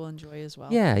guys will enjoy as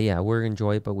well. Yeah, we're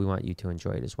enjoy it, but we want you to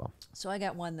enjoy it as well. So I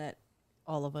got one that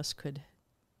all of us could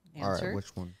All answer. right,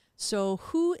 which one? So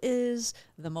who is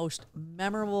the most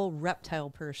memorable reptile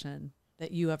person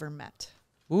that you ever met?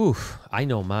 Oof, I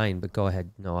know mine, but go ahead,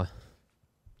 Noah.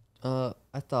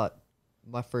 I thought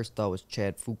my first thought was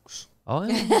Chad Fuchs. Oh,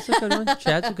 yeah, that's a good one.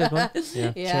 Chad's a good one.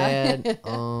 Yeah, Chad.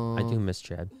 I do miss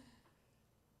Chad.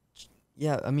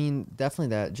 Yeah, I mean, definitely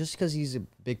that. Just because he's a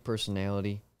big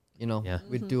personality, you know. Yeah.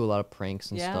 We'd do a lot of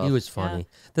pranks and Yeah. stuff. He was Yeah. funny.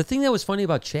 The thing that was funny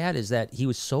about Chad is that he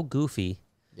was so goofy.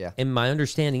 Yeah. And my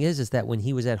understanding is that when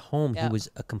he was at home, Yeah. he was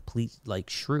a complete like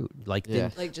shrew, like Yeah.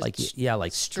 didn't, Like, just like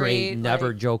straight, straight, never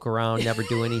like- joke around, never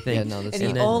do anything. Yeah, no, that's And he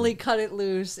not- then- only cut it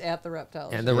loose at the reptile.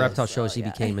 and the show. reptile So, shows he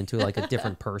yeah. became into like a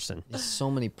different person. There's so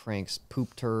many pranks,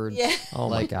 poop turds. Yeah. Oh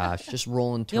my like, gosh, just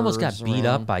rolling turds he almost got beat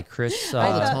around. up by Chris All the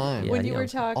I thought- time. Yeah, when you know. were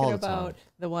talking all the about time.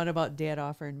 the one about Dad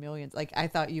offering millions, like I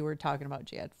thought you were talking about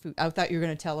Chad. I thought you were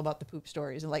going to tell about the poop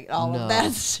stories and like all No. of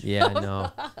that. Yeah, I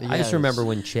know. I just Yeah, remember it's-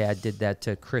 when Chad did that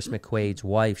to Chris McQuaid's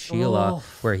wife Sheila, Oh.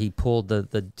 where he pulled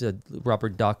the rubber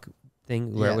duck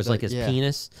thing where Yeah, it was the- like his yeah.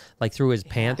 penis, like through his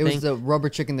pant It thing. was the rubber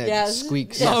chicken that Yes.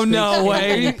 squeaks. Yeah. Oh, no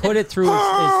way. And he put it through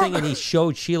his thing, and he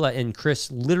showed Sheila, and Chris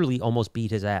literally almost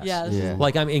beat his ass. Yes. Yeah.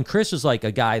 Like and Chris was like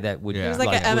a guy that would. He He was like,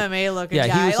 an MMA looking Yeah,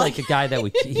 guy. he was like a guy that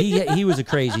would. He was a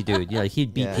crazy dude. You know,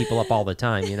 he'd beat Yeah. people up all the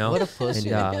time. You know. What a pussy.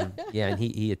 And, yeah, and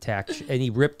he attacked and he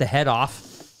ripped the head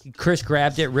off. Chris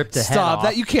grabbed it, ripped the head Stop off.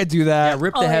 that! You can't do that. Yeah,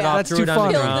 ripped the head off, That's threw too it on the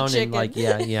funny. Killed the ground, and chicken. like,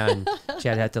 yeah, and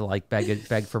Chad had to like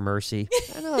beg for mercy.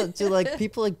 I know, dude. Like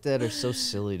people like that are so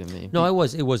silly to me. No, it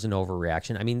was an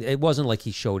overreaction. I mean, it wasn't like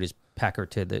he showed his pecker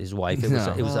to his wife. It was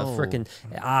a No. freaking.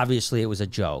 Obviously, it was a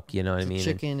joke. You know what I mean?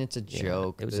 chicken. It's a Yeah,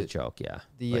 joke. It was a joke. Yeah.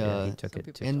 The But, yeah, he took some it.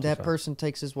 people Too, and that so. person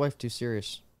takes his wife too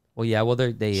serious. Well, yeah. Well,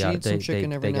 they She eats some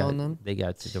chicken every now got, and then? They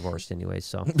got divorced anyway.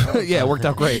 So Yeah, it worked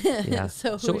out great. yeah.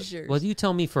 So who's yours? Well, you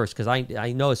tell me first because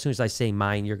I know as soon as I say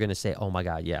mine, you're gonna say, oh my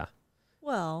god, yeah.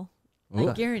 Well, Ooh.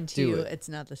 I guarantee Do you it. it's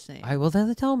not the same. Well,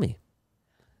 then tell me.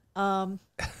 All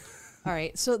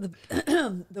right. So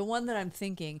the the one that I'm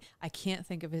thinking, I can't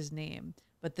think of his name,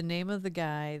 but the name of the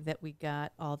guy that we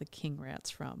got all the king rats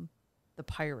from, the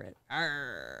pirate.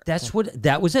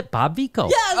 That was it, Bob Vico.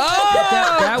 Yes.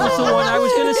 That was the one I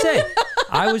was gonna say.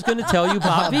 I was gonna tell you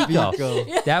Bob Vico. Vico.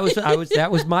 That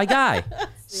was my guy.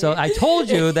 So I told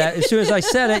you that as soon as I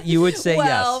said it, you would say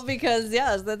Well, yes. because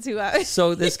yes, that's who I.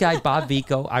 So this guy Bob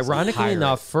Vico, ironically Pirate.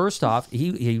 enough, first off,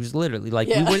 he was literally like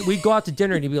Yeah. we'd go out to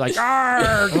dinner and he'd be like,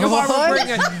 "Arr, come on, we'll bring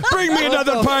it." Bring me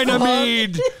another pint of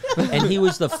mead. And he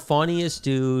was the funniest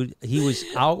dude. He was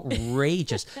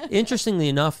outrageous. Interestingly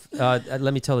enough,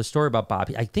 let me tell the story about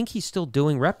Bob. I think he's still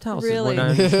doing reptiles. is Really? what I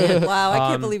understand. Wow, I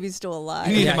can't believe he's still alive.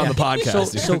 You need him on the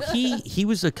podcast. So he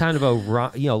was a kind of a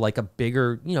like a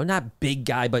bigger, not big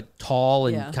guy, but tall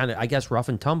and Yeah. kind of, I guess, rough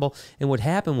and tumble. And what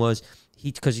happened was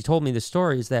because he told me the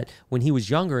story is that when he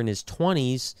was younger in his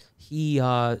 20s,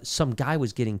 some guy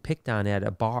was getting picked on at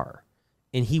a bar.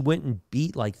 And he went and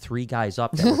beat like 3 guys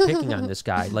up that were picking on this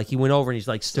guy. Like he went over and he's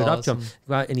like stood up to him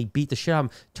and he beat the shit out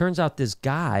of him. Turns out this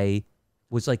guy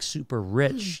was like super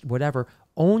rich, whatever,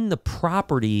 owned the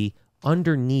property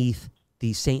underneath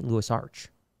the St. Louis Arch.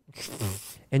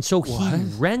 And so he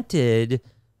rented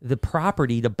the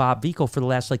property to Bob Vico for the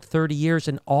last like 30 years,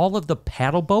 and all of the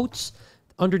paddle boats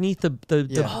underneath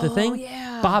the thing,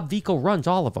 yeah. Bob Vico runs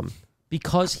all of them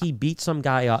because he beat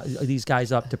these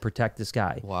guys up to protect this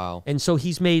guy. Wow. And so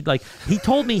he's made like he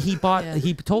told me he bought Yeah.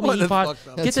 he told me he bought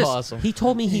get That's this awesome. he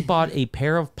told me he bought a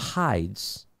pair of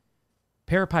pies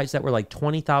that were like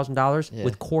 $20,000 Yeah.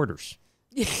 with quarters.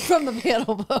 From the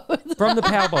paddle boat. From the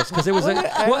paddle boats because it was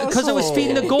because it was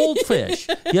feeding the goldfish.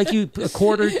 Like a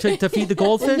quarter to feed the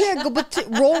goldfish. Yeah, go, but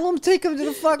roll them, take them to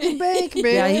the fucking bank, man.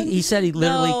 Yeah, he said he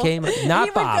literally No. came. He Not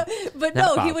would Bob, but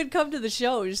Not no, he Bob. would come to the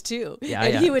shows too. Yeah,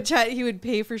 and yeah. he would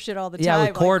pay for shit all the time. Yeah, with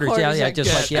like quarters. Yeah, like,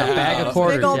 just like Get bag of out.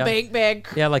 quarters. Big old yeah. bank bag.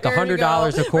 Yeah, like There you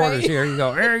 $100 go, of quarters. right? Here you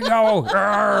go. There you go.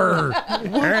 Arr.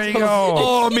 There you go.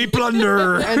 Oh, me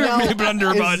plunder. And now, me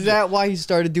plunder, bud. is that why he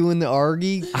started doing the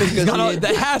argy? Because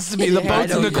That has to be the Yeah, I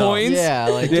boats and the don't know. coins. yeah,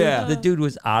 like Yeah. The dude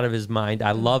was out of his mind.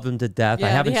 I love him to death. Yeah, I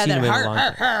haven't he had seen him that in a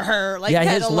long time. like Yeah,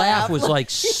 kinda his laugh was like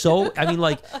so. I mean,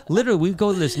 like literally, we'd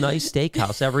go to this nice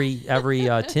steakhouse every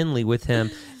Tinley with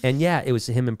him, and yeah, it was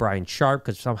him and Brian Sharp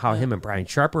because somehow him and Brian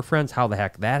Sharp were friends. How the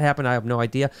heck that happened, I have no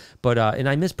idea. But and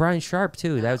I miss Brian Sharp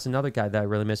too. That was another guy that I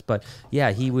really missed. But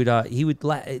yeah, he would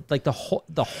like the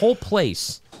whole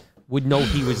place would know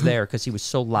he was there because he was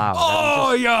so loud.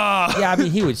 Oh, yeah. Yeah, I mean,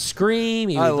 he would scream.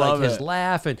 He I would like love his it.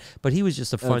 laugh, but he was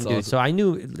just a fun That's dude. awesome. So I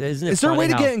knew. Isn't it Is there a way funny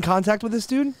to how- get in contact with this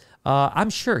dude? I'm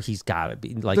sure he's got to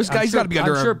be like. There's I'm guys sure- got to be I'm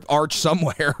under sure- an arch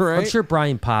somewhere, right? I'm sure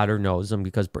Brian Potter knows him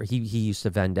because he used to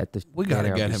vend at the. We got to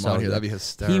get Anarchy, him so on here. yeah. That'd be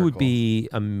hysterical. He would be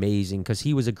amazing because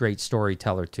he was a great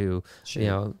storyteller too.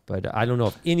 But I don't know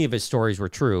if any of his stories were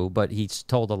true, but he's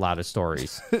told a lot of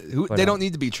stories. They don't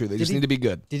need to be true. They just he- need to be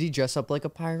good. Did he dress up like a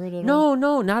pirate at all?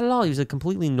 No, not at all. He was a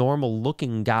completely normal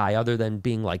looking guy, other than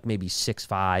being like maybe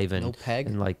 6'5" and No peg?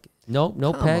 and like no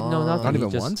peg, no on. nothing. Not He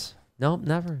even just- once? No,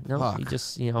 never. No, he Fuck.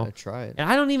 just Gotta try it. And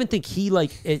I don't even think he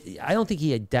I don't think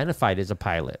he identified as a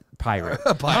pirate. I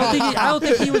don't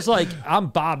think he was like, I'm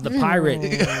Bob the pirate.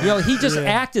 He just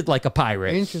acted like a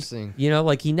pirate. Interesting.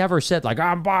 Like he never said like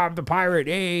I'm Bob the pirate.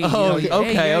 Hey, Oh,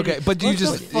 hey, okay. But you What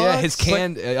just the his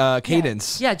fuck?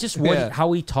 cadence. Yeah, just Yeah.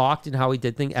 how he talked and how he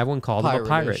did things. Everyone called him a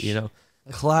pirate. Pirate-ish.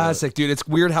 Classic, dude. It's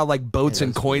weird how like boats Yeah,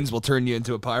 and that's coins will turn you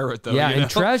into a pirate, though. Yeah, you know?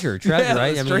 and treasure, Yeah,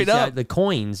 right? I mean, straight yeah, up. the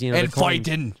coins, And the coins.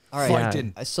 fighting. All right.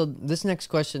 Fighting. So this next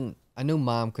question, I know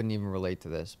Mom couldn't even relate to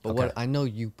this, but what I know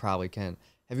you probably can.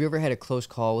 Have you ever had a close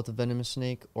call with a venomous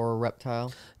snake or a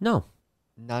reptile? No,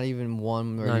 Not even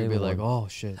one where Not you'd be even like, one. oh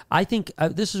shit. I think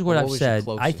this is what What I've was your said. I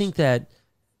closest? think that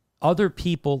other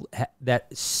people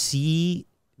that see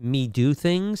me do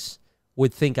things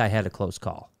would think I had a close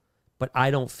call, but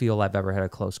I don't feel I've ever had a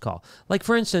close call. Like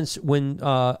for instance, when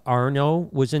Arno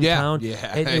was in town,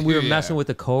 and we were messing with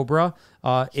the cobra,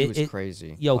 He was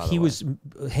crazy. Yo, by the he way. was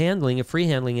free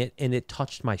handling it, and it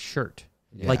touched my shirt.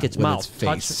 like its with mouth,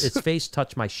 its face.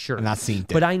 touched my shirt. I'm not seeing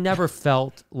but I never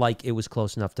felt like it was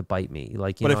close enough to bite me.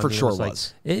 Like, But know, it for sure like,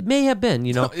 was. It may have been.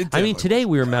 You know, I mean, today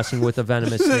we were messing with a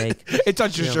venomous snake. It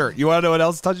touched your shirt. You want to know what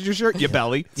else touches your shirt? Your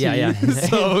belly. Yeah.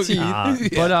 So,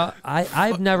 But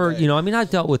I've never, you know, I mean, I've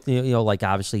dealt with, you know, like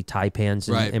obviously taipans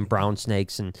and, Right. and brown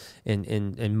snakes and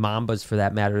mambas for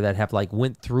that matter that have like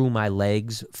went through my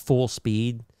legs full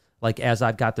speed. Like as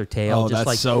I've got their tail, Oh, just that's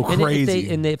like so and crazy.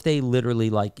 if they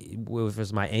literally like if it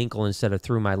was my ankle instead of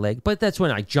through my leg, but that's when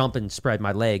I jump and spread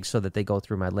my legs so that they go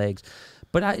through my legs.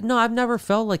 But I've never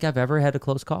felt like I've ever had a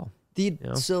close call.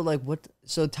 So like what?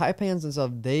 So taipans and stuff,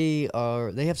 they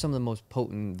have some of the most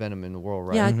potent venom in the world,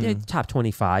 right? Yeah, top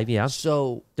 25. Yeah,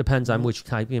 So depends on which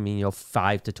type. I mean, you know,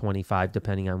 5 to 25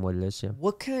 depending on what it is. Yeah.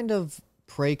 what kind of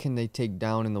prey can they take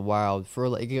down in the wild for,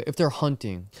 like, if they're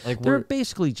hunting? Like They're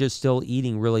basically just still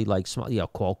eating really like small, you know,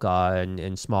 quokka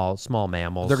and small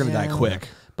mammals. they're gonna die quick.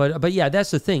 But yeah,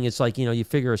 that's the thing. It's like, you know, you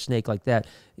figure a snake like that,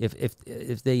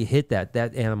 if they hit that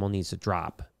animal needs to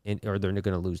drop, or they're going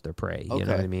to lose their prey. You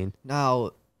know what I mean?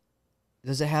 Now,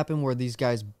 does it happen where these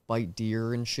guys bite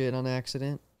deer and shit on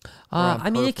accident? On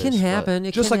I mean, it can purpose, but- happen.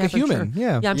 It Just can like a happen, human, sure.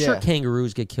 yeah. Yeah, I'm sure Yeah.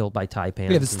 kangaroos get killed by taipans. Yeah,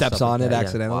 if it and steps stuff on like it that, yeah.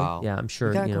 accidentally. Wow. Yeah, I'm sure.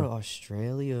 We gotta You go know. to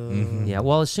Australia. Yeah,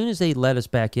 well, as soon as they let us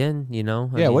back in, you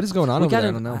know. Yeah, what is going on we over there? got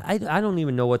I don't know. I don't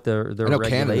even know what their I know regulations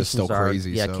Canada's still are.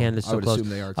 crazy, Yeah, so Canada's I still would closed. assume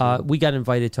they are, too. We got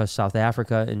invited to South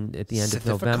Africa at the end of South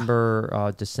Africa.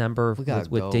 November, December We gotta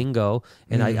with go. Dingo,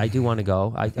 and I do want to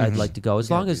go. I'd like to go as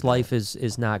long as life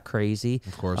is not crazy.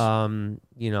 Of course.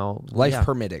 You know, Life yeah.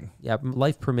 permitting. Yeah,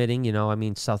 life permitting, you know, I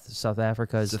mean, South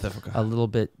Africa is South Africa. a little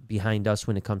bit behind us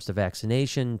when it comes to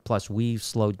vaccination. Plus, we've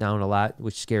slowed down a lot,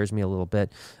 which scares me a little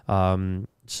bit.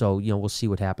 So, you know, we'll see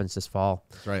what happens this fall.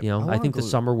 That's right. You know, I I wanna think the go-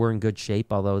 summer we're in good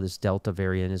shape, although this Delta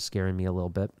variant is scaring me a little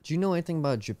bit. Do you know anything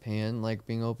about Japan, like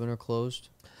being open or closed?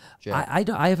 Jap-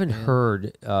 I haven't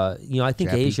heard. You know, I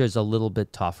think Jappy. Asia is a little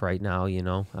bit tough right now. You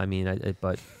know, I mean,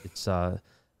 but it's. I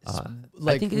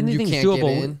like, think you anything's can't get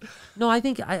doable. in? No, I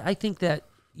think that,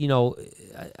 you know,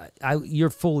 you're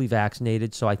fully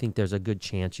vaccinated, so I think there's a good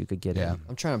chance you could get Yeah. in.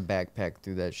 I'm trying to backpack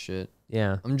through that shit.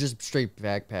 Yeah, I'm just straight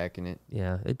backpacking it.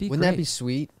 yeah, it'd be. Wouldn't great. that be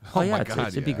sweet? Oh yeah, my God,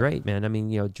 it'd be yeah. great, man. I mean,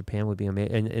 you know, Japan would be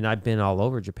amazing, and I've been all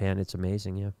over Japan. It's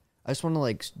amazing. Yeah, I just want to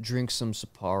like drink some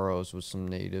Sapporos with some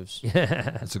natives.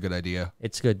 That's a good idea.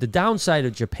 it's good. The downside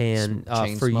of Japan Some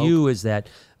chain for smoke. you is that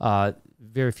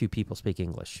very few people speak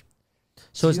English.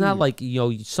 So it's not like, you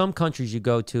know, some countries you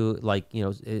go to, like, you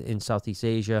know, in Southeast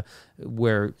Asia,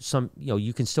 where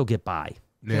you can still get by.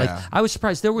 Like, Yeah. I was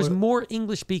surprised there was more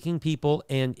English speaking people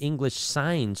and English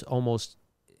signs almost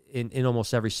in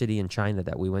almost every city in China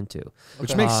that we went to.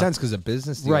 Which makes sense because of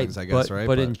business dealings, I guess, right?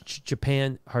 But in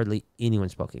Japan, hardly anyone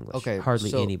spoke English. Okay, hardly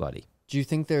so- anybody. Do you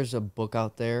think there's a book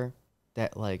out there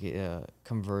that like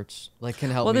converts, like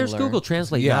can help Well, me there's learn? Google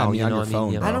Translate Yeah, I now. mean, you on know, your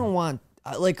phone, you know. I don't want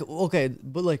like, okay,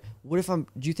 but like, what if I'm?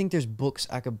 Do you think there's books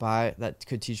I could buy that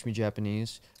could teach me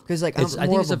Japanese? Because like, I'm I more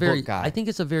think of it's a a very, book guy. I think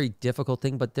it's a very difficult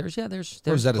thing. But there's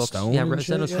Rosetta books. Stone Yeah, and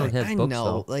Rosetta shit, Stone yeah. has I books. know,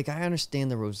 Though. like I understand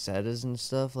the Rosettas and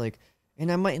stuff, like,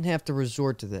 and I might have to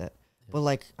resort to that. But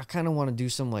like, I kind of want to do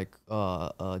some like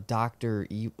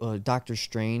Doctor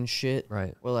Strange shit,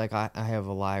 Right. Where like I have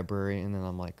a library and then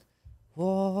I'm like,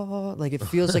 whoa, like it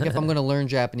feels like if I'm gonna learn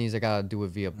Japanese, I gotta do it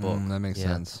via book. That makes Yeah.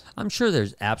 sense. I'm sure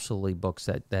there's absolutely books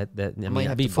that I might mean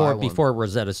have to buy one. before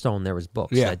Rosetta Stone there was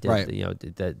books Yeah, that did right. you know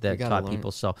that gotta taught learn.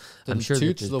 people. So Then I'm sure that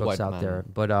teach there's the books white out man. there.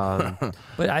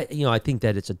 But I think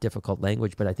that it's a difficult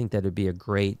language. But I think that it'd be a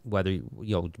great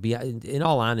to be in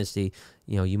all honesty,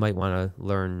 you might want to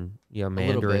learn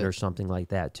Mandarin bit. or something like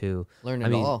that too. Learn I it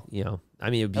mean, all. It'd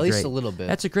be At least great. a little bit.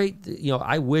 That's a great.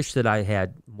 I wish that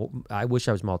I wish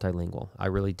I was multilingual. I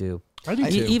really do. I do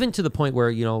too. Even to the point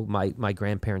where my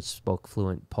grandparents spoke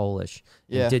fluent Polish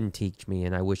Yeah. and didn't teach me,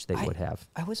 and I wish they would have.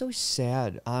 I was always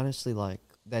sad, honestly, like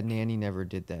that nanny never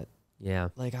did that. Yeah,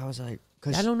 Like I was like,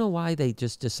 because I don't know why they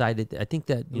just decided. I think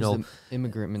that immigrant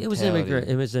mentality. it was immigrant.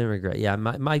 It was immigrant. Yeah,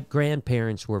 my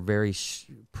grandparents were very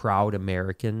proud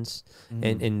Americans,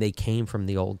 and they came from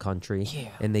the old country. Yeah.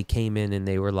 And they came in and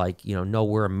they were like, no,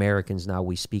 we're Americans now.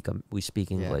 We speak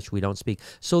English. We don't speak.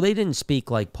 So they didn't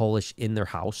speak like Polish in their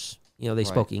house. They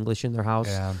spoke English in their house.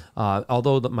 Yeah.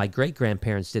 Although my great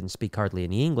grandparents didn't speak hardly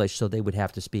any English, so they would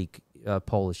have to speak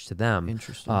Polish to them.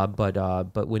 Interesting.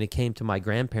 But when it came to my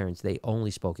grandparents, they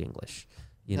only spoke English.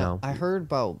 Now, I heard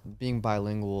about being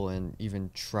bilingual and even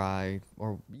try,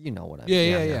 or you know what I Yeah,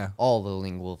 mean. yeah, yeah. All the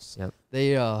linguals. Yep.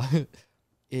 They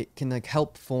it can like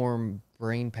help form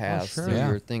brain paths sure. through Yeah.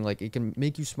 your thing. Like it can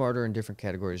make you smarter in different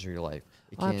categories of your life.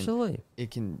 It can, Absolutely.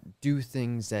 It can do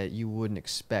things that you wouldn't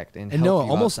expect and And help no,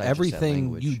 you almost outside just that everything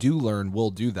language. you do learn will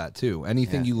do that too.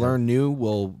 Anything Yeah. you learn new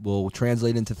will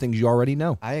translate into things you already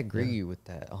know. I agree with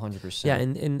that 100%. Yeah,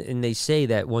 and they say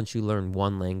that once you learn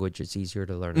one language, it's easier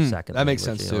to learn a second. that makes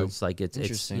language, sense, you know? too. It's like it's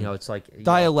Interesting. it's like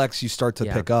Dialects you start to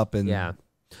Yeah. pick up, and Yeah.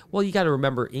 Well, you got to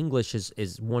remember, English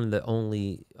is one of the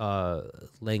only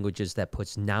languages that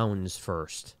puts nouns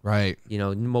first. right. You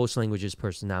know, most languages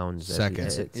put nouns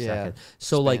Second. Yeah.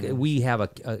 So like Spanish. we have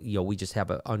we just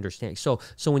have a understanding. So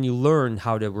when you learn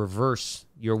how to reverse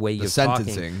your way The of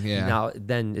sentencing, talking, yeah. now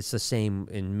then it's the same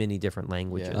in many different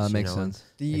languages. Yeah. you Makes know?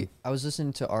 sense. I was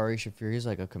listening to Ari Shafir. He's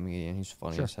like a comedian. He's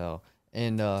funny Sure. as hell.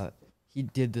 And he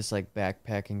did this like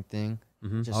backpacking thing.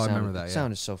 Mhm. Just Oh, I remember sounded- that, yeah.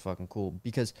 Sounded so fucking cool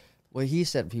because what he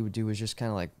said he would do was just kind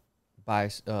of like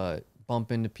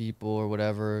bump into people or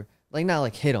whatever. Like not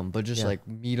like hit them, but just Yeah. like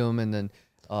meet them and then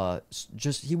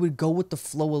just he would go with the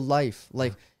flow of life.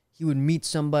 Like he would meet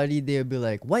somebody, they would be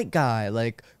like, "White guy,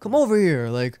 like come over here,"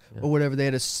 like or whatever.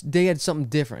 They had something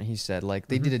different. He said like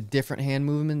they did a different hand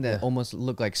movement that almost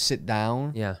looked like sit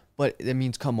down. Yeah. But it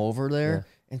means come over there.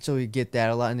 Yeah. And so you get that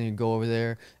a lot, and then you go over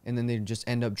there, and then they just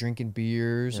end up drinking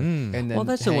beers, and then Well,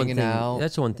 that's the one hanging thing. out.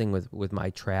 That's the one thing with my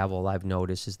travel I've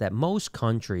noticed is that most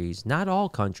countries, not all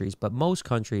countries, but most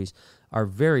countries are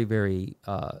very, very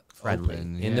friendly,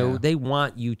 Open, and yeah. they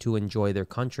want you to enjoy their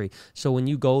country. So when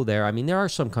you go there, I mean, there are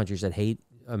some countries that hate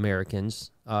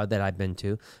Americans that I've been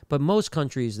to, but most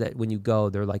countries that when you go,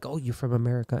 they're like, "Oh, you're from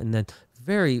America," and then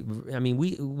I mean,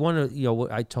 we one of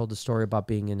I told the story about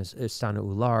being in Istana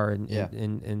Ular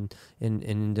in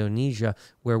Indonesia,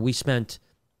 where we spent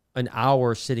an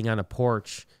hour sitting on a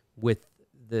porch with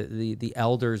the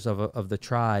elders of the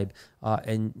tribe,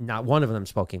 and not one of them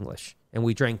spoke English. And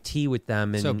we drank tea with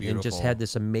them So and just beautiful. had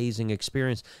this amazing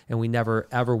experience. And we never,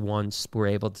 ever once were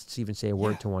able to even say a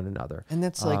word to one another. And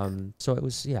that's like So it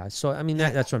was, yeah. So, I mean,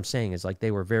 that's what I'm saying is like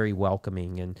they were very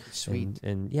welcoming and Sweet.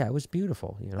 And yeah, it was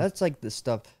beautiful, you know? that's like the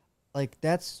stuff, like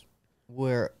that's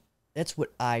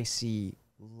what I see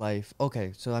life.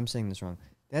 Okay, so I'm saying this wrong.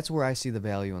 That's where I see the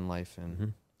value in life,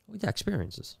 and Yeah,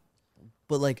 experiences.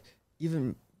 but like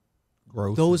even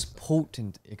Growth. those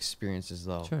potent experiences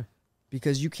though, Sure.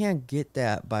 because you can't get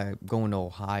that by going to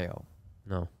Ohio.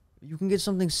 No. You can get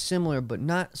something similar, but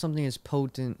not something as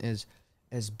potent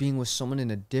as being with someone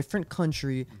in a different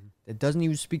country that doesn't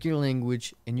even speak your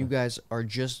language, and you guys are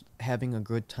just having a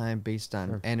good time based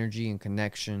on energy and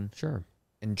connection Sure.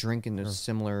 and drinking a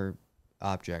similar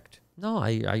object. No, I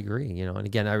agree. You know, and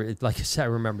again, like I said, I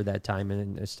remember that time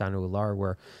in Istana Ular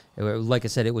where, like I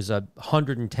said, it was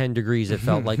 110 degrees. It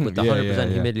felt like with the 100% yeah.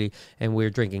 humidity, and we were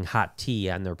drinking hot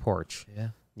tea on their porch. Yeah.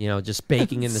 You know, just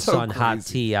baking in the So sun, hot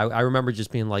crazy. tea. I remember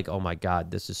just being like, "Oh my god,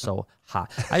 this is so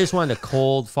hot." I just wanted a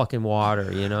cold fucking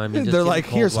water. You know, what I mean, just They're give me like,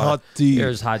 cold "Here's water. hot tea."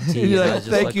 Here's hot tea. You're And I like, was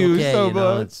just "Thank you okay, so you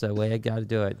know, much." it's the way I got to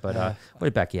do it. But what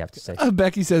did Becky have to say?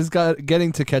 Becky says,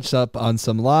 getting to catch up on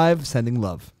some live, sending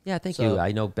love. Yeah, thank So- you.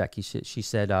 I know Becky. She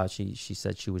said she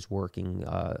said she was working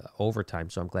overtime,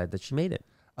 so I'm glad that she made it.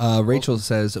 Rachel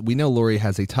says, we know Lori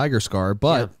has a tiger scar,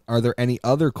 but are there any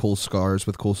other cool scars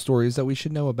with cool stories that we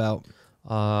should know about?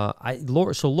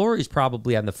 So Lori's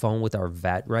probably on the phone with our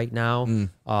vet right now.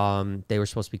 They were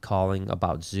supposed to be calling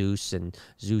about Zeus, and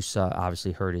Zeus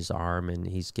obviously hurt his arm, and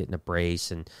he's getting a brace,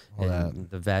 and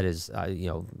the vet is, I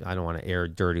don't want to air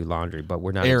dirty laundry, but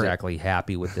we're not exactly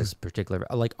happy with this particular.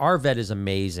 Like our vet is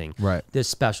amazing, Right. This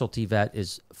specialty vet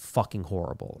is fucking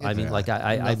horrible. I mean, like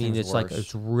I mean, it's like worse.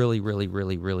 it's really, really,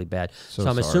 really, really bad. So So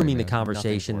I'm sorry, assuming the man.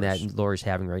 conversation that Nothing's Lori's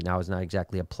having right now is not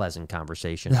exactly a pleasant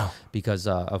conversation because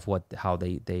of how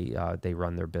they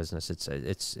run their business.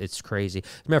 It's crazy. As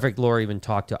a matter of fact, Lori even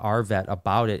talked to our vet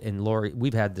about it, and Lori,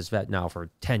 we've had this vet now for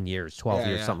 10 years, 12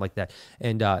 years, something like that,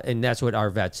 and that's what our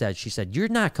vet said. She said, you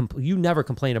never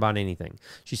complain about anything.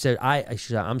 She said,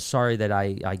 I'm sorry that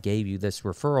I gave you this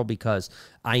referral because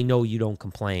I know you don't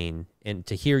complain, and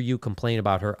to hear you complain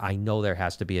about her, I know there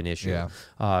has to be an issue.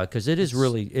 Because it is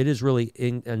really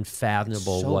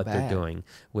unfathomable so what bad. they're doing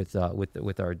with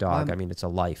our dog. I mean, it's a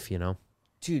life, you know.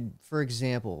 Dude, for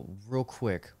example, real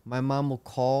quick, my mom will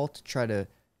call to try to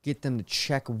get them to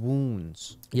check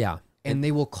wounds, Yeah, and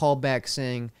they will call back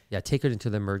saying, yeah. Take it into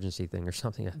the emergency thing or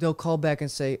something. they'll call back and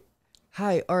say,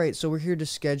 "Hi, all right, so we're here to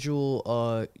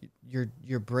schedule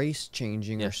your brace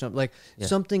changing or something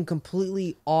something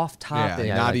completely off topic,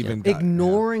 Yeah, not like even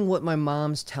ignoring what my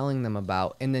mom's telling them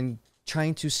about, and then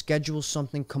trying to schedule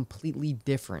something completely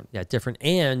different." Yeah, different.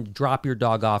 And drop your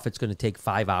dog off. It's going to take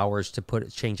 5 hours to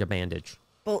change a bandage.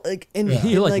 But like, and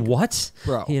you're and, like, what,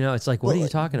 Bro. You know, it's like, what are you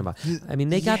talking about? I mean,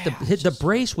 they got the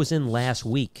brace was in last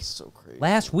week. So crazy.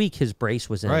 Last week his brace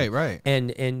was in. Right.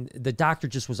 And the doctor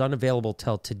just was unavailable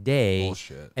till today.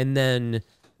 Bullshit. And then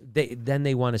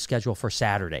they want to schedule for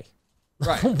Saturday.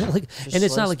 Right. Like, and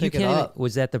it's not like you pick it can't. up.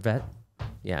 Was that the vet?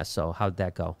 Yeah. So how'd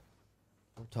that go?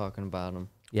 We're talking about him.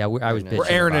 Yeah, I was. We're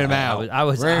bitching airing about him it. out. I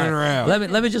was We're airing him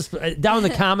out. Let me just down in the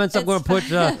comments. I'm going to put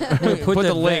the link. Put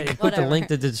the Whatever. link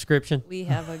to the description. We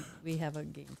have a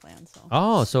game plan. So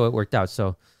Oh, so it worked out.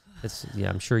 So it's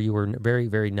I'm sure you were very,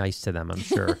 very nice to them. I'm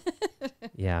sure.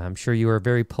 Yeah, I'm sure you were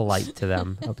very polite to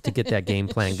them to get that game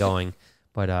plan going.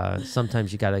 But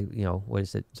sometimes you gotta, what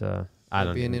is it? I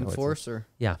don't Be an even know what it's- enforcer.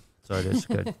 Yeah, so it is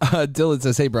good. Dylan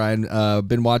says, hey, Brian,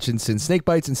 been watching since Snake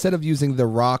Bites. Instead of using the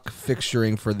rock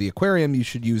fixturing for the aquarium, you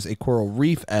should use a coral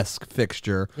reef-esque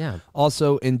fixture. Yeah.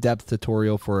 Also, in-depth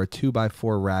tutorial for a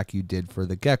 2x4 rack you did for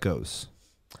the geckos.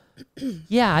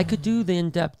 Yeah, I could do the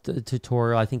in-depth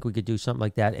tutorial. I think we could do something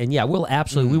like that. And yeah, we'll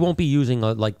absolutely. We won't be using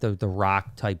like the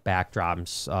rock type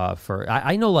backdrops for.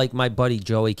 I know like my buddy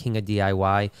Joey King of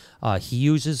DIY. He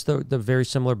uses the very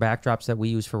similar backdrops that we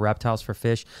use for reptiles for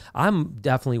fish. I'm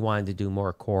definitely wanting to do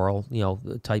more coral,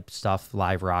 type stuff,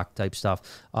 live rock type stuff.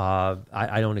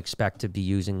 I don't expect to be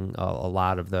using a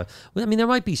lot of the. I mean, there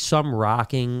might be some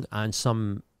rocking on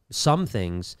some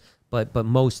things, but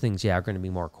most things, are going to be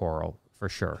more coral. For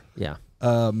sure, yeah.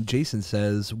 Jason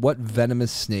says, what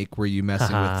venomous snake were you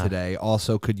messing with today?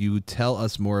 Also, could you tell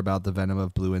us more about the venom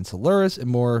of blue Insularis and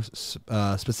more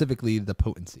specifically the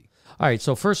potency? All right,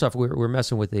 so first off, we're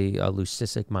messing with a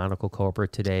leucistic monocle cobra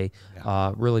today.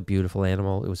 Yeah. Really beautiful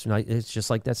animal. It was nice. It's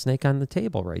just like that snake on the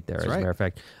table right there, as a matter of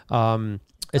fact.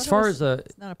 As far as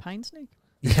it's not a pine snake.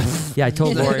 Yeah, I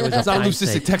told Lori it was a pine leucistic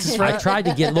snake. Texas I tried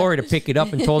to get Lori to pick it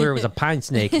up and told her it was a pine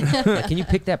snake. Can you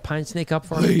pick that pine snake up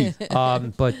for me?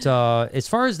 But as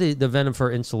far as the venom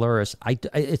for Insularis,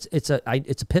 it's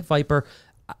a pit viper.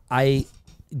 I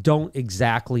don't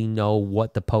exactly know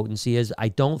what the potency is. I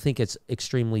don't think it's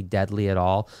extremely deadly at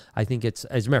all. I think it's,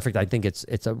 as a matter of fact, I think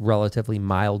it's a relatively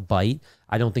mild bite.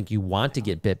 I don't think you want to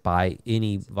get bit by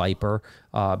any viper,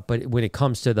 but when it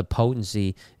comes to the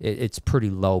potency, it's pretty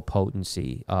low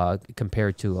potency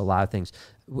compared to a lot of things.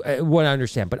 What I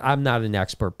understand, but I'm not an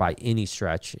expert by any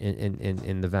stretch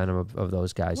in the venom of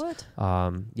those guys. What?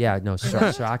 Yeah, no.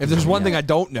 If there's one thing I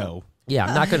don't know. Yeah,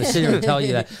 I'm not going to sit here and tell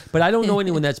you that, but I don't know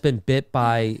anyone that's been bit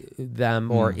by them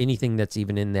or anything that's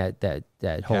even in that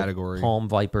whole category, palm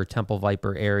viper, temple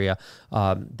viper area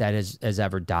that has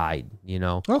ever died.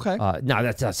 Okay. Now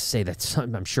that's not to say that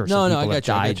I'm sure some people have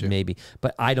died, maybe,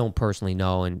 but I don't personally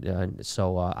know, and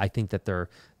so I think that they're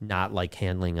not like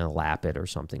handling a lapid or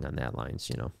something on that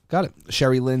lines. Got it.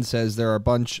 Sherry Lynn says there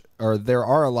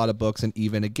are a lot of books and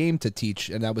even a game to teach,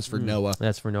 and that was for Noah.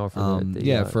 That's for Noah.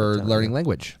 For learning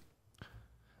language.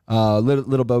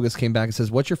 Little Bogus came back and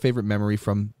says, what's your favorite memory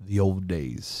from the old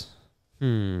days?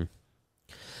 Again,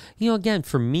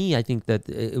 for me, I think that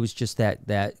it was just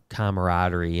that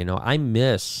camaraderie. I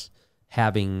miss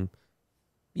having,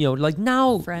 like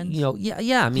now, friends.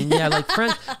 I mean, like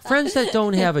friends that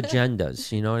don't have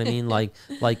agendas. You know what I mean? Like,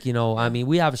 I mean,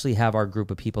 we obviously have our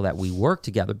group of people that we work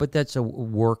together, but that's a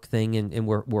work thing, and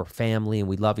we're family, and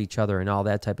we love each other and all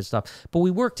that type of stuff. But we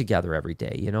work together every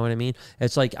day. You know what I mean?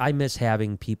 It's like I miss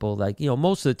having people like,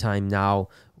 most of the time now,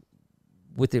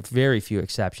 with the very few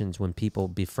exceptions, when people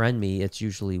befriend me, it's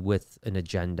usually with an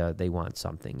agenda. They want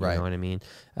something. You know what I mean?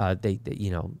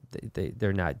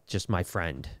 They're not just my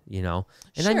friend. And sure,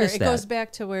 I miss that. It goes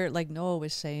back to where like Noah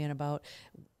was saying about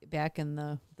back in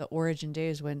the origin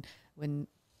days when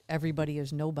everybody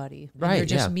is nobody. And you're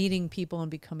just meeting people and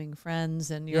becoming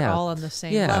friends, and you're all on the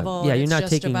same level. Yeah, and you're it's not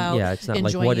just taking. about Yeah, it's not like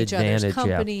enjoying what each advantage. other's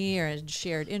company or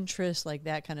shared interests, like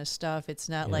that kind of stuff. It's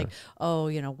not like,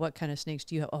 what kind of snakes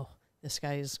do you have? Oh, this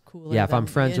guy is cooler. Yeah, if I'm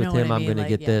than, friends with him, I'm going to like,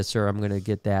 get this, or I'm going to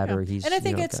get that, or he's. And I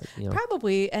think it's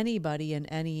probably anybody in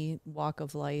any walk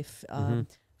of life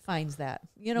finds that.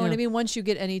 You know what I mean? Once you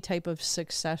get any type of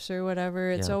success or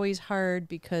whatever, it's always hard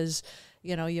because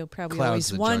you'll probably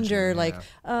always wonder like,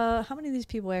 how many of these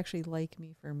people actually like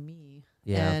me for me?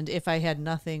 Yeah. And if I had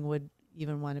nothing, would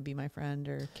even want to be my friend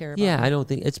or care about me? I don't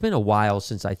think it's been a while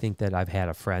since I think that I've had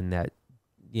a friend that,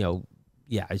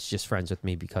 it's just friends with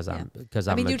me because I'm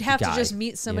I mean, you'd have guy, to just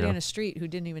meet somebody on a street who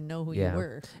didn't even know who you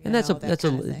were. And that's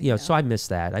a so I miss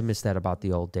that. I miss that about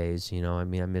the old days. I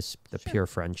mean, I miss the pure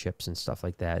friendships and stuff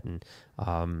like that. And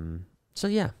so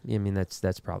I mean,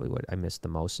 that's probably what I miss the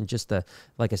most. And just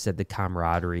like I said, the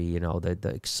camaraderie.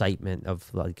 The excitement of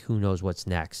like who knows what's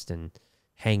next and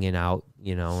hanging out.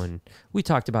 And we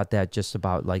talked about that just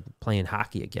about like playing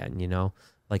hockey again.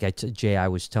 like Jay, I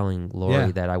was telling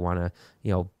Lori that I want to,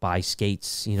 you know, buy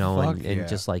skates, you know, and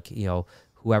just like, you know,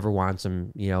 whoever wants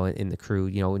them, you know, in the crew,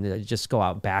 you know, and just go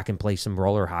out back and play some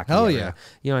roller hockey. Hell yeah.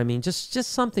 You know what I mean? Just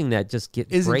something that just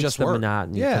breaks the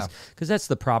monotony. Yeah. Because that's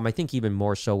the problem. I think even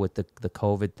more so with the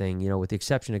COVID thing, you know, with the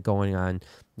exception of going on,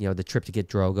 you know, the trip to get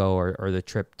Drogo or the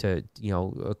trip to, you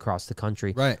know, across the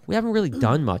country. Right. We haven't really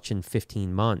done much in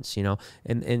 15 months, you know,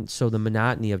 and so the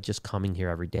monotony of just coming here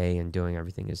every day and doing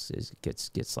everything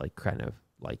gets like kind of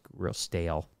like real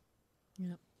stale.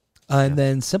 Yep. And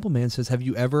then Simple Man says, have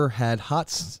you ever had hot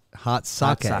sake? Hot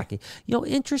sake. You know,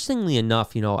 interestingly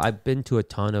enough, you know, I've been to a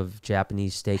ton of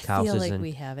Japanese steakhouses. I feel like and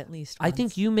we have at least I once.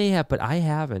 think you may have, but I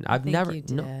haven't. I've think never. you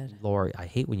No, did. Lori, I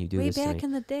hate when you do Way this to me. back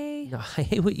in the day. No, I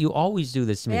hate what you always do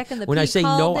this to me. Back in the When I peak say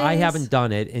no, I days. haven't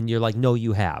done it, and you're like, no,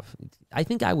 you have. I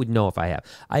think I would know if I have.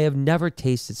 I have never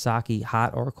tasted sake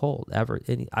hot or cold ever.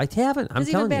 I haven't. I'm Because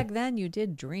even telling back you. then you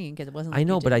did drink. It wasn't. Like I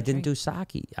know, you but I didn't drink. do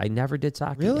sake. I never did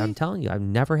sake. Really? I'm telling you, I've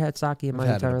never had sake in I've my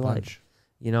had it a entire life. bunch.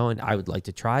 You know, and I would like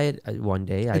to try it one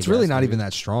day. It's really not even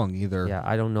that strong either. Yeah,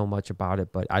 I don't know much about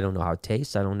it, but I don't know how it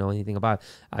tastes. I don't know anything about it.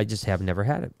 I just have never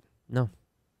had it. No.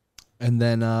 And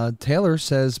then Taylor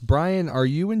says, Brian, are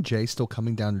you and Jay still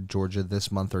coming down to Georgia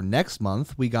this month or next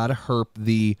month? We got to herp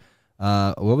the,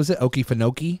 what was it?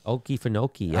 Okefenokee?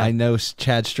 Okefenokee, yeah. I know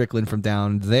Chad Strickland from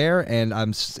down there, and I'm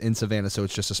in Savannah, so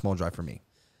it's just a small drive for me.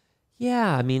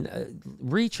 Yeah, I mean,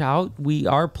 reach out. We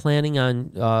are planning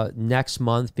on next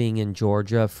month being in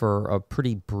Georgia for a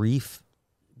pretty brief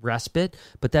respite,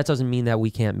 but that doesn't mean that we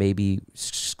can't maybe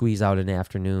squeeze out an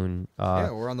afternoon.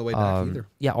 Yeah, we're on the way back either.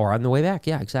 Yeah, or on the way back.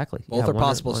 Yeah, exactly. Both yeah, are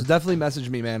possible. So definitely message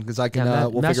me, man, because I can.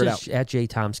 We'll figure it out. At Jay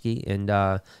Tomsky, and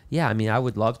yeah, I mean, I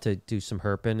would love to do some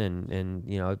herping, and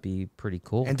you know, it'd be pretty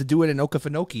cool. And to do it in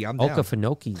Okefenokee, I'm down.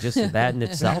 Okefenokee, just that in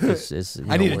itself is you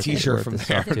I know, need a worth- T-shirt worth from the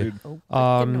there, stuff, too. dude.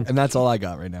 And that's all I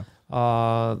got right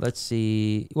now. Let's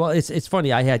see. Well, it's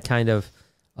funny. I had kind of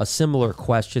a similar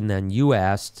question than you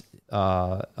asked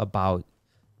about.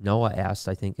 Noah asked,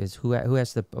 I think, is who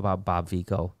asked about Bob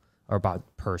Vico or about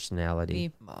personality?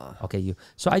 Me. Okay, you.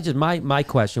 So I just my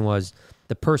question was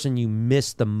the person you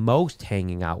miss the most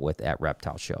hanging out with at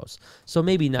reptile shows. So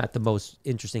maybe not the most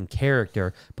interesting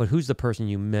character, but who's the person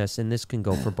you miss? And this can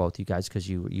go for both you guys because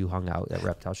you hung out at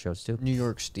reptile shows too. New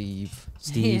York Steve.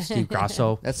 Steve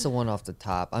Grasso. That's the one off the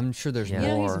top. I'm sure there's Yeah. You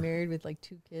know, more. he's married with like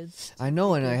 2 kids. I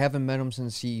know, and I haven't met him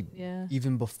since Yeah.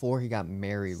 even before he got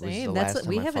married. Was Same. the That's last what- time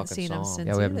we I haven't fucking seen him saw since.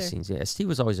 Yeah, we haven't either. seen. Yeah, Steve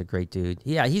was always a great dude.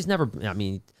 Yeah, he's never. I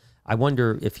mean, I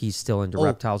wonder if he's still into Oh,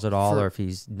 reptiles at all, for- or if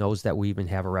he knows that we even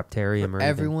have a reptarium or anything.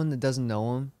 Everyone that doesn't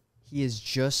know him, he is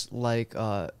just like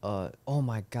oh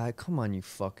my god, come on, you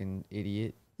fucking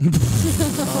idiot.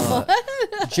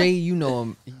 Jay, you know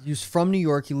him. He's from New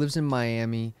York. He lives in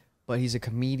Miami, but he's a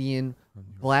comedian.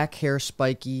 Black hair,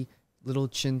 spiky, little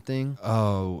chin thing.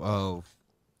 Oh.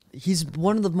 He's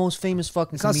one of the most famous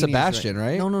fucking It's not comedians. Sebastian,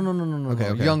 right? No. Okay,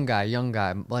 okay. Young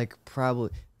guy, like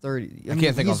probably 30. I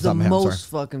can't think off he's the top of the my head, I'm most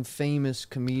fucking famous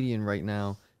comedian right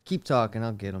now. Keep talking,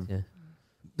 I'll get him. Yeah.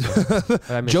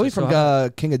 But I miss Joey it. So from how-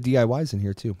 King of DIY's in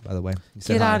here too, by the way. He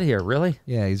said Get hi. out of here, really?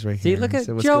 Yeah, he's right See, here. look He at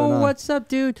said, "What's going Joe. on?" What's up,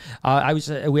 dude?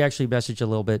 We actually messaged a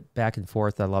little bit back and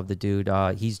forth. I love the dude.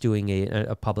 He's doing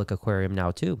a public aquarium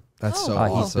now too. That's so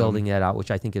He's awesome. building that out,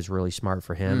 which I think is really smart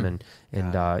for him.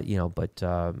 And you know, but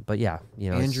yeah,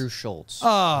 you know, it's- Andrew Schultz.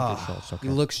 Oh, Schultz, okay.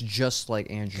 He looks just like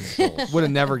Andrew Schultz. would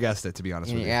have never guessed it, to be honest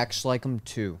and with he you. acts like him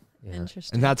too. Yeah.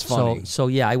 Interesting. And that's funny. So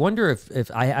yeah, I wonder if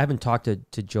I haven't talked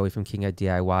to Joey from King at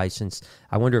DIY since.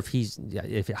 I wonder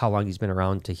if how long he's been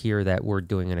around to hear that we're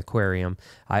doing an aquarium.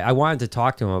 I wanted to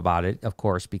talk to him about it, of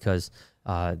course, because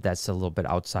that's a little bit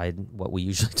outside what we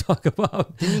usually talk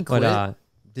about. Didn't he quit? But,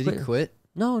 Did he quit?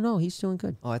 No, he's doing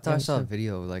good. Oh, I thought Yeah, I saw a he's doing-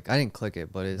 video. Like I didn't click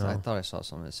it, but I No. thought I saw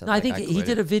something that said. No, I like, think he quit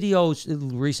did it. a video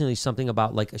recently, something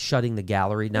about like shutting the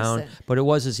gallery down. Listen. But it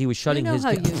was as he was shutting you know his.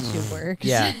 how YouTube works.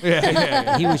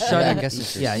 Yeah, he was shutting. I guess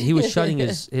it's Yeah, he was shutting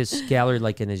his gallery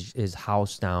like in his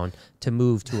house down to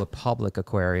move to a public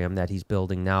aquarium that he's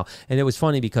building now. And it was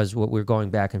funny because what we were going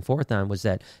back and forth on was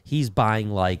that he's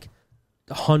buying like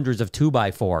hundreds of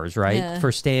 2x4s, right, Yeah.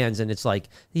 for stands, and it's like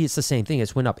it's the same thing.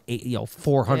 It's went up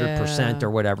 400% Yeah. or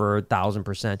whatever,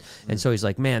 1,000%, and so he's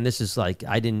like, man, this is like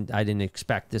I didn't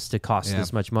expect this to cost Yeah.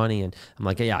 this much money, and I'm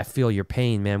like, yeah, I feel your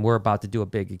pain, man. We're about to do a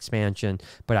big expansion,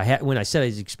 but when I said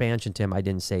his expansion to him, I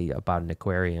didn't say about an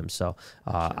aquarium, so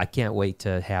I can't wait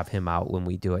to have him out when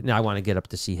we do it, and I want to get up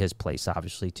to see his place,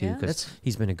 obviously too, Yeah. because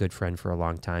he's been a good friend for a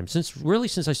long time since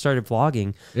I started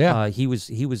vlogging. Yeah. He was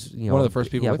One of the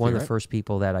first people Yeah, with one you, of the right? first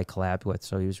people that I collabed with,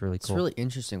 so he was really It's cool. really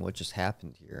interesting what just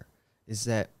happened here. Is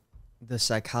that the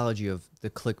psychology of the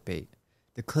clickbait?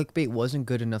 the clickbait wasn't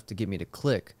good enough to get me to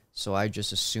click. So I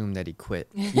just assumed that he quit.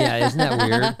 Yeah, isn't that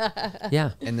weird?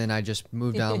 Yeah. And then I just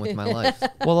moved on with my life.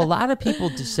 Well, a lot of people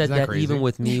just said that crazy? even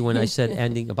with me when I said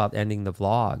ending the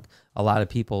vlog. A lot of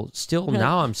people still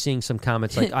now I'm seeing some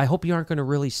comments like, I hope you aren't going to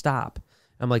really stop.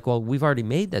 I'm like, well, we've already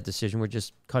made that decision. We're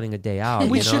just cutting a day out.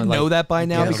 We should know that by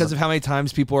now because of how many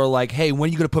times people are like, hey, when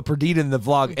are you going to put Perdita in the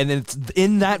vlog? And then it's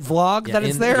in that vlog that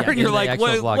it's there. And you're like,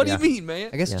 what do you mean, man?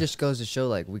 I guess it just goes to show,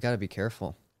 like, we got to be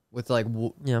careful with, like,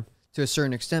 to a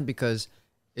certain extent, because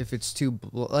if it's too,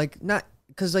 like, not,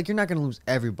 because, like, you're not going to lose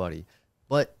everybody.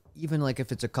 But even, like,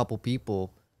 if it's a couple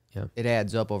people, it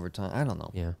adds up over time. I don't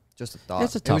know. Yeah. Just a thought.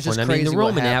 It's a tough one. I mean, the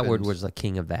Roman Atwood was the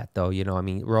king of that, though. You know, I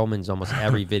mean, Roman's almost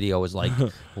every video was like,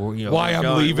 why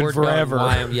I'm leaving forever.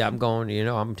 I'm going,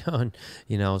 I'm done,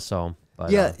 so. But,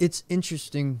 yeah, it's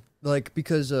interesting, like,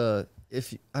 because I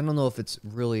don't know if it's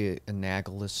really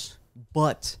analogous,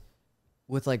 but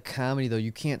with, like, comedy, though,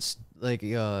 you can't, like,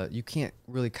 you can't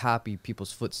really copy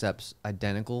people's footsteps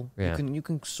identical. Yeah. You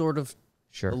can sort of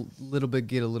a little bit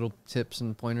get a little tips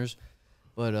and pointers.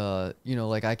 But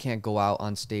like, I can't go out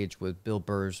on stage with Bill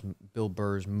Burr's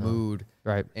mood,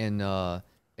 right,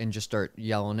 and just start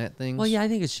yelling at things. Well, yeah, I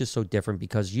think it's just so different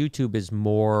because YouTube is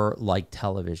more like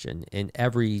television, and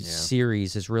every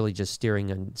series is really just steering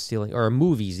and stealing, or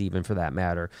movies even for that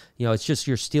matter. It's just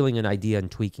you're stealing an idea and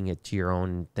tweaking it to your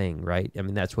own thing, right? I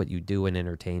mean, that's what you do in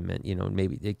entertainment.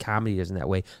 Maybe comedy isn't that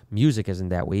way. Music isn't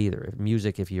that way either.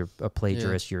 Music, if you're a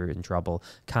plagiarist, you're in trouble.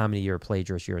 Comedy, you're a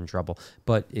plagiarist, you're in trouble.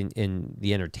 But in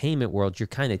the entertainment world, you're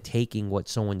kind of taking what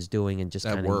someone's doing and just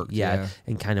kind of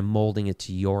and kind of molding it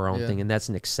to your own thing, and that's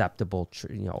an acceptable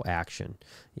action,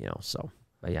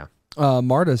 but yeah.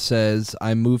 Marta says,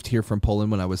 I moved here from Poland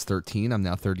when I was 13. I'm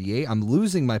now 38. I'm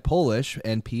losing my Polish,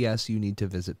 and P.S. you need to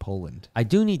visit Poland. I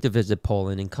do need to visit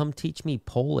Poland, and come teach me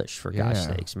Polish, for gosh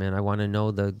sakes, man. I want to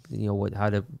know how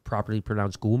to properly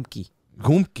pronounce gumki.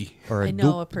 Gumki. Or I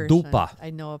know a person. Dupa.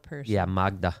 I know a person. Yeah,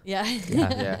 Magda. Yeah.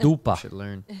 Dupa. Should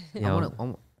learn.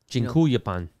 Dziękuję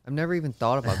pan. I've never even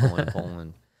thought about going to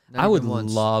Poland. I would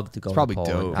love to go to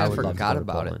Poland. Dope. I forgot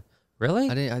about it. Really?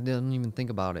 I didn't even think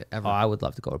about it ever. Oh, I would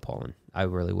love to go to Poland. I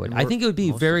really would. I think it would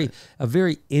be a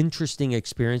very interesting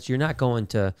experience. You're not going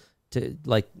to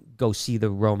like go see the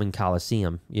Roman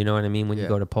Colosseum. You know what I mean? When you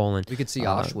go to Poland, we could see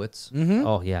Auschwitz.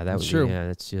 Oh yeah, that would true. be, yeah.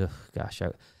 That's gosh.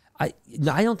 I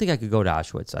don't think I could go to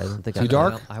Auschwitz. I don't think too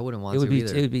dark. I wouldn't want to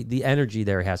either. It would be the energy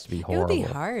there has to be horrible. It would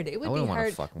be hard. It would be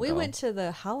hard. We go. went to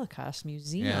the Holocaust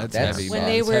Museum. Yeah, that's heavy. When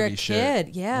they were a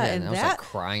kid. Yeah, and I was like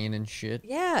crying and shit.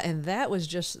 Yeah, and that was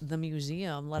just the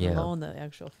museum, let alone the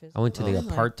actual physical. I went to the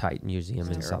Apartheid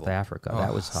Museum in South Africa.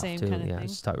 That was tough same too. kind of Yeah, thing.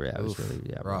 it's tough. Yeah, it was really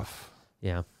rough.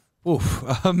 Yeah.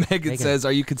 Oof. Megan says,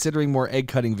 are you considering more egg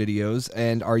cutting videos,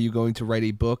 and are you going to write a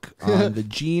book on the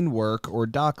gene work or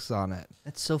docs on it?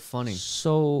 That's so funny.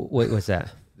 So wait, what's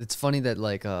that? It's funny that,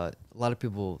 like, a lot of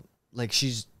people, like,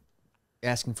 she's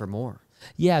asking for more.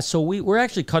 Yeah, so we're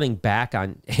actually cutting back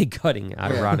on egg cutting,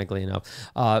 ironically enough.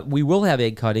 We will have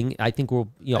egg cutting. I think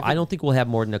I don't think we'll have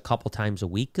more than a couple times a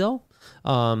week though.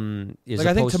 I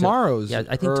think tomorrow's I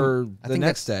think the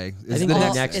next day. I think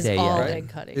the next day, all yeah. egg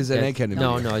cutting. Is it egg cutting?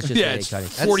 No, it's just egg cutting.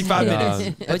 45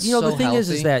 minutes. But the thing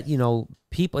is that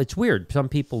people, it's weird. Some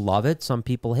people love it, some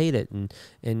people hate it,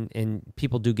 and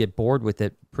people do get bored with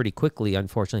it pretty quickly,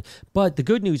 unfortunately. But the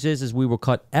good news is we will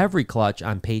cut every clutch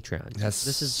on Patreon. Yes.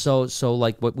 This is so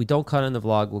like what we don't cut on the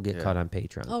vlog will get cut on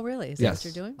Patreon. Oh, really? Is that what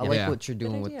you're doing? I like what you're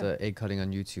doing with the egg cutting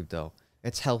on YouTube, though.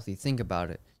 It's healthy. Think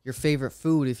about it. Your favorite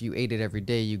food, if you ate it every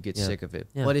day, you get sick of it.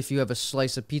 Yeah. But if you have a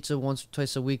slice of pizza once or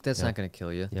twice a week, that's not going to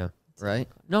kill you. Yeah. Right?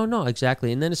 No,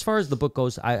 exactly. And then as far as the book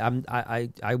goes, I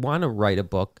want to write a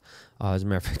book. As a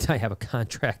matter of fact, I have a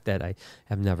contract that I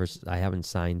haven't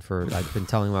signed for. I've been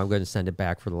telling them I'm going to send it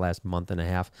back for the last month and a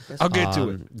half. I'll get to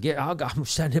it. Yeah, I'll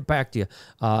send it back to you.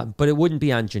 But it wouldn't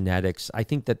be on genetics. I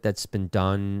think that's been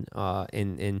done,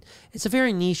 and it's a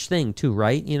very niche thing too,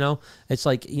 right? It's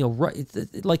like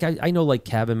like I know like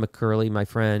Kevin McCurley, my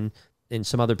friend, and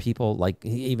some other people like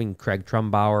even Craig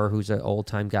Trumbauer, who's an old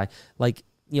time guy, like.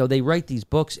 They write these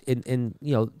books and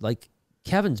like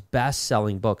Kevin's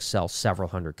best-selling books sell several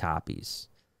hundred copies,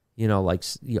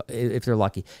 if they're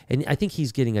lucky. And I think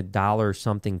he's getting $1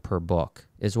 something per book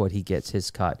is what he gets his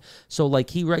cut. So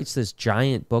like he writes this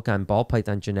giant book on ball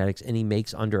python genetics and he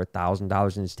makes under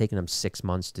 $1,000 and it's taken him 6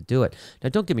 months to do it. Now,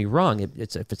 don't get me wrong.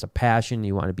 If it's a passion,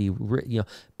 you want to be,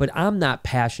 but I'm not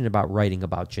passionate about writing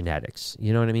about genetics.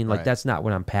 You know what I mean? Like that's not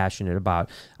what I'm passionate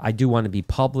about. I do want to be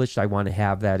published. I want to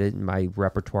have that in my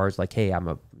repertoire. It's like, hey,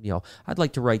 I'd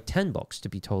like to write 10 books to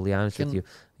be totally honest with you.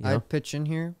 I pitch in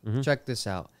here? Mm-hmm. Check this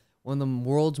out. One of the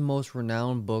world's most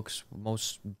renowned books,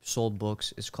 most sold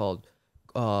books, is called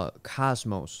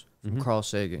Cosmos from Carl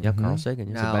Sagan. Yeah, Carl Sagan.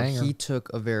 It's Now, a banger. he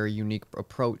took a very unique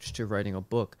approach to writing a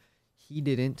book. He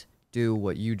didn't do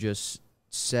what you just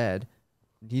said.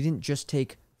 He didn't just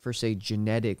take, for say,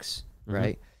 genetics,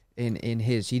 right? In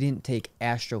his, he didn't take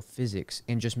astrophysics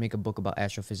and just make a book about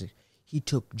astrophysics. He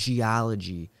took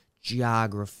geology,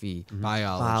 geography,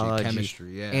 biology,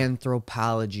 chemistry,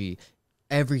 anthropology,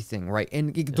 everything, right?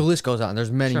 And the list goes on.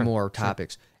 There's many more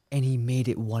topics. And he made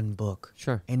it one book.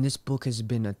 Sure. And this book has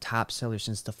been a top seller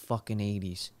since the fucking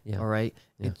 80s. Yeah. All right?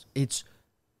 Yeah. It's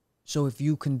so if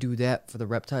you can do that for the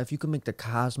reptile, if you can make the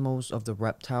cosmos of the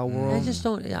reptile world. I just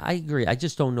don't. I agree. I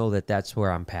just don't know that that's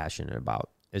where I'm passionate about.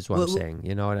 Is what I'm saying.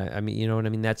 You know what I mean? You know what I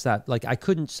mean? That's not like I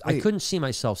couldn't see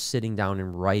myself sitting down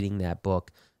and writing that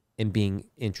book and being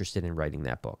interested in writing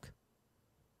that book.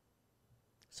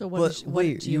 So But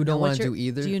wait, you don't want to do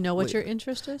either? Do you know what Wait. your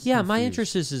interest is? Yeah, my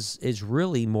interest is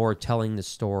really more telling the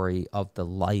story of the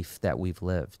life that we've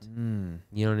lived.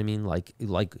 You know what I mean? Like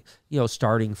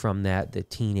starting from the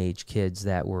teenage kids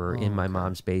that were in my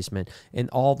mom's basement and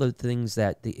all the things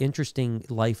that the interesting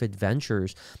life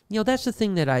adventures. That's the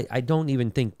thing that I don't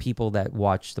even think people that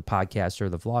watch the podcast or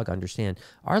the vlog understand.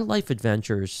 Our life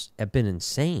adventures have been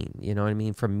insane. You know what I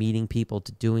mean? From meeting people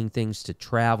to doing things to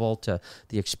travel to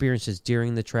the experiences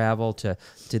during the travel to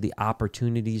the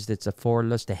opportunities that's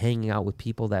afforded us to hanging out with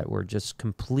people that were just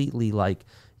completely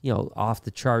off the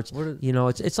charts.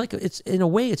 It's in a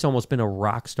way it's almost been a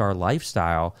rock star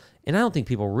lifestyle, and I don't think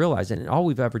people realize it. And all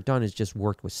we've ever done is just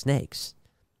worked with snakes.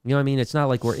 You know what I mean? It's not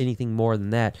like we're anything more than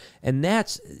that. And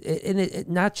that's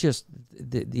not just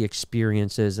the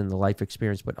experiences and the life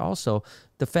experience, but also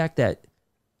the fact that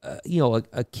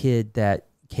a kid that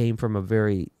came from a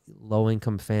very low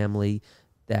income family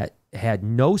that had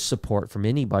no support from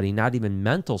anybody, not even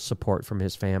mental support from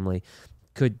his family,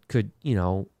 could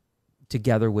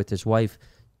together with his wife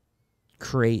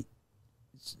create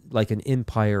like an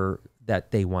empire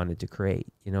that they wanted to create.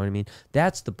 You know what I mean?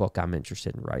 That's the book I'm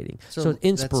interested in writing. So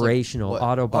inspirational,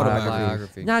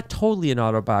 autobiography. Not totally an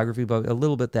autobiography, but a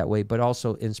little bit that way, but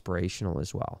also inspirational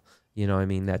as well. You know what I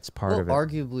mean? That's part of it.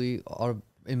 Arguably,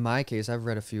 in my case, I've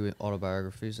read a few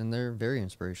autobiographies, and they're very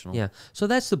inspirational. Yeah. So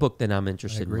that's the book that I'm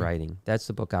interested in writing. That's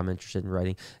the book I'm interested in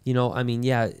writing.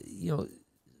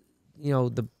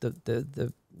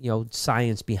 The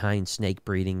science behind snake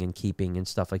breeding and keeping and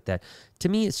stuff like that. To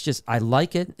me, it's just, I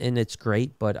like it and it's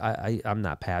great, but I'm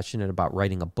not passionate about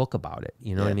writing a book about it.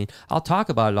 You know what I mean? I'll talk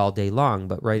about it all day long,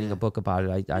 but writing a book about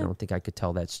it, I don't think I could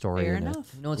tell that story. Fair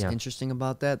enough. You know what's interesting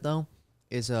about that, though,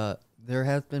 is there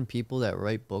have been people that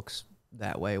write books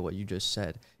that way, what you just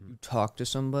said. You talk to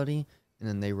somebody, and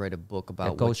then they write a book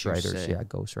about what you say.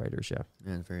 Ghostwriters, yeah.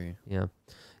 Yeah, it's very...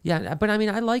 Yeah, but I mean,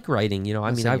 I like writing.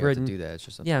 I've written. To do that. It's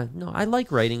just I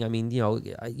like writing. I mean,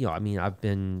 I've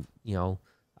been,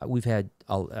 we've had.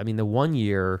 The one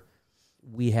year,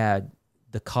 we had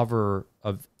the cover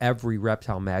of every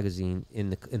reptile magazine in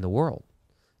the world.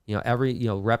 Every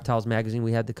Reptiles magazine,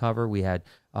 we had the cover. We had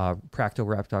Practical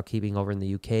Reptile Keeping over in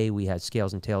the UK. We had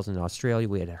Scales and Tails in Australia.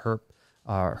 We had Herp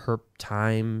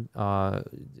Time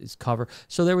is cover.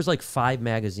 So there was like 5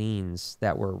 magazines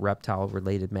that were reptile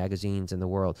related magazines in the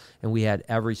world, and we had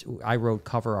I wrote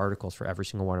cover articles for every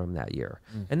single one of them that year.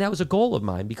 And that was a goal of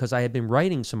mine because I had been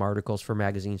writing some articles for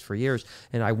magazines for years,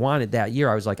 and I wanted that year,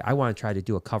 I was like, I want to try to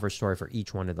do a cover story for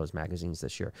each one of those magazines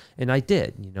this year, and I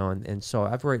did. And so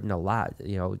I've written a lot,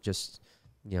 just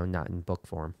not in book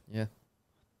form. Yeah.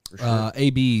 Sure.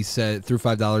 AB said through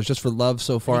 $5 just for love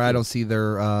so far. I don't see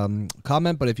their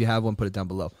comment, but if you have one, put it down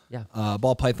below. Yeah.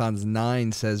 Ball Pythons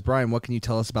 9 says, Brian, what can you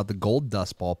tell us about the gold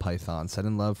dust ball python? Set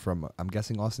in love from, I'm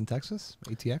guessing, Austin, Texas,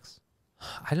 ATX.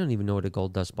 I don't even know what a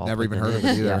gold dust ball. Never even heard of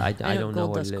it either. Yeah, I don't know gold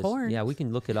what dust it is. corn. Yeah, we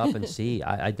can look it up and see.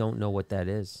 I don't know what that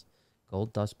is.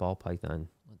 Gold dust ball python.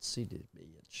 Let's see the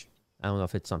bitch. I don't know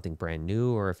if it's something brand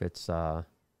new or if it's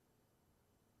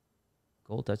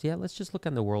gold dust. Yeah, let's just look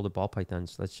on the world of ball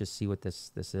pythons. Let's just see what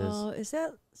this is. Oh, is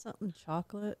that something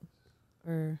chocolate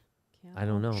or camel? I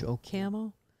don't know.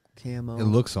 Camo? Camo. It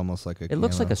looks almost like a It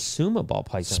looks like a Suma ball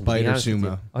python. to be Spider honest with you.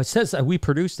 Suma. Oh, it says we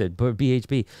produced it, but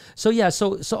BHB. So yeah,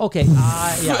 so okay.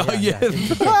 Yeah.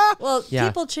 Well, Yeah.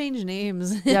 people change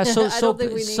names. Yeah, so I don't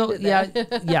think we named it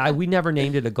that. yeah, we never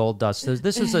named it a gold dust.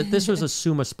 This was a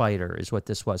Suma spider, is what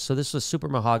this was. So this was a super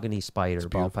mahogany spider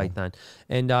ball python,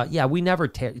 and we never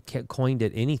coined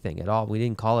it anything at all. We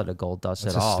didn't call it a gold dust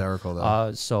That's at all. hysterical,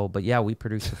 though. But yeah, we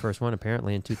produced the first one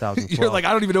apparently in 2012. You're like,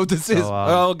 I don't even know what this is.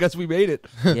 Oh, guess we made it.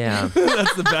 Yeah.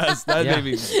 That's the best. That Yeah.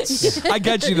 made me. I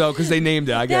get you though, because they named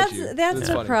it. I get you. That's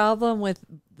the funny. problem with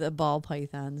the ball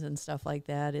pythons and stuff like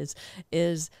that is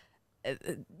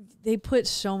they put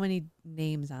so many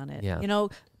names on it. Yeah. You know,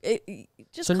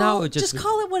 just So call, now it would just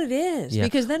call it what it is, Yeah.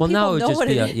 because then well, people now it would know just what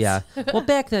be it is. Yeah. Well,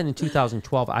 back then in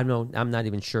 2012, I'm not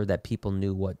even sure that people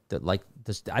knew what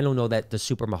I don't know that the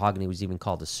super mahogany was even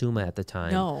called a Suma at the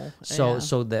time. No. So Yeah.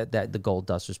 so that the gold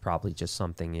dust was probably just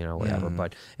something, whatever.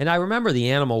 But and I remember the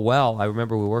animal well. I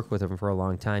remember we worked with them for a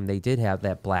long time. They did have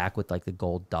that black with like the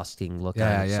gold dusting look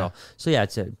Yeah, on it. yeah. So yeah,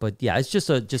 it's just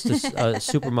a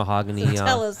super mahogany.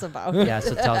 Tell us about it. Yeah,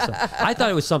 so tell us. I thought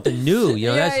it was something new.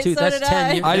 Yeah, that's so did 10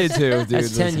 I. years. I did too, dude.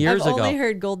 That's 10 years I've ago. only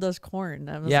heard gold dust corn.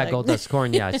 I was Yeah, like, gold dust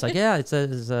corn. Yeah, it's like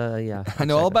yeah. I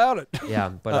know all about it. Yeah,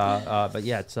 but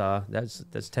yeah, it's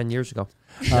that's 10 years ago,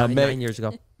 Meg- 9 years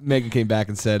ago. Megan came back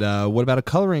and said, "What about a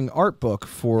coloring art book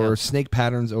for snake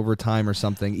patterns over time or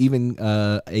something? Even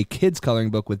a kid's coloring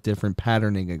book with different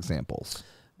patterning examples."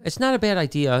 It's not a bad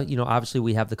idea. Obviously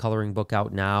we have the coloring book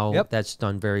out now. Yep. That's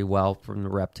done very well from the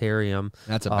Reptarium.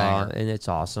 That's a banger. and it's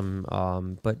awesome.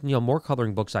 But more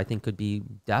coloring books I think could be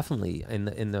definitely in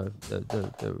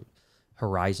the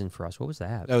horizon for us. What was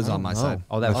that? That was on my know. side.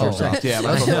 Oh, that was your side. Yeah,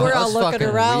 That's- We're all that's looking fucking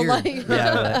around weird. like,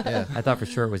 Yeah, I thought for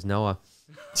sure it was Noah.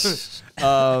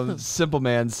 Simple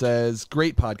Man says,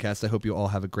 "Great podcast. I hope you all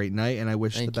have a great night, and I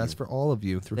wish Thank the best you. for all of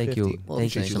you through Thank 50." you. Well,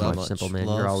 Thank you thank so you much, much. Simple Man.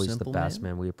 Love You're always Simple the best,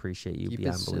 Man. man. We appreciate you Keep it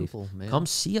beyond belief. simple, man. Come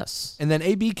see us. And then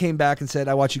AB came back and said,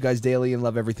 "I watch you guys daily and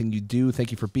love everything you do.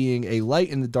 Thank you for being a light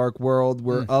in the dark world.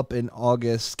 We're up in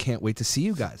August. Can't wait to see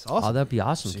you guys." Oh, Awesome. that'd be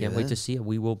awesome. See Can't you wait then. to see it.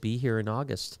 We will be here in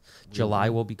August. July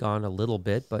will be gone a little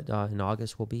bit, but in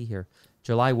August we'll be here.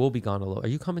 July will be gone a little. Are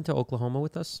you coming to Oklahoma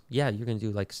with us? Yeah, you're going to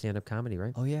do like stand-up comedy,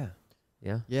 right? Oh yeah.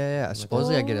 Yeah. Yeah.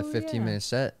 Supposedly I get a Oh, 15-minute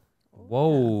set.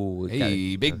 Whoa.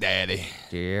 Hey, Big Daddy.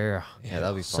 Yeah. Yeah,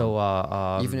 that'll be fun.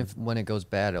 So even if when it goes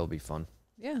bad, it'll be fun.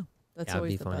 yeah, that's Yeah, it'd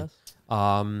always be the funny. best.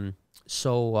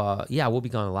 yeah, we'll be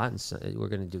gone a lot. We're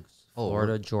going to do Oh,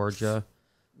 Florida, Georgia.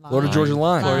 Florida Georgia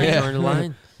line. Florida, Yeah. Georgia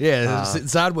line. Yeah, sitting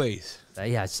sideways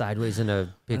Yeah, sideways in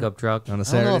a pickup truck. on a I don't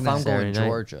Saturday know if night. I'm going Saturday night.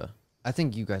 Georgia. I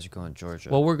think you guys are going Georgia.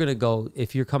 Well, we're gonna go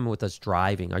if you're coming with us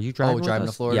driving. Are you driving? with driving to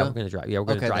us? Florida? Yeah, we're gonna drive. Yeah, we're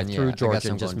gonna Okay, drive then, through yeah, I guess Georgia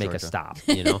I'm and just going make a Georgia. stop.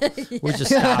 We're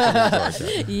just stopping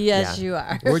in Georgia. Yes, Yeah. you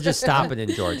are. We're just stopping in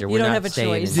Georgia. We're don't not have a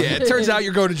staying choice. in- Yeah, it turns out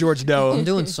you're going to Georgia. No, I'm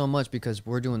doing so much because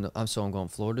we're doing. I'm going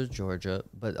Florida, Georgia,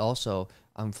 but also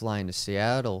I'm flying to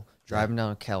Seattle, driving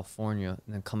down to California,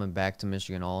 and then coming back to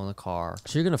Michigan all in the car.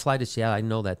 So you're gonna fly to Seattle? I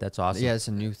know that. That's awesome. Yeah, it's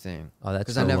a new thing. Oh, that's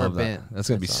because so I've never love that. been. That's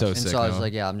gonna be so And sick. so I was Noah.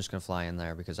 like, yeah, I'm just gonna fly in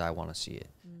there because I want to see it.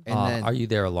 And then are you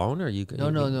there alone or are you?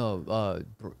 no.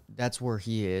 That's where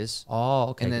he is. Oh,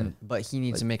 okay. And good. then, but he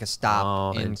needs to make a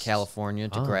stop in it's- California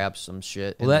to grab some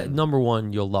shit. well, and that then- number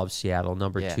one, you'll love Seattle.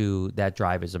 Number Yeah. two, that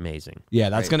drive is amazing. yeah,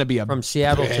 that's Right. going to be a From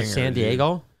Seattle banger, to San dude.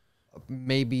 Diego.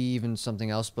 maybe even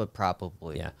something else, but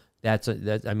probably. Yeah,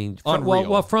 I mean, Unreal.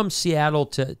 well, from Seattle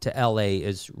to LA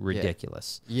is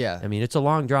ridiculous. Yeah. I mean, it's a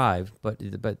long drive, but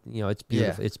it's beautiful.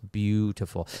 Yeah. It's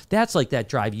beautiful. That's like that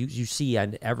drive you see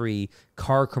on every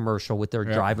car commercial with their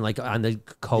driving like on the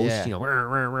coast.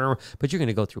 Yeah. But you're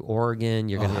gonna go through Oregon.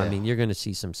 You're gonna. I yeah. mean, you're gonna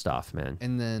see some stuff, man.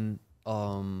 And then,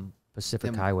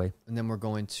 Pacific then- Highway. and then we're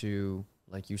going to,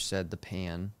 like you said, the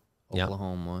Pan, Yeah.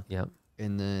 Oklahoma, Yeah.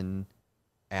 and then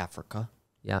Africa.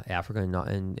 Yeah, Africa,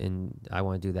 and I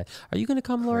want to do that. Are you going to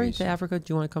come, Lori, to Crazy. Africa?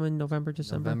 Do you want to come in November,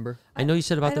 December? November. I know you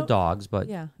said about I the don't- dogs, but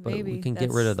yeah, but we maybe. can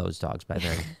get rid of That's- those dogs by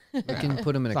then. We can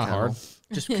put them in a not kennel. hard.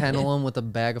 Just kennel them with a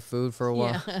bag of food for a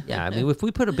while. Yeah. Yeah, I mean, if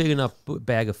we put a big enough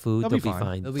bag of food, They'll they'll be be fine.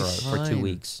 fine, They'll be for 2 fine.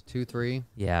 weeks. 2, 3.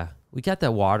 Yeah, we got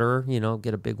that water.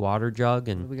 Get a big water jug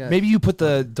We and got Maybe you put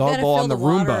the You dog gotta ball fill on the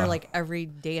water Roomba. like every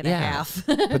day and Yeah. a half.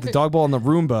 Put the dog ball on the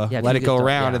Roomba. Yeah, if let you it get go the-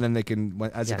 around, yeah. and then they can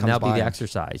as yeah, it and comes that'll by. be the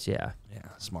exercise. Yeah, Yeah,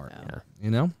 smart. yeah.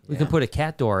 You know. We can put a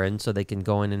cat door in so they can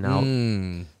go in and out.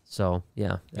 Mm. So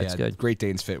yeah, that's Yeah, good. Great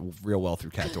Danes fit real well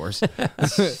through cat doors.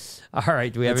 All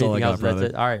right, do we have That's all I anything got, else? brother.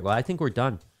 That's it. All right, well, I think we're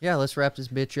done. Yeah, let's wrap this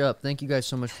bitch up. Thank you guys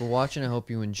so much for watching. I hope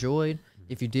you enjoyed.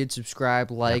 If you did, subscribe,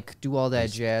 like, do all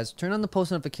that jazz. Turn on the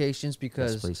post notifications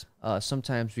because please.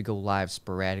 sometimes we go live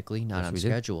sporadically, not Yes, on we do.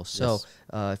 schedule. So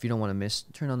Yes. if you don't want to miss,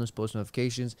 turn on those post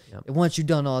notifications. Yep. And once you've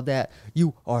done all that,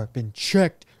 you are been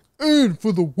checked in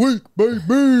for the week,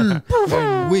 baby.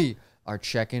 And we are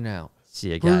checking out.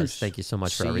 See you guys. Peace. Thank you so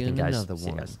much See for everything, you in guys. another See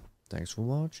you one. guys. Thanks for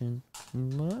watching.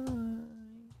 Bye.